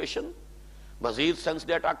آبزرویشن، مزید سینس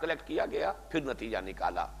ڈیٹا کلیکٹ کیا گیا، پھر نتیجہ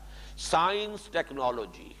نکالا۔ سائنس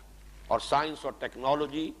ٹیکنالوجی، اور سائنس اور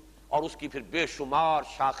ٹیکنالوجی اور اس کی پھر بے شمار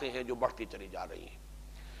شاخیں ہیں جو بڑھتی چلی جا رہی ہیں۔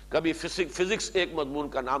 کبھی فزکس ایک مضمون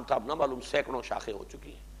کا نام تھا، اب نہ معلوم سینکڑوں شاخیں ہو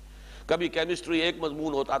چکی ہیں، کبھی کیمسٹری ایک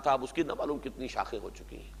مضمون ہوتا تھا، اب اس کی نہ معلوم کتنی شاخیں ہو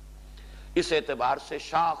چکی ہیں۔ اس اعتبار سے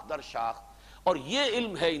شاخ در شاخ، اور یہ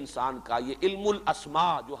علم ہے انسان کا، یہ علم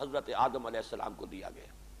الاسماء جو حضرت آدم علیہ السلام کو دیا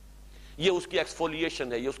گیا، یہ اس کی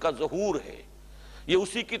ایکسفولیشن ہے، یہ اس کا ظہور ہے، یہ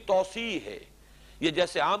اسی کی توسیع ہے۔ یہ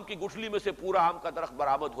جیسے آم کی گٹھلی میں سے پورا آم کا درخت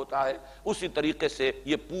برآمد ہوتا ہے، اسی طریقے سے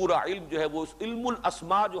یہ پورا علم جو ہے وہ اس علم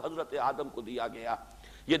الاسماء جو حضرت آدم کو دیا گیا،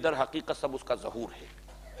 یہ در حقیقت سب اس کا ظہور ہے۔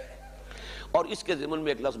 اور اس کے ضمن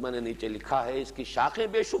میں ایک لفظ میں نے نیچے لکھا ہے، اس کی شاخیں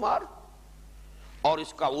بے شمار اور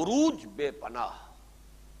اس کا عروج بے پناہ۔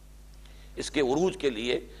 اس کے عروج کے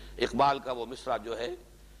لیے اقبال کا وہ مصرع جو ہے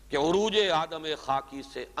کہ عروج آدم خاکی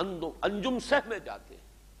سے انجم سہ میں جاتے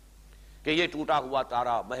کہ یہ ٹوٹا ہوا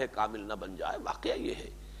تارا مہ کامل نہ بن جائے۔ واقعہ یہ ہے،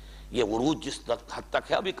 یہ عروج جس حد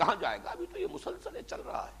تک ہے ابھی کہاں جائے گا، ابھی تو یہ مسلسل چل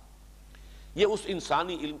رہا ہے۔ یہ اس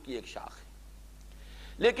انسانی علم کی ایک شاخ ہے،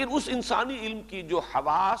 لیکن اس انسانی علم کی جو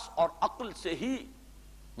حواس اور عقل سے ہی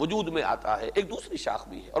وجود میں آتا ہے، ایک دوسری شاخ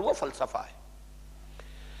بھی ہے اور وہ فلسفہ ہے۔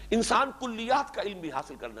 انسان کلیات کا علم بھی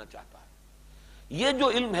حاصل کرنا چاہتا ہے۔ یہ جو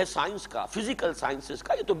علم ہے سائنس کا، فزیکل سائنسز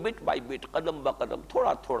کا، یہ تو بٹ بائی بٹ، قدم با قدم،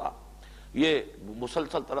 تھوڑا تھوڑا یہ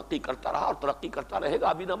مسلسل ترقی کرتا رہا اور ترقی کرتا رہے گا،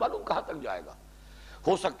 ابھی نہ معلوم کہاں تک جائے گا۔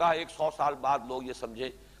 ہو سکتا ہے 100 سال بعد لوگ یہ سمجھیں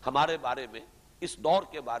ہمارے بارے میں، اس دور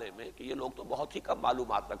کے بارے میں، کہ یہ لوگ تو بہت ہی کم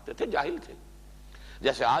معلومات رکھتے تھے، جاہل تھے۔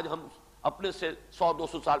 جیسے آج ہم اپنے سے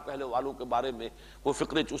 100-200 سال پہلے والوں کے بارے میں وہ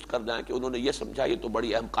فکریں چست کر جائیں کہ انہوں نے یہ سمجھا، یہ تو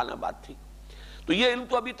بڑی احمقانہ بات تھی۔ تو یہ علم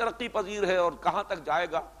تو ابھی ترقی پذیر ہے، اور کہاں تک جائے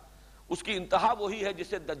گا اس کی انتہا وہی ہے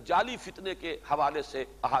جسے دجالی فتنے کے حوالے سے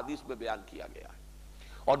احادیث میں بیان کیا گیا ہے۔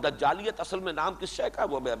 اور دجالیت اصل میں نام کس شے کا ہے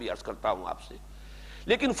وہ میں ابھی عرض کرتا ہوں آپ سے،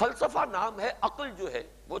 لیکن فلسفہ نام ہے، عقل جو ہے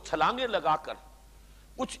وہ چھلانگیں لگا کر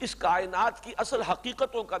کچھ اس کائنات کی اصل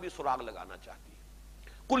حقیقتوں کا بھی سراغ لگانا چاہتی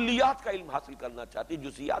ہے، کلیات کا علم حاصل کرنا چاہتی ہے،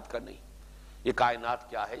 جزیات کا نہیں۔ یہ کائنات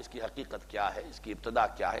کیا ہے، اس کی حقیقت کیا ہے، اس کی ابتدا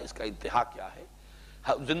کیا ہے، اس کا انتہا کیا ہے،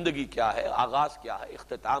 زندگی کیا ہے، آغاز کیا ہے،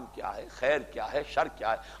 اختتام کیا ہے، خیر کیا ہے، شر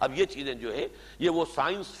کیا ہے۔ اب یہ چیزیں جو ہے یہ وہ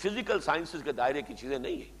سائنس، فزیکل سائنسز کے دائرے کی چیزیں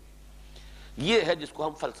نہیں ہیں، یہ ہے جس کو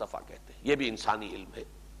ہم فلسفہ کہتے ہیں۔ یہ بھی انسانی علم ہے،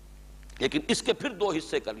 لیکن اس کے پھر دو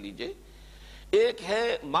حصے کر لیجئے۔ ایک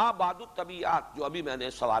ہے ما بعد الطبیعات، جو ابھی میں نے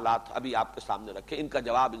سوالات ابھی آپ کے سامنے رکھے، ان کا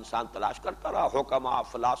جواب انسان تلاش کرتا رہا، حکما،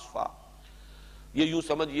 فلاسفہ۔ یہ یوں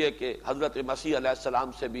سمجھیے کہ حضرت مسیح علیہ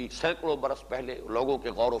السلام سے بھی سینکڑوں برس پہلے لوگوں کے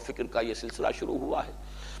غور و فکر کا یہ سلسلہ شروع ہوا ہے۔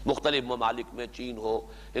 مختلف ممالک میں، چین ہو،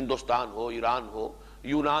 ہندوستان ہو، ایران ہو،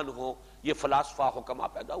 یونان ہو، یہ فلاسفہ حکما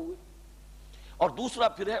پیدا ہوئے۔ اور دوسرا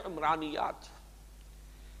پھر ہے عمرانیات،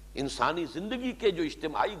 انسانی زندگی کے جو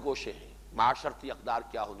اجتماعی گوشے ہیں، معاشرتی اقدار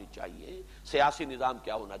کیا ہونی چاہیے، سیاسی نظام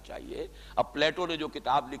کیا ہونا چاہیے۔ اب پلیٹو نے جو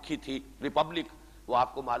کتاب لکھی تھی ریپبلک، وہ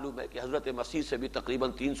آپ کو معلوم ہے کہ حضرت مسیح سے بھی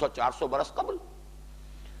تقریباً 300-400 برس قبل،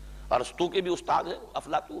 ارسطو کے بھی استاد ہیں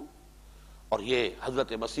افلاطون، اور یہ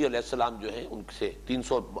حضرت مسیح علیہ السلام جو ہیں ان سے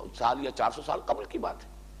 300 سال یا 400 سال قبل کی بات ہے۔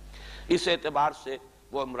 اس اعتبار سے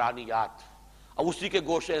وہ عمرانیات، اور اسی کے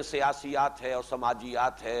گوشے سیاسیات ہے اور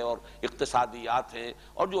سماجیات ہے اور اقتصادیات ہیں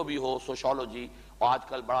اور جو بھی ہو، سوشولوجی، اور آج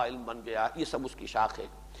کل بڑا علم بن گیا، یہ سب اس کی شاخ ہے۔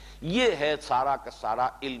 یہ ہے سارا کا سارا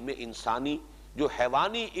علم انسانی جو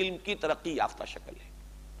حیوانی علم کی ترقی یافتہ شکل ہے۔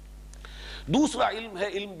 دوسرا علم ہے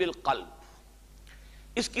علم بالقلب۔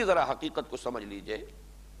 اس کی ذرا حقیقت کو سمجھ لیجئے۔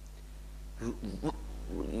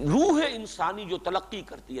 روح انسانی جو تلقی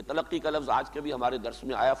کرتی ہے، تلقی کا لفظ آج کے بھی ہمارے درس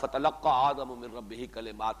میں آیا، فَتَلَقَّى آدَمُ مِن رَبِّهِ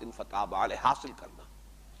كَلِمَاتٍ فَتَابَ عَلَيْهِ، حاصل کرنا۔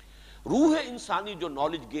 روح انسانی جو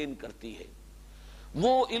نالج گین کرتی ہے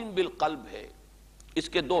وہ علم بالقلب ہے۔ اس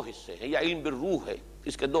کے دو حصے ہیں، یا علم بالروح ہے،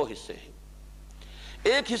 اس کے دو حصے ہیں۔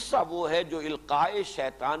 ایک حصہ وہ ہے جو القائے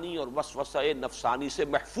شیطانی اور وسوسہ نفسانی سے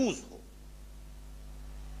محفوظ ہو،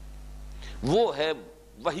 وہ ہے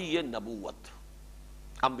وحی نبوت۔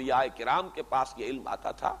 انبیاء کرام کے پاس یہ علم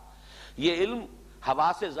آتا تھا، یہ علم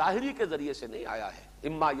حواس ظاہری کے ذریعے سے نہیں آیا ہے۔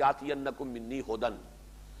 اما یاتینکم منی ھدی،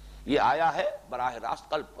 یہ آیا ہے براہ راست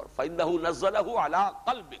قلب پر، فإنہ نزلہ علی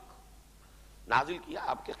قلبک، نازل کیا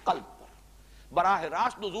آپ کے قلب پر۔ براہ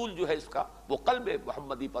راست نزول جو ہے اس کا وہ قلب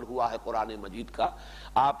محمدی پر ہوا ہے قرآن مجید کا،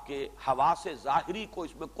 آپ کے حواس ظاہری کو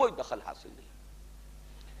اس میں کوئی دخل حاصل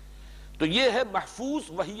نہیں۔ تو یہ ہے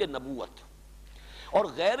محفوظ وحی نبوت۔ اور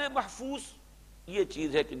غیر محفوظ یہ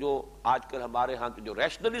چیز ہے کہ جو آج کل ہمارے ہاں کے جو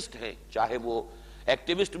ریشنلسٹ ہیں، چاہے وہ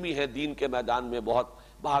ایکٹیوسٹ بھی ہیں، دین کے میدان میں بہت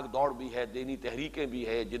بھاگ دوڑ بھی ہے، دینی تحریکیں بھی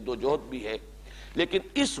ہے، جد و جہد بھی ہے، لیکن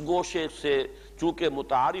اس گوشے سے چونکہ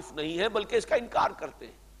متعارف نہیں ہے بلکہ اس کا انکار کرتے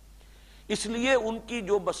ہیں، اس لیے ان کی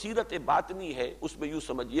جو بصیرت باطنی ہے اس میں یوں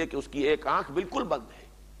سمجھیے کہ اس کی ایک آنکھ بالکل بند ہے،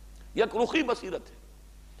 یک رخی بصیرت ہے،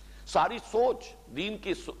 ساری سوچ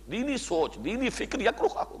دینی سوچ، دینی فکر یک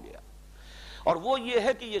رخا ہو گیا۔ اور وہ یہ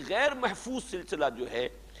ہے کہ یہ غیر محفوظ سلسلہ جو ہے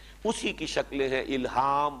اسی کی شکلیں ہیں،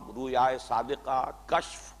 الہام، رؤیائے صادقہ،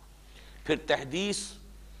 کشف، پھر تحدیث،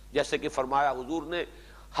 جیسے کہ فرمایا حضور نے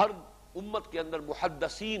ہر امت کے اندر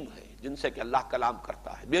محدثین ہیں جن سے کہ اللہ کلام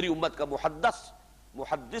کرتا ہے۔ میری امت کا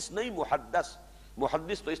محدث نہیں محدث،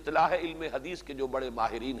 محدث تو اصطلاح ہے علم حدیث کے جو بڑے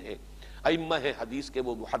ماہرین ہیں، ائمہ ہیں حدیث کے،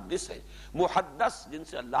 وہ محدث ہیں۔ محدث جن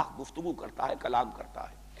سے اللہ گفتگو کرتا ہے، کلام کرتا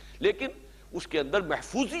ہے، لیکن اس کے اندر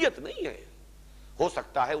محفوظیت نہیں ہے۔ ہو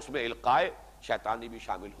سکتا ہے اس میں القائے شیطانی بھی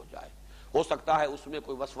شامل ہو جائے، ہو سکتا ہے اس میں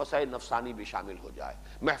کوئی وسوسہ نفسانی بھی شامل ہو جائے،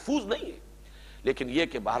 محفوظ نہیں ہے۔ لیکن یہ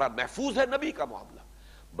کہ بہرحال محفوظ ہے نبی کا معاملہ،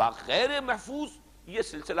 بغیر محفوظ یہ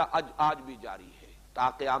سلسلہ آج بھی جاری ہے، تا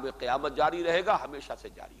قیام قیامت جاری رہے گا، ہمیشہ سے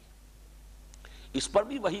جاری ہے۔ اس پر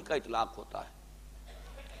بھی وحی کا اطلاق ہوتا ہے،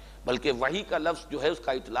 بلکہ وحی کا لفظ جو ہے اس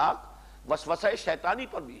کا اطلاق وسوسہ شیطانی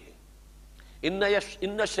پر بھی ہے۔ ان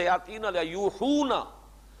الشیاطین لیوحون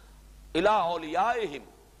الی اولیائہم،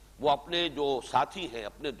 وہ اپنے جو ساتھی ہیں،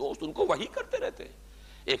 اپنے دوست، ان کو وحی کرتے رہتے ہیں۔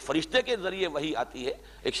 ایک فرشتے کے ذریعے وحی آتی ہے،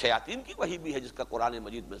 ایک شیاطین کی وحی بھی ہے جس کا قرآن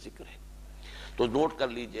مجید میں ذکر ہے۔ تو نوٹ کر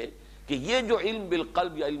لیجئے کہ یہ جو علم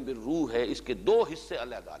بالقلب یا علم بالروح ہے، اس کے دو حصے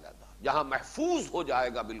علیحدہ علیحدہ، جہاں محفوظ ہو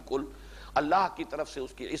جائے گا بالکل، اللہ کی طرف سے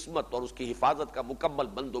اس کی عصمت اور اس کی حفاظت کا مکمل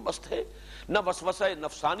بندوبست ہے، نہ وسوسہ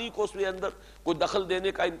نفسانی کو اس کے اندر کوئی دخل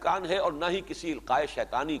دینے کا امکان ہے اور نہ ہی کسی القائے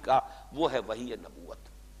شیطانی کا، وہ ہے وحی نبوت۔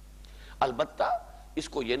 البتہ اس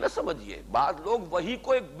کو یہ نہ سمجھیے، بعض لوگ وحی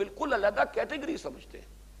کو ایک بالکل علیحدہ کیٹیگری سمجھتے ہیں،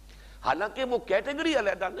 حالانکہ وہ کیٹیگری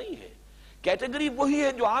علیحدہ نہیں ہے۔ کیٹیگری وہی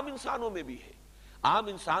ہے جو عام انسانوں میں بھی ہے۔ عام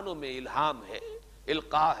انسانوں میں الہام ہے،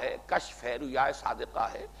 القاء ہے، کشف ہے، رؤیائے صادقہ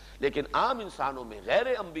ہے، لیکن عام انسانوں میں غیر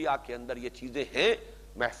انبیاء کے اندر یہ چیزیں ہیں،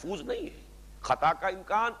 محفوظ نہیں ہے۔ خطا کا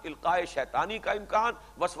امکان، القاء شیطانی کا امکان،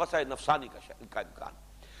 وسوسہ نفسانی کا امکان،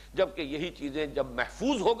 جبکہ یہی چیزیں جب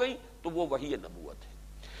محفوظ ہو گئیں تو وہ وحی نبوت ہے۔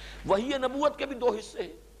 وحی نبوت کے بھی دو حصے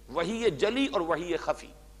ہیں، وحی جلی اور وحی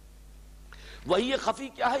خفی۔ وحی خفی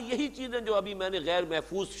کیا ہے؟ یہی چیزیں جو ابھی میں نے غیر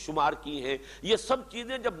محفوظ شمار کی ہیں، یہ سب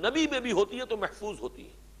چیزیں جب نبی میں بھی ہوتی ہیں تو محفوظ ہوتی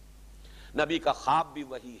ہیں۔ نبی کا خواب بھی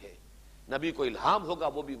وحی ہے، نبی کو الہام ہوگا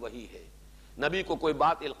وہ بھی وحی ہے، نبی کو کوئی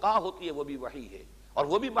بات القاء ہوتی ہے وہ بھی وحی ہے، اور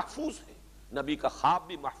وہ بھی محفوظ ہے۔ نبی کا خواب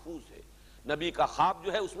بھی محفوظ ہے، نبی کا خواب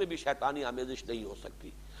جو ہے اس میں بھی شیطانی آمیزش نہیں ہو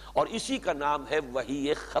سکتی، اور اسی کا نام ہے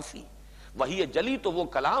وحی خفی۔ وحی جلی تو وہ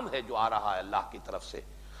کلام ہے جو آ رہا ہے اللہ کی طرف سے،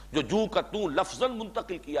 جو جوں کا توں لفظاً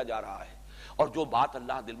منتقل کیا جا رہا ہے، اور جو بات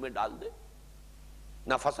اللہ دل میں ڈال دے،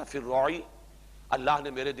 نفس فی الروع، اللہ نے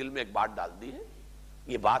میرے دل میں ایک بات ڈال دی ہے.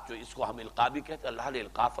 یہ بات جو اس کو ہم القاء بھی کہتے ہیں، اللہ نے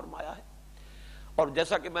القاء فرمایا ہے. اور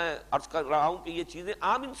جیسا کہ میں عرض کر رہا ہوں کہ یہ چیزیں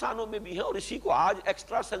عام انسانوں میں بھی ہیں، اور اسی کو آج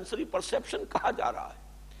ایکسٹرا سینسری پرسیپشن کہا جا رہا ہے،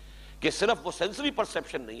 کہ صرف وہ سینسری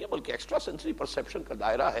پرسیپشن نہیں ہے بلکہ ایکسٹرا سینسری پرسیپشن کا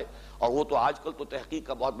دائرہ ہے. اور وہ تو آج کل تو تحقیق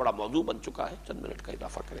کا بہت بڑا موضوع بن چکا ہے. چند منٹ کا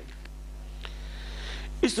اضافہ کریں گے.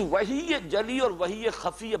 اس وحی جلی اور وحی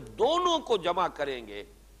خفی اب دونوں کو جمع کریں گے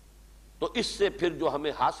تو اس سے پھر جو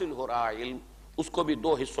ہمیں حاصل ہو رہا ہے علم، اس کو بھی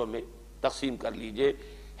دو حصوں میں تقسیم کر لیجئے،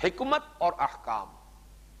 حکمت اور احکام.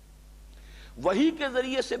 وحی کے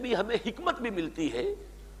ذریعے سے بھی ہمیں حکمت بھی ملتی ہے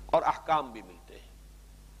اور احکام بھی ملتے ہیں.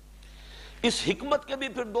 اس حکمت کے بھی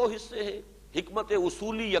پھر دو حصے ہیں، حکمت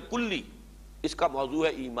اصولی یا کلی. اس کا موضوع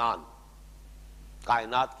ہے ایمان.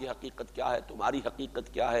 کائنات کی حقیقت کیا ہے، تمہاری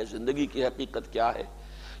حقیقت کیا ہے، زندگی کی حقیقت کیا ہے،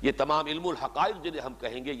 یہ تمام علم الحقائق جنہیں ہم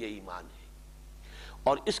کہیں گے، یہ ایمان ہے.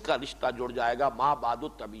 اور اس کا رشتہ جڑ جائے گا ما بعد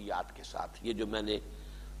الطبیعیات کے ساتھ. یہ جو میں نے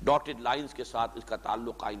ڈاٹڈ لائنز کے ساتھ اس کا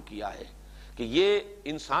تعلق قائم کیا ہے کہ یہ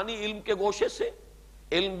انسانی علم کے گوشے سے،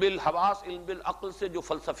 علم بالحواس، علم بالعقل سے جو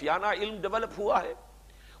فلسفیانہ علم ڈیولپ ہوا ہے،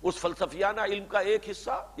 اس فلسفیانہ علم کا ایک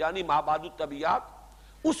حصہ یعنی ما بعد الطبیعیات،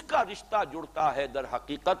 اس کا رشتہ جڑتا ہے در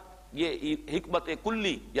حقیقت یہ حکمت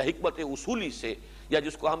کلی یا حکمت اصولی سے، یا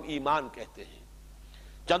جس کو ہم ایمان کہتے ہیں.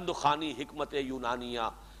 چند خانی حکمت یونانیہ،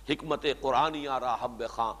 حکمت قرآنیہ را ہم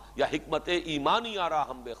بخاں، یا حکمت ایمانیہ را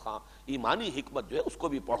ہم بخاں. ایمانی حکمت جو ہے اس کو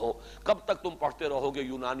بھی پڑھو. کب تک تم پڑھتے رہو گے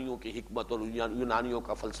یونانیوں کی حکمت اور یونانیوں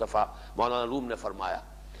کا فلسفہ؟ مولانا روم نے فرمایا.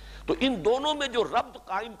 تو ان دونوں میں جو ربط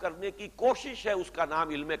قائم کرنے کی کوشش ہے، اس کا نام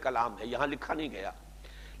علم کلام ہے. یہاں لکھا نہیں گیا،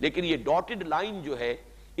 لیکن یہ ڈاٹڈ لائن جو ہے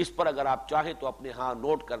اس پر اگر آپ چاہیں تو اپنے ہاں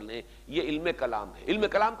نوٹ کر لیں، یہ علم کلام ہے. علم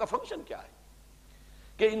کلام کا فنکشن کیا ہے؟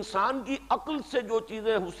 کہ انسان کی عقل سے جو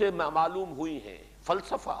چیزیں اسے معلوم ہوئی ہیں،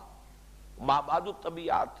 فلسفہ، ما بعد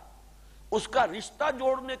الطبیعیات، اس کا رشتہ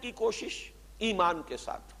جوڑنے کی کوشش ایمان کے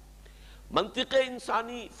ساتھ. منطق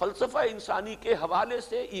انسانی، فلسفہ انسانی کے حوالے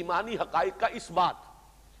سے ایمانی حقائق کا اثبات،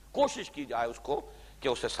 کوشش کی جائے اس کو کہ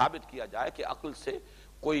اسے ثابت کیا جائے کہ عقل سے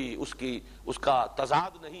کوئی اس کا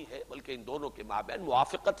تضاد نہیں ہے بلکہ ان دونوں کے مابین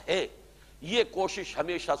موافقت ہے. یہ کوشش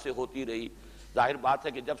ہمیشہ سے ہوتی رہی. ظاہر بات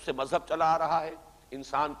ہے کہ جب سے مذہب چلا آ رہا ہے،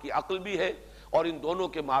 انسان کی عقل بھی ہے اور ان دونوں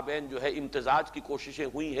کے مابین جو ہے امتزاج کی کوششیں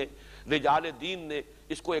ہوئی ہیں. رجال دین نے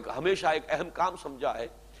اس کو ہمیشہ ایک اہم کام سمجھا ہے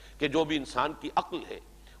کہ جو بھی انسان کی عقل ہے،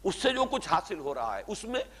 اس سے جو کچھ حاصل ہو رہا ہے اس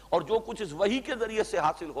میں، اور جو کچھ اس وحی کے ذریعے سے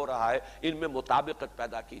حاصل ہو رہا ہے، ان میں مطابقت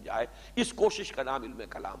پیدا کی جائے. اس کوشش کا نام علم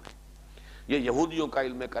کلام ہے. یہ یہودیوں کا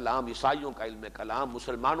علم کلام، عیسائیوں کا علم کلام،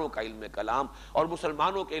 مسلمانوں کا علم کلام. اور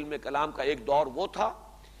مسلمانوں کے علم کلام کا ایک دور وہ تھا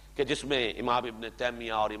کہ جس میں امام ابن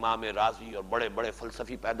تیمیہ اور امام رازی اور بڑے بڑے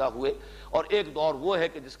فلسفی پیدا ہوئے، اور ایک دور وہ ہے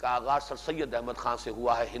کہ جس کا آغاز سر سید احمد خان سے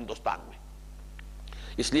ہوا ہے ہندوستان میں.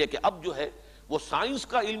 اس لیے کہ اب جو ہے وہ سائنس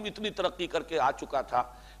کا علم اتنی ترقی کر کے آ چکا تھا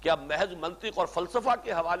کہ اب محض منطق اور فلسفہ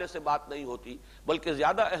کے حوالے سے بات نہیں ہوتی، بلکہ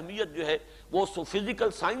زیادہ اہمیت جو ہے وہ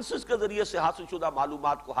فزیکل سائنسز کے ذریعے سے حاصل شدہ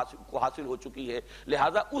معلومات کو حاصل ہو چکی ہے.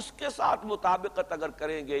 لہذا اس کے ساتھ مطابقت اگر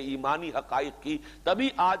کریں گے ایمانی حقائق کی، تبھی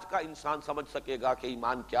آج کا انسان سمجھ سکے گا کہ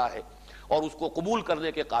ایمان کیا ہے اور اس کو قبول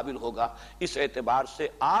کرنے کے قابل ہوگا. اس اعتبار سے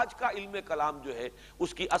آج کا علم کلام جو ہے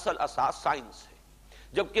اس کی اصل اساس سائنس ہے،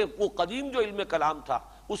 جبکہ وہ قدیم جو علم کلام تھا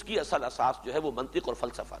اس کی اصل اساس جو ہے وہ منطق اور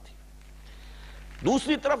فلسفہ تھی.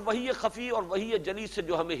 دوسری طرف وحی خفی اور وحی جلی سے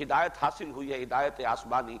جو ہمیں ہدایت حاصل ہوئی ہے، ہدایت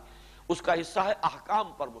آسمانی، اس کا حصہ ہے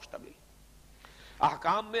احکام پر مشتمل.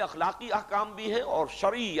 احکام میں اخلاقی احکام بھی ہیں اور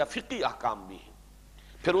شرعی یا فقہی احکام بھی ہیں.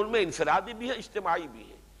 پھر ان میں انفرادی بھی ہیں، اجتماعی بھی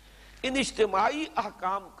ہیں. ان اجتماعی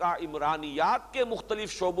احکام کا عمرانیات کے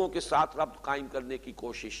مختلف شعبوں کے ساتھ ربط قائم کرنے کی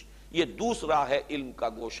کوشش، یہ دوسرا ہے علم کا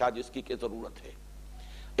گوشہ جس کی کہ ضرورت ہے.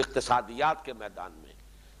 اقتصادیات کے میدان میں،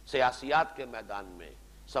 سیاسیات کے میدان میں،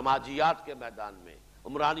 سماجیات کے میدان میں،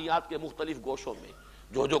 عمرانیات کے مختلف گوشوں میں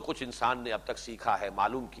جو کچھ انسان نے اب تک سیکھا ہے،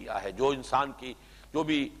 معلوم کیا ہے، جو انسان کی جو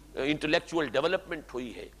بھی انٹلیکچوئل ڈیولپمنٹ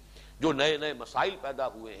ہوئی ہے، جو نئے نئے مسائل پیدا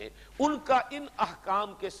ہوئے ہیں، ان کا ان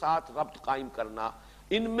احکام کے ساتھ ربط قائم کرنا،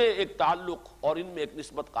 ان میں ایک تعلق اور ان میں ایک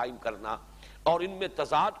نسبت قائم کرنا اور ان میں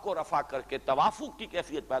تضاد کو رفع کر کے توافق کی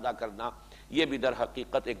کیفیت پیدا کرنا، یہ بھی در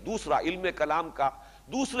حقیقت ایک دوسرا علم کلام کا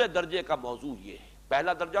دوسرے درجے کا موضوع یہ ہے.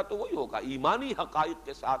 پہلا درجہ تو وہی ہوگا ایمانی حقائق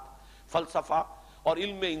کے ساتھ فلسفہ اور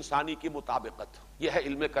علم انسانی کی مطابقت، یہ ہے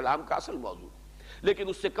علم کلام کا اصل موضوع. لیکن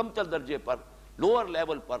اس سے کم تر درجے پر، لوور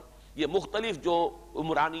لیول پر، یہ مختلف جو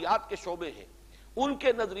عمرانیات کے شعبے ہیں ان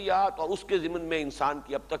کے نظریات اور اس کے ضمن میں انسان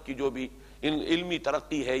کی اب تک کی جو بھی علمی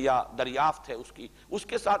ترقی ہے یا دریافت ہے اس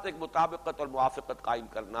کے ساتھ ایک مطابقت اور موافقت قائم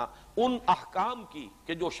کرنا ان احکام کی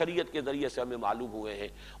کہ جو شریعت کے ذریعے سے ہمیں معلوم ہوئے ہیں،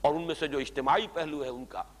 اور ان میں سے جو اجتماعی پہلو ہے ان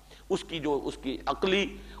کا، اس کی عقلی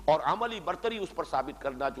اور عملی برتری اس پر ثابت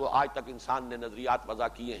کرنا جو آج تک انسان نے نظریات وضع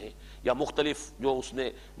کیے ہیں یا مختلف جو اس نے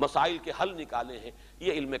مسائل کے حل نکالے ہیں،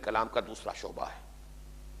 یہ علم کلام کا دوسرا شعبہ ہے۔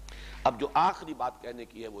 اب جو آخری بات کہنے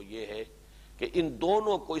کی ہے وہ یہ ہے کہ ان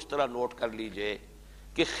دونوں کو اس طرح نوٹ کر لیجئے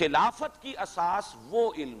کہ خلافت کی اساس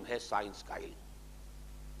وہ علم ہے، سائنس کا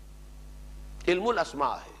علم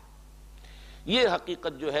الاسماء ہے۔ یہ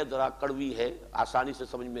حقیقت جو ہے ذرا کڑوی ہے، آسانی سے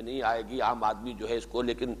سمجھ میں نہیں آئے گی عام آدمی جو ہے اس کو،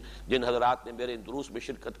 لیکن جن حضرات نے میرے ان دروس میں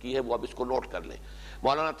شرکت کی ہے وہ اب اس کو نوٹ کر لیں۔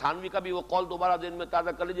 مولانا تھانوی کا بھی وہ قول دوبارہ ذہن میں تازہ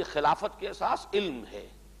کر لیجیے، خلافت کے اساس علم ہے،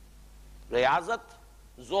 ریاضت،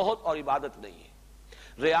 زہد اور عبادت نہیں ہے۔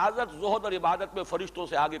 ریاضت، زہد اور عبادت میں فرشتوں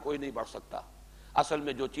سے آگے کوئی نہیں بڑھ سکتا۔ اصل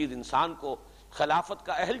میں جو چیز انسان کو خلافت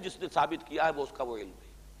کا اہل جس نے ثابت کیا ہے وہ اس کا وہ علم ہے،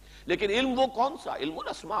 لیکن علم وہ کون سا؟ علم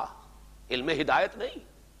الاسماء، علم ہدایت نہیں،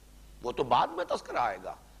 وہ تو بعد میں تذکرہ آئے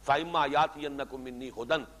گا۔ فَإِمَّا يَأْتِيَنَّكُم مِّنِّي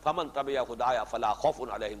هُدًى فَمَن تَبِعَ هُدَايَ فَلَا خَوْفٌ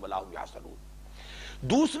عَلَيْهِمْ وَلَا هُمْ يَحْزَنُونَ۔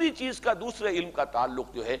 دوسری چیز کا، دوسرے علم کا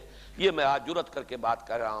تعلق جو ہے، یہ میں آج جرأت کر کے بات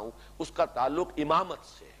کر رہا ہوں، اس کا تعلق امامت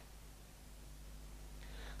سے ہے۔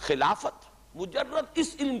 خلافت مجرد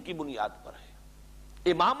اس علم کی بنیاد پر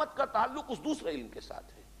ہے، امامت کا تعلق اس دوسرے علم کے ساتھ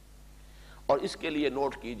ہے۔ اور اس کے لیے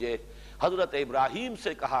نوٹ کیجئے، حضرت ابراہیم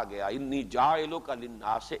سے کہا گیا انی جاعلک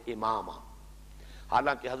للناس اماما،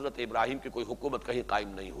 حالانکہ حضرت ابراہیم کی کوئی حکومت کہیں قائم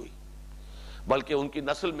نہیں ہوئی، بلکہ ان کی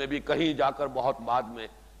نسل میں بھی کہیں جا کر بہت بعد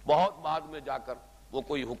میں جا کر وہ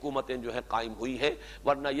کوئی حکومتیں جو ہیں قائم ہوئی ہیں،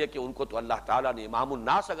 ورنہ یہ کہ ان کو تو اللہ تعالیٰ نے امام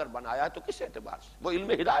الناس اگر بنایا ہے تو کس اعتبار سے؟ وہ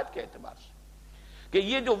علم ہدایت کے اعتبار سے، کہ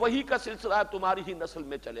یہ جو وحی کا سلسلہ ہے تمہاری ہی نسل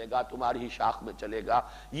میں چلے گا، تمہاری ہی شاخ میں چلے گا،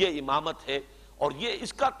 یہ امامت ہے، اور یہ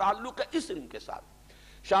اس کا تعلق ہے اس علم کے ساتھ۔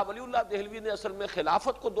 شاہ ولی اللہ دہلوی نے اصل میں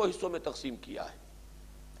خلافت کو دو حصوں میں تقسیم کیا ہے،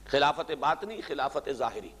 خلافت باطنی، خلافت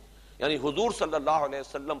ظاہری، یعنی حضور صلی اللہ علیہ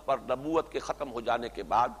وسلم پر نبوت کے ختم ہو جانے کے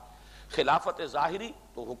بعد خلافت ظاہری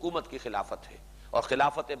تو حکومت کی خلافت ہے، اور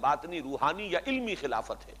خلافت باطنی روحانی یا علمی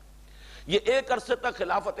خلافت ہے۔ یہ ایک عرصے تک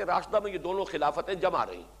خلافت راشدہ میں یہ دونوں خلافتیں جمع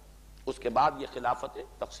رہیں، اس کے بعد یہ خلافتیں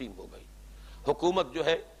تقسیم ہو گئی۔ حکومت جو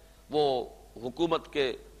ہے وہ حکومت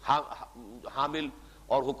کے حامل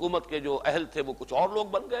اور حکومت کے جو اہل تھے وہ کچھ اور لوگ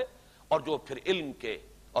بن گئے، اور جو پھر علم کے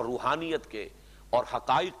اور روحانیت کے اور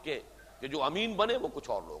حقائق کے جو امین بنے وہ کچھ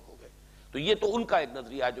اور لوگ ہو گئے۔ تو یہ تو ان کا ایک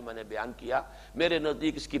نظریہ ہے جو میں نے بیان کیا۔ میرے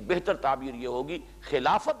نزدیک اس کی بہتر تعبیر یہ ہوگی،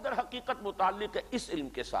 خلافت در حقیقت متعلق ہے اس علم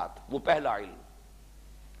کے ساتھ، وہ پہلا علم،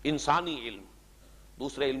 انسانی علم،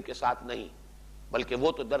 دوسرے علم کے ساتھ نہیں، بلکہ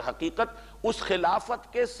وہ تو در حقیقت اس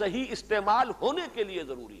خلافت کے صحیح استعمال ہونے کے لیے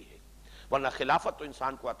ضروری ہے، ورنہ خلافت تو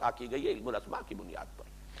انسان کو عطا کی گئی ہے علم الاسماء کی بنیاد پر۔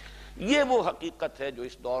 یہ وہ حقیقت ہے جو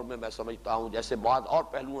اس دور میں سمجھتا ہوں، جیسے بعض اور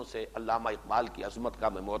پہلوؤں سے علامہ اقبال کی عظمت کا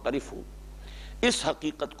میں معترف ہوں، اس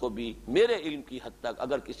حقیقت کو بھی میرے علم کی حد تک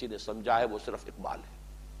اگر کسی نے سمجھا ہے وہ صرف اقبال ہے۔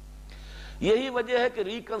 یہی وجہ ہے کہ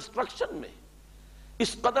ریکنسٹرکشن میں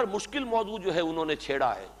اس قدر مشکل موضوع جو ہے انہوں نے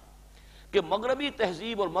چھیڑا ہے کہ مغربی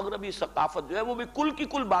تہذیب اور مغربی ثقافت جو ہے وہ بھی کل کی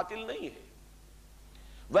کل باطل نہیں ہے۔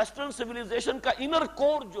 ویسٹرن سویلائزیشن کا انر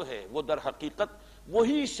کور جو ہے وہ در حقیقت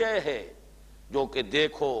وہی شے ہے جو کہ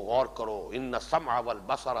دیکھو غور کرو، ان السمع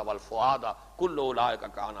والبصر والفؤاد کل اولئک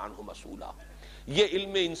کان عنہ مسئولا۔ یہ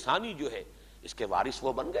علم انسانی جو ہے اس کے وارث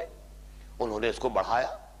وہ بن گئے، انہوں نے اس کو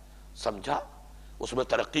بڑھایا، سمجھا، اس میں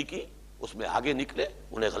ترقی کی، اس میں آگے نکلے،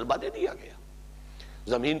 انہیں غلبہ دے دیا گیا۔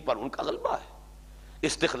 زمین پر ان کا غلبہ ہے،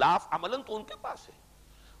 استخلاف عملاً تو ان کے پاس ہے،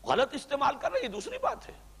 غلط استعمال کر رہے یہ دوسری بات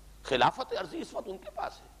ہے۔ خلافت عرضی اس وقت ان کے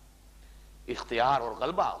پاس ہے، اختیار اور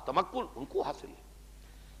غلبہ تمکن ان کو حاصل ہے۔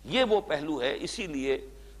 یہ وہ پہلو ہے، اسی لیے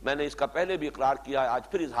میں نے اس کا پہلے بھی اقرار کیا، آج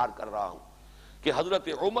پھر اظہار کر رہا ہوں کہ حضرت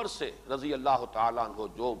عمر سے رضی اللہ تعالیٰ عنہ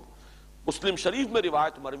جو مسلم شریف میں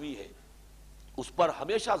روایت مروی ہے، اس پر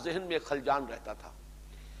ہمیشہ ذہن میں ایک خلجان رہتا تھا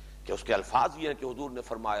کہ اس کے الفاظ یہ ہیں کہ حضور نے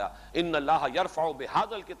فرمایا ان اللہ یرفع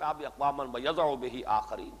بہذا الکتاب اقواما ویضع بہ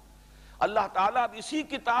آخرین، اللہ تعالیٰ اب اسی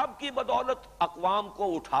کتاب کی بدولت اقوام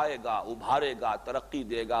کو اٹھائے گا، ابھارے گا، ترقی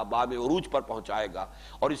دے گا، باب عروج پر پہنچائے گا،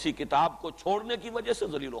 اور اسی کتاب کو چھوڑنے کی وجہ سے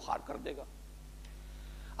ذلیل و خوار کر دے گا۔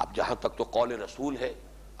 اب جہاں تک تو قول رسول ہے،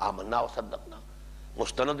 آمنا و صدقنا،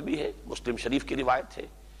 مستند بھی ہے، مسلم شریف کی روایت ہے،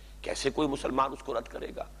 کیسے کوئی مسلمان اس کو رد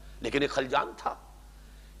کرے گا؟ لیکن ایک خلجان تھا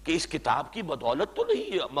کہ اس کتاب کی بدولت تو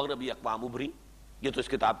نہیں یہ مغربی اقوام ابھری، یہ تو اس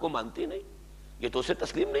کتاب کو مانتی نہیں، یہ تو اسے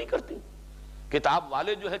تسلیم نہیں کرتی۔ کتاب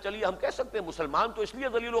والے جو ہے، چلیے ہم کہہ سکتے ہیں مسلمان تو اس لیے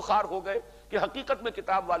ذلیل و خوار ہو گئے کہ حقیقت میں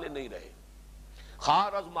کتاب والے نہیں رہے۔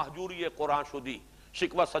 خار از محجوری قرآن شدی،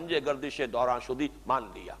 شکوہ سنجے گردش دوران شدی، مان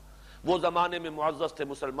لیا وہ زمانے میں معزز تھے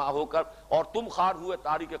مسلمان ہو کر، اور تم خار ہوئے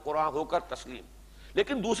تاریک قرآن ہو کر، تسلیم۔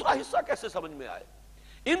 لیکن دوسرا حصہ کیسے سمجھ میں آئے؟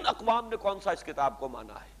 ان اقوام نے کون سا اس کتاب کو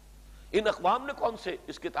مانا ہے؟ ان اقوام نے کون سے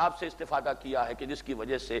اس کتاب سے استفادہ کیا ہے کہ جس کی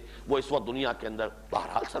وجہ سے وہ اس وقت دنیا کے اندر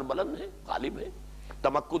بہرحال سربلند ہے، غالب ہے،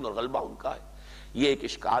 تمکن اور غلبہ ان کا ہے؟ یہ ایک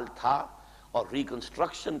اشکال تھا، اور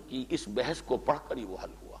ریکنسٹرکشن کی اس بحث کو پڑھ کر ہی وہ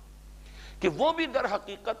حل ہوا کہ وہ بھی در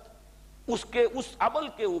حقیقت اس عمل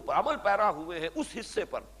کے اوپر عمل پیرا ہوئے ہیں، اس حصے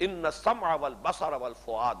پر ان السمع والبصر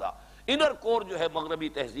والفؤاد، انر کور جو ہے مغربی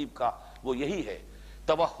تہذیب کا وہ یہی ہے۔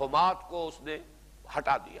 توہمات کو اس نے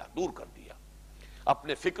ہٹا دیا، دور کر دیا،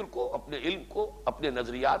 اپنے فکر کو، اپنے علم کو، اپنے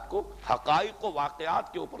نظریات کو حقائق و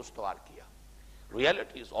واقعات کے اوپر استوار کیا،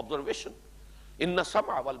 ریئلٹیز، آبزرویشن۔ ان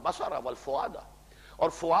السمع والبصر والفؤاد، اور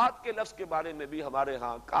فؤاد کے لفظ کے بارے میں بھی ہمارے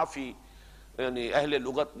ہاں کافی یعنی اہل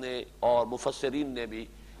لغت نے اور مفسرین نے بھی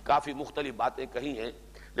کافی مختلف باتیں کہی ہیں،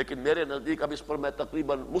 لیکن میرے نزدیک اب اس پر میں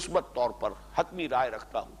تقریباً مثبت طور پر حتمی رائے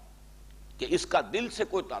رکھتا ہوں کہ اس کا دل سے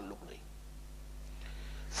کوئی تعلق نہیں۔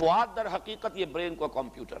 فؤاد در حقیقت یہ برین کا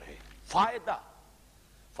کمپیوٹر ہے۔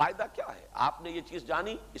 فائدہ کیا ہے؟ آپ نے یہ چیز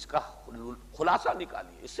جانی، اس کا خلاصہ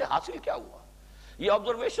نکالیے، اس سے حاصل کیا ہوا؟ یہ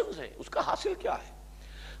آبزرویشنز ہیں، اس کا حاصل کیا ہے؟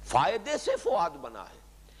 فائدے سے فؤاد بنا ہے،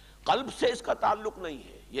 قلب سے اس کا تعلق نہیں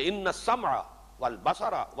ہے۔ یہ ان السمع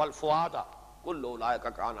والبصر والفؤاد کل اولئک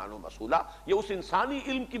کان عنہ مسئولا، یہ اس انسانی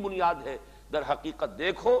علم کی بنیاد ہے۔ در حقیقت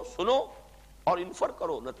دیکھو، سنو اور انفر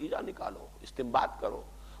کرو، نتیجہ نکالو، استنباط کرو،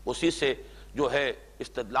 اسی سے جو ہے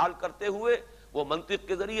استدلال کرتے ہوئے وہ منطق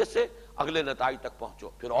کے ذریعے سے اگلے نتائج تک پہنچو۔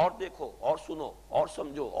 پھر اور دیکھو، اور سنو، اور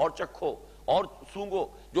سمجھو، اور چکھو، اور سونگو،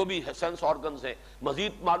 جو بھی سینس آرگنز ہیں،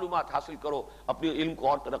 مزید معلومات حاصل کرو، اپنے علم کو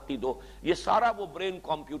اور ترقی دو۔ یہ سارا وہ برین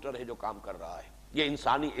کمپیوٹر ہے جو کام کر رہا ہے، یہ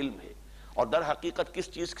انسانی علم ہے۔ اور در حقیقت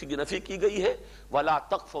کس چیز کی نفی کی گئی ہے؟ وَلَا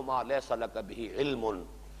تَقْفُ مَا لَيْسَ لَكَ بِهِ عِلْمٌ،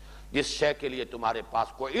 جس شے کے لیے تمہارے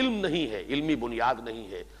پاس کوئی علم نہیں ہے، علمی بنیاد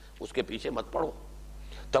نہیں ہے، اس کے پیچھے مت پڑو،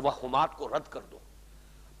 توہمات کو رد کر دو،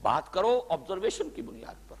 بات کرو آبزرویشن کی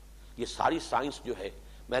بنیاد پر۔ یہ ساری سائنس جو ہے،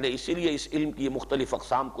 میں نے اسی لیے اس علم کی مختلف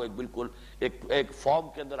اقسام کو بالکل ایک فارم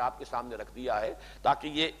کے اندر آپ کے سامنے رکھ دیا ہے، تاکہ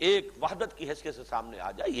یہ ایک وحدت کی حیثیت سے سامنے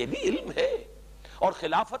آ جائے۔ یہ بھی علم ہے، اور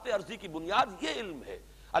خلافت عرضی کی بنیاد یہ علم ہے۔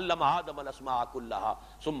 علم آدم الاسماء کلہا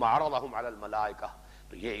ثم عرضہم علی الملائکہ،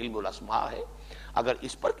 تو یہ علم الاسماء ہے۔ اگر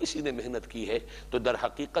اس پر کسی نے محنت کی ہے تو در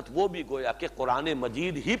حقیقت وہ بھی گویا کہ قرآن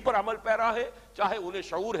مجید ہی پر عمل پیرا ہے، چاہے انہیں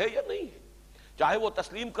شعور ہے یا نہیں ہے، چاہے وہ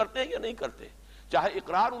تسلیم کرتے ہیں یا نہیں کرتے، چاہے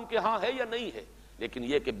اقرار ان کے ہاں ہے یا نہیں ہے، لیکن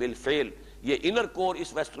یہ کہ بالفعل یہ انر کور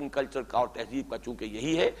اس ویسٹرن کلچر کا اور تہذیب کا چونکہ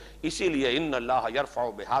یہی ہے، اسی لیے ان اللہ یرفع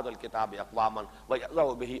بہذا الکتاب اقواما ویضع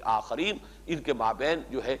بہ آخرین، ان کے مابین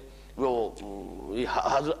جو ہے وہ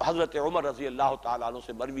حضرت عمر رضی اللہ تعالیٰ عنہ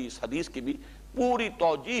سے مروی اس حدیث کی بھی پوری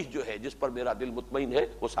توجیہ جو ہے، جس پر میرا دل مطمئن ہے،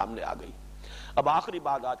 وہ سامنے آ گئی۔ اب آخری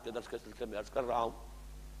بات آج کے درس کے سلسلے میں عرض کر رہا ہوں،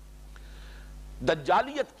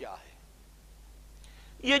 دجالیت کیا ہے؟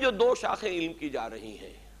 یہ جو دو شاخیں علم کی جا رہی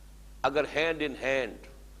ہیں، اگر ہینڈ ان ہینڈ،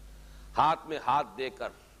 ہاتھ میں ہاتھ دے کر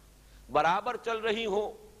برابر چل رہی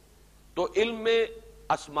ہوں تو علم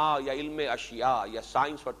اسماء یا علم اشیاء یا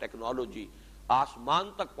سائنس اور ٹیکنالوجی آسمان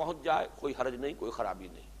تک پہنچ جائے، کوئی حرج نہیں، کوئی خرابی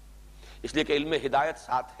نہیں، اس لیے کہ علم ہدایت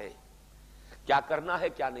ساتھ ہے۔ کیا کرنا ہے،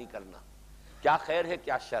 کیا نہیں کرنا، کیا خیر ہے،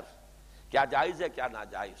 کیا شر، کیا جائز ہے، کیا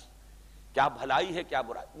ناجائز، کیا بھلائی ہے، کیا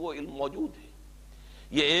برائی، وہ علم موجود ہے۔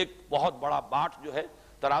 یہ ایک بہت بڑا باٹ جو ہے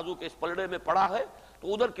ترازو کے اس پلڑے میں پڑا ہے،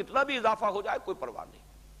 تو ادھر کتنا بھی اضافہ ہو جائے کوئی پرواہ نہیں۔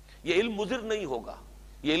 یہ علم مضر نہیں ہوگا،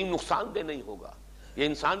 یہ علم نقصان دہ نہیں ہوگا، یہ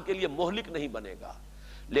انسان کے لیے مہلک نہیں بنے گا،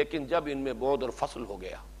 لیکن جب ان میں بعد اور فصل ہو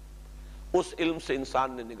گیا، اس علم سے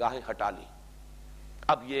انسان نے نگاہیں ہٹا لی،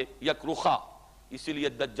 اب یہ یک رخا، اسی لیے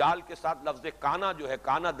دجال کے ساتھ لفظ کانا جو ہے،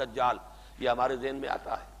 کانا دجال، یہ ہمارے ذہن میں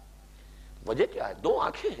آتا ہے۔ وجہ کیا ہے؟ دو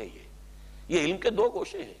آنکھیں ہیں، یہ علم کے دو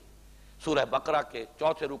گوشے ہیں۔ سورہ بقرہ کے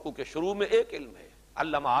 4 رکوع کے شروع میں ایک علم ہے،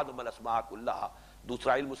 علم آدم الاسماء کلہا،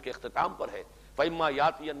 دوسرا علم اس کے اختتام پر ہے، فَإِمَّا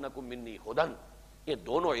يَأْتِيَنَّكُم مِّنِّي هُدًى۔ یہ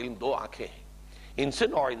دونوں علم دو آنکھیں ہیں،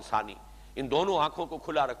 انسان اور انسانی، ان دونوں آنکھوں کو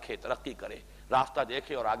کھلا رکھے، ترقی کرے، راستہ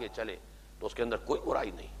دیکھے اور آگے چلے، تو اس کے اندر کوئی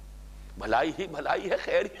برائی نہیں، بھلائی ہی بھلائی ہے،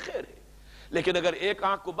 خیر ہی خیر ہے۔ لیکن اگر ایک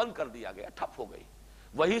آنکھ کو بند کر دیا گیا، ٹھپ ہو گئی،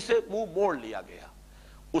 وہیں سے منہ موڑ لیا گیا،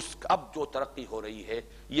 اب جو ترقی ہو رہی ہے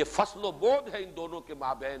یہ فصل و بعد ہے ان دونوں کے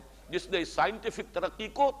مابین، جس نے اس سائنٹیفک ترقی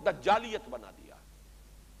کو دجالیت بنا دیا۔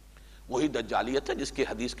 وہی دجالیت ہے جس کی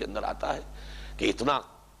حدیث کے اندر آتا ہے کہ اتنا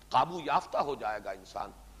قابو یافتہ ہو جائے گا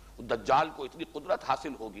انسان، دجال کو اتنی قدرت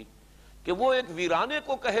حاصل ہوگی کہ وہ ایک ویرانے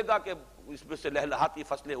کو کہے گا کہ اس میں سے لہلہاتی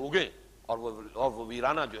فصلیں اگیں، اور وہ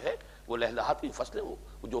ویرانہ جو ہے وہ لہلہاتی فصلیں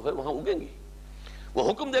جو ہے وہاں اگیں گی۔ وہ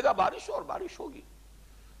حکم دے گا بارش ہو، اور بارش ہوگی۔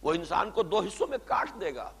 وہ انسان کو 2 حصوں میں کاٹ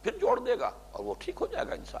دے گا، پھر جوڑ دے گا، اور وہ ٹھیک ہو جائے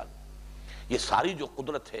گا انسان۔ یہ ساری جو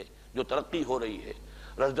قدرت ہے، جو ترقی ہو رہی ہے،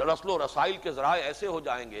 رسل و رسائل کے ذرائع ایسے ہو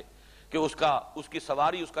جائیں گے کہ اس کی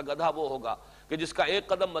سواری، اس کا گدھا وہ ہوگا کہ جس کا ایک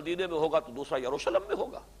قدم مدینے میں ہوگا تو دوسرا یروشلم میں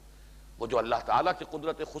ہوگا۔ وہ جو اللہ تعالیٰ کی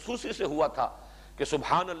قدرت خصوصی سے ہوا تھا کہ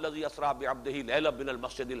سبحان الذی اسریٰ بعبدہ لیلا من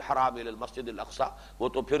المسجد الحرام الی المسجد الاقصی، وہ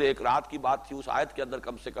تو پھر ایک رات کی بات تھی اس آیت کے اندر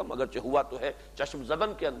کم سے کم، اگرچہ ہوا تو ہے چشم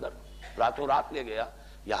زدن کے اندر، راتوں رات لے گیا۔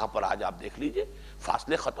 یہاں پر آج آپ دیکھ لیجئے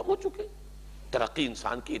فاصلے ختم ہو چکے، ترقی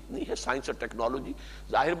انسان کی اتنی ہے، سائنس اور ٹیکنالوجی،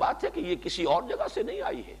 ظاہر بات ہے کہ یہ کسی اور جگہ سے نہیں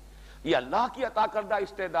آئی ہے، یہ اللہ کی عطا کردہ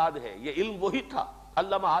استعداد ہے۔ یہ علم وہی تھا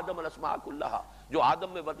علم آدم الاسماء کلھا، جو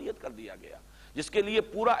آدم میں ودیت کر دیا گیا، جس کے لیے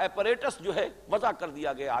پورا ایپریٹس جو ہے وضع کر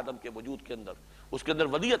دیا گیا آدم کے وجود کے اندر، اس کے اندر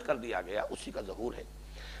ودیت کر دیا گیا، اسی کا ظہور ہے۔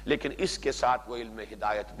 لیکن اس کے ساتھ وہ علم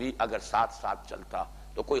ہدایت بھی اگر ساتھ ساتھ چلتا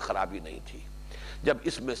تو کوئی خرابی نہیں تھی۔ جب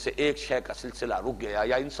اس میں سے ایک شے کا سلسلہ رک گیا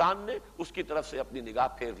یا انسان نے اس کی طرف سے اپنی نگاہ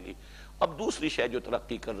پھیر لی، اب دوسری شے جو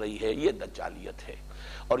ترقی کر رہی ہے یہ دجالیت ہے۔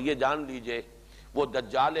 اور یہ جان لیجئے وہ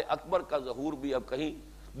دجال اکبر کا ظہور بھی اب کہیں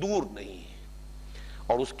دور نہیں ہے،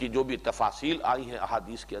 اور اس کی جو بھی تفاصیل آئی ہیں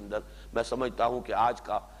احادیث کے اندر، میں سمجھتا ہوں کہ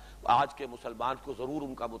آج کے مسلمان کو ضرور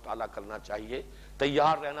ان کا مطالعہ کرنا چاہیے،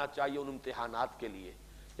 تیار رہنا چاہیے ان امتحانات کے لیے۔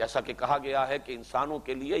 جیسا کہ کہا گیا ہے کہ انسانوں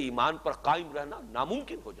کے لیے ایمان پر قائم رہنا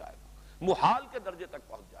ناممکن ہو جائے گا، محال کے درجے تک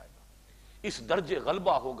پہنچ جائے گا۔ اس درجے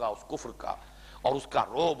غلبہ ہوگا اس کفر کا، اور اس کا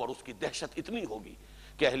رعب اور اس کی دہشت اتنی ہوگی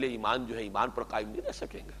کہ اہل ایمان جو ہے ایمان پر قائم نہیں رہ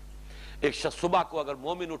سکیں گے۔ ایک شخص صبح کو اگر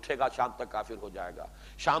مومن اٹھے گا شام تک کافر ہو جائے گا،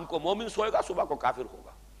 شام کو مومن سوئے گا صبح کو کافر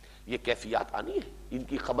ہوگا۔ یہ کیفیات آنی ہے، ان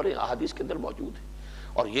کی خبریں احادیث کے اندر موجود ہیں،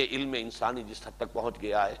 اور یہ علم انسانی جس حد تک پہنچ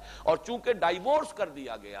گیا ہے، اور چونکہ ڈائیورس کر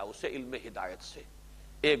دیا گیا اسے علم ہدایت سے،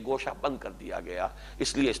 ایک گوشہ بند کر دیا گیا،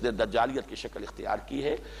 اس لیے اس نے دجالیت کی شکل اختیار کی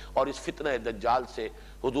ہے۔ اور اس فتنہ دجال سے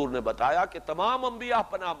حضور نے بتایا کہ تمام انبیاء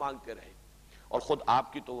پناہ مانگتے رہے، اور خود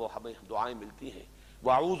آپ کی تو وہ ہمیں دعائیں ملتی ہیں،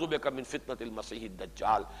 وَأَعُوذُ بِكَ مِن فِتْنَةِ الْمَسِيحِ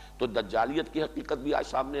الدَّجَّالِ۔ تو دجالیت کی حقیقت بھی آج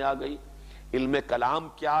سامنے آ گئی۔ علم کلام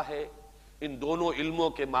کیا ہے، ان دونوں علموں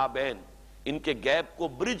کے مابین ان کے گیپ کو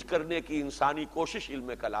برج کرنے کی انسانی کوشش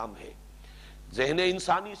علم کلام ہے۔ ذہن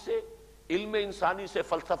انسانی سے، علم انسانی سے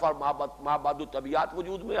فلسفہ اور مابعد طبیعت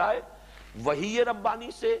وجود میں آئے، وحی ربانی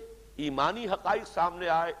سے ایمانی حقائق سامنے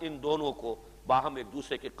آئے، ان دونوں کو باہم ایک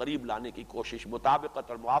دوسرے کے قریب لانے کی کوشش، مطابقت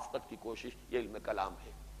اور موافقت کی کوشش، یہ علم کلام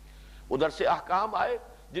ہے۔ ادھر سے احکام آئے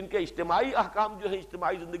جن کے اجتماعی احکام جو ہیں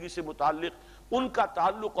اجتماعی زندگی سے متعلق، ان کا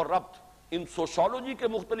تعلق اور ربط ان سوشولوجی کے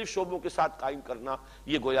مختلف شعبوں کے ساتھ قائم کرنا،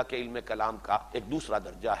 یہ گویا کہ علم کلام کا ایک دوسرا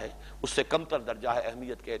درجہ ہے، اس سے کمتر درجہ ہے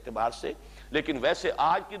اہمیت کے اعتبار سے، لیکن ویسے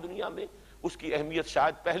آج کی دنیا میں اس کی اہمیت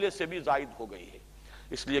شاید پہلے سے بھی زائد ہو گئی ہے،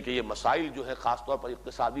 اس لیے کہ یہ مسائل جو ہے خاص طور پر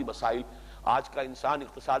اقتصادی مسائل، آج کا انسان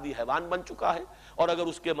اقتصادی حیوان بن چکا ہے، اور اگر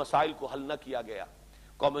اس کے مسائل کو حل نہ کیا گیا،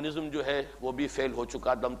 کمیونزم جو ہے وہ بھی فیل ہو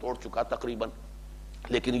چکا، دم توڑ چکا تقریباً۔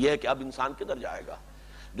 لیکن یہ ہے کہ اب انسان کدھر جائے گا؟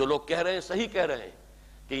 جو لوگ کہہ رہے ہیں صحیح کہہ رہے ہیں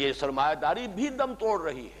کہ یہ سرمایہ داری بھی دم توڑ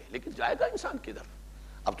رہی ہے، لیکن جائے گا انسان کدھر؟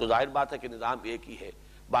 اب تو ظاہر بات ہے کہ نظام ایک ہی ہے،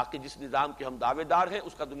 باقی جس نظام کے ہم دعوے دار ہیں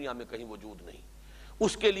اس کا دنیا میں کہیں وجود نہیں۔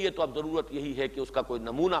 اس کے لیے تو اب ضرورت یہی ہے کہ اس کا کوئی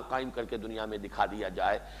نمونہ قائم کر کے دنیا میں دکھا دیا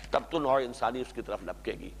جائے، تب تو نوع انسانی اس کی طرف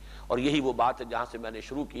لپکے گی۔ اور یہی وہ بات ہے جہاں سے میں نے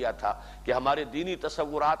شروع کیا تھا کہ ہمارے دینی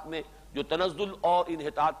تصورات میں جو تنزل اور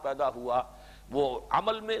انحطاط پیدا ہوا، وہ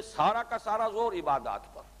عمل میں سارا کا سارا زور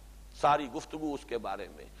عبادات پر، ساری گفتگو اس کے بارے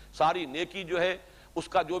میں، ساری نیکی جو ہے اس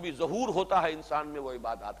کا جو بھی ظہور ہوتا ہے انسان میں وہ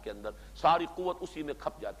عبادات کے اندر، ساری قوت اسی میں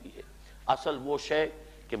کھپ جاتی ہے۔ اصل وہ شے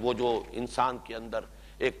کہ وہ جو انسان کے اندر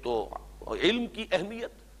ایک تو علم کی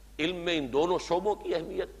اہمیت، علم میں ان دونوں شعبوں کی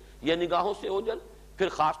اہمیت، یہ نگاہوں سے اوجھل، پھر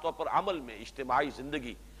خاص طور پر عمل میں اجتماعی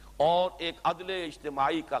زندگی اور ایک عدل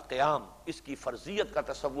اجتماعی کا قیام، اس کی فرضیت کا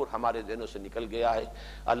تصور ہمارے ذہنوں سے نکل گیا ہے۔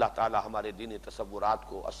 اللہ تعالی ہمارے دینی تصورات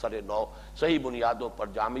کو اثر نو صحیح بنیادوں پر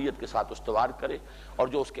جامعیت کے ساتھ استوار کرے، اور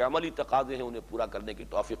جو اس کے عملی تقاضے ہیں انہیں پورا کرنے کی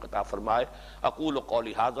توفیق عطا فرمائے۔ اقول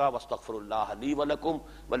قولی ھذا واستغفر اللہ لی ولکم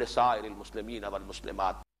ولسائر المسلمین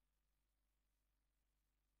والمسلمات۔